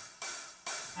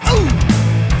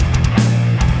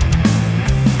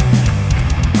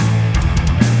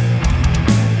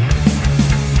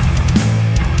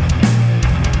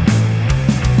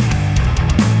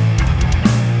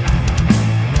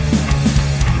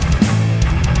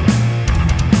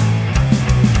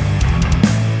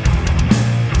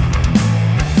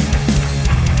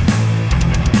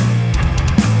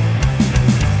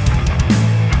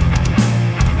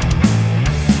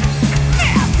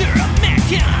 Master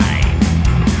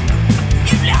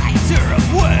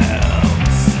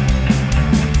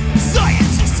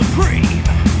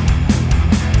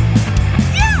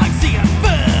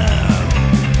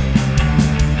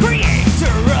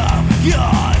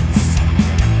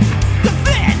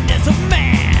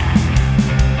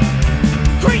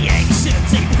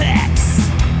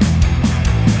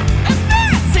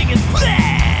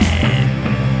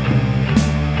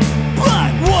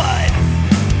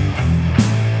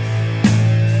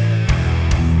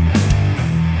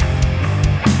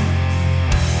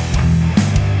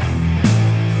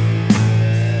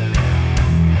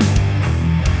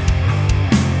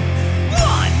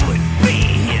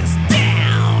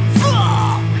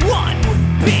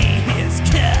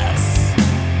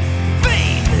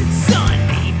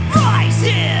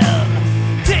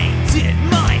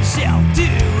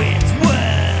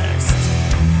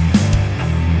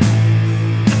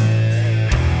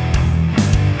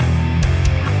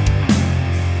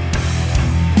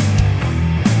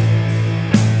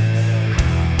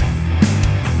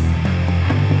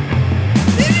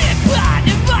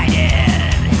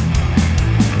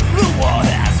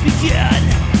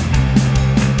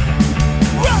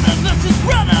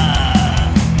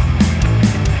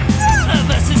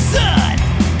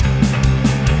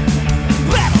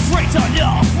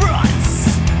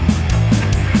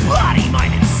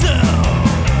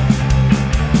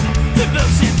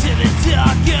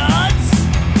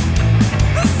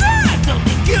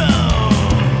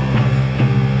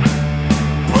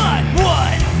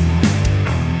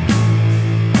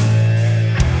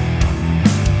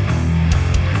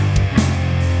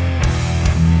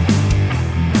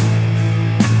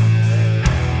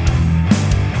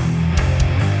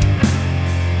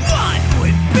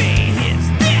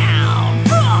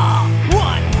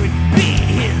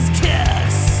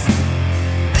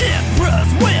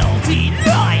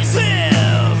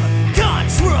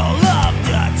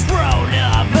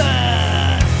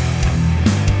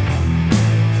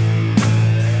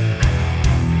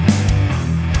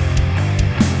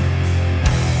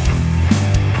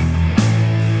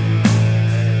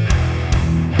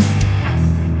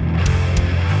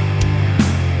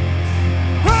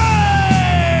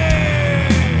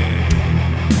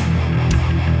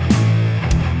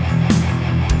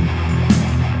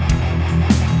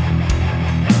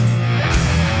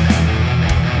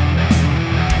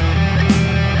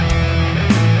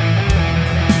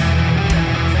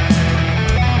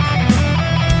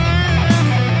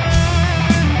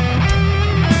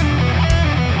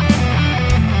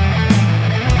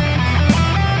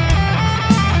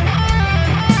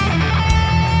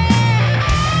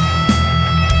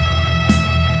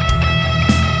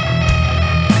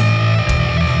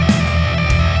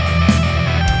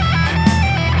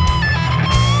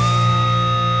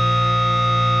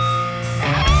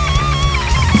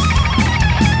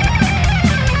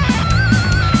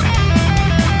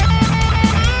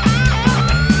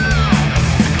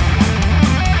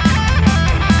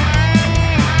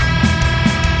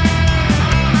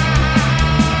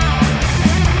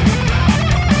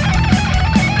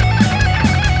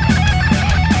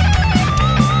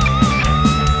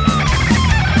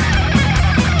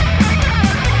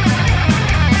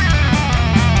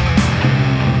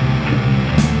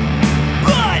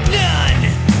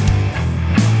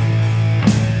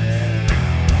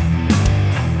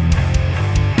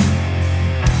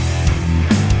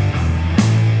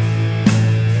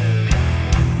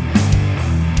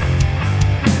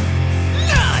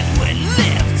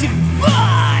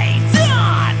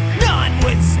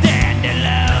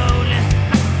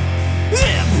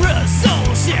Emperor's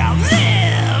soul shall live.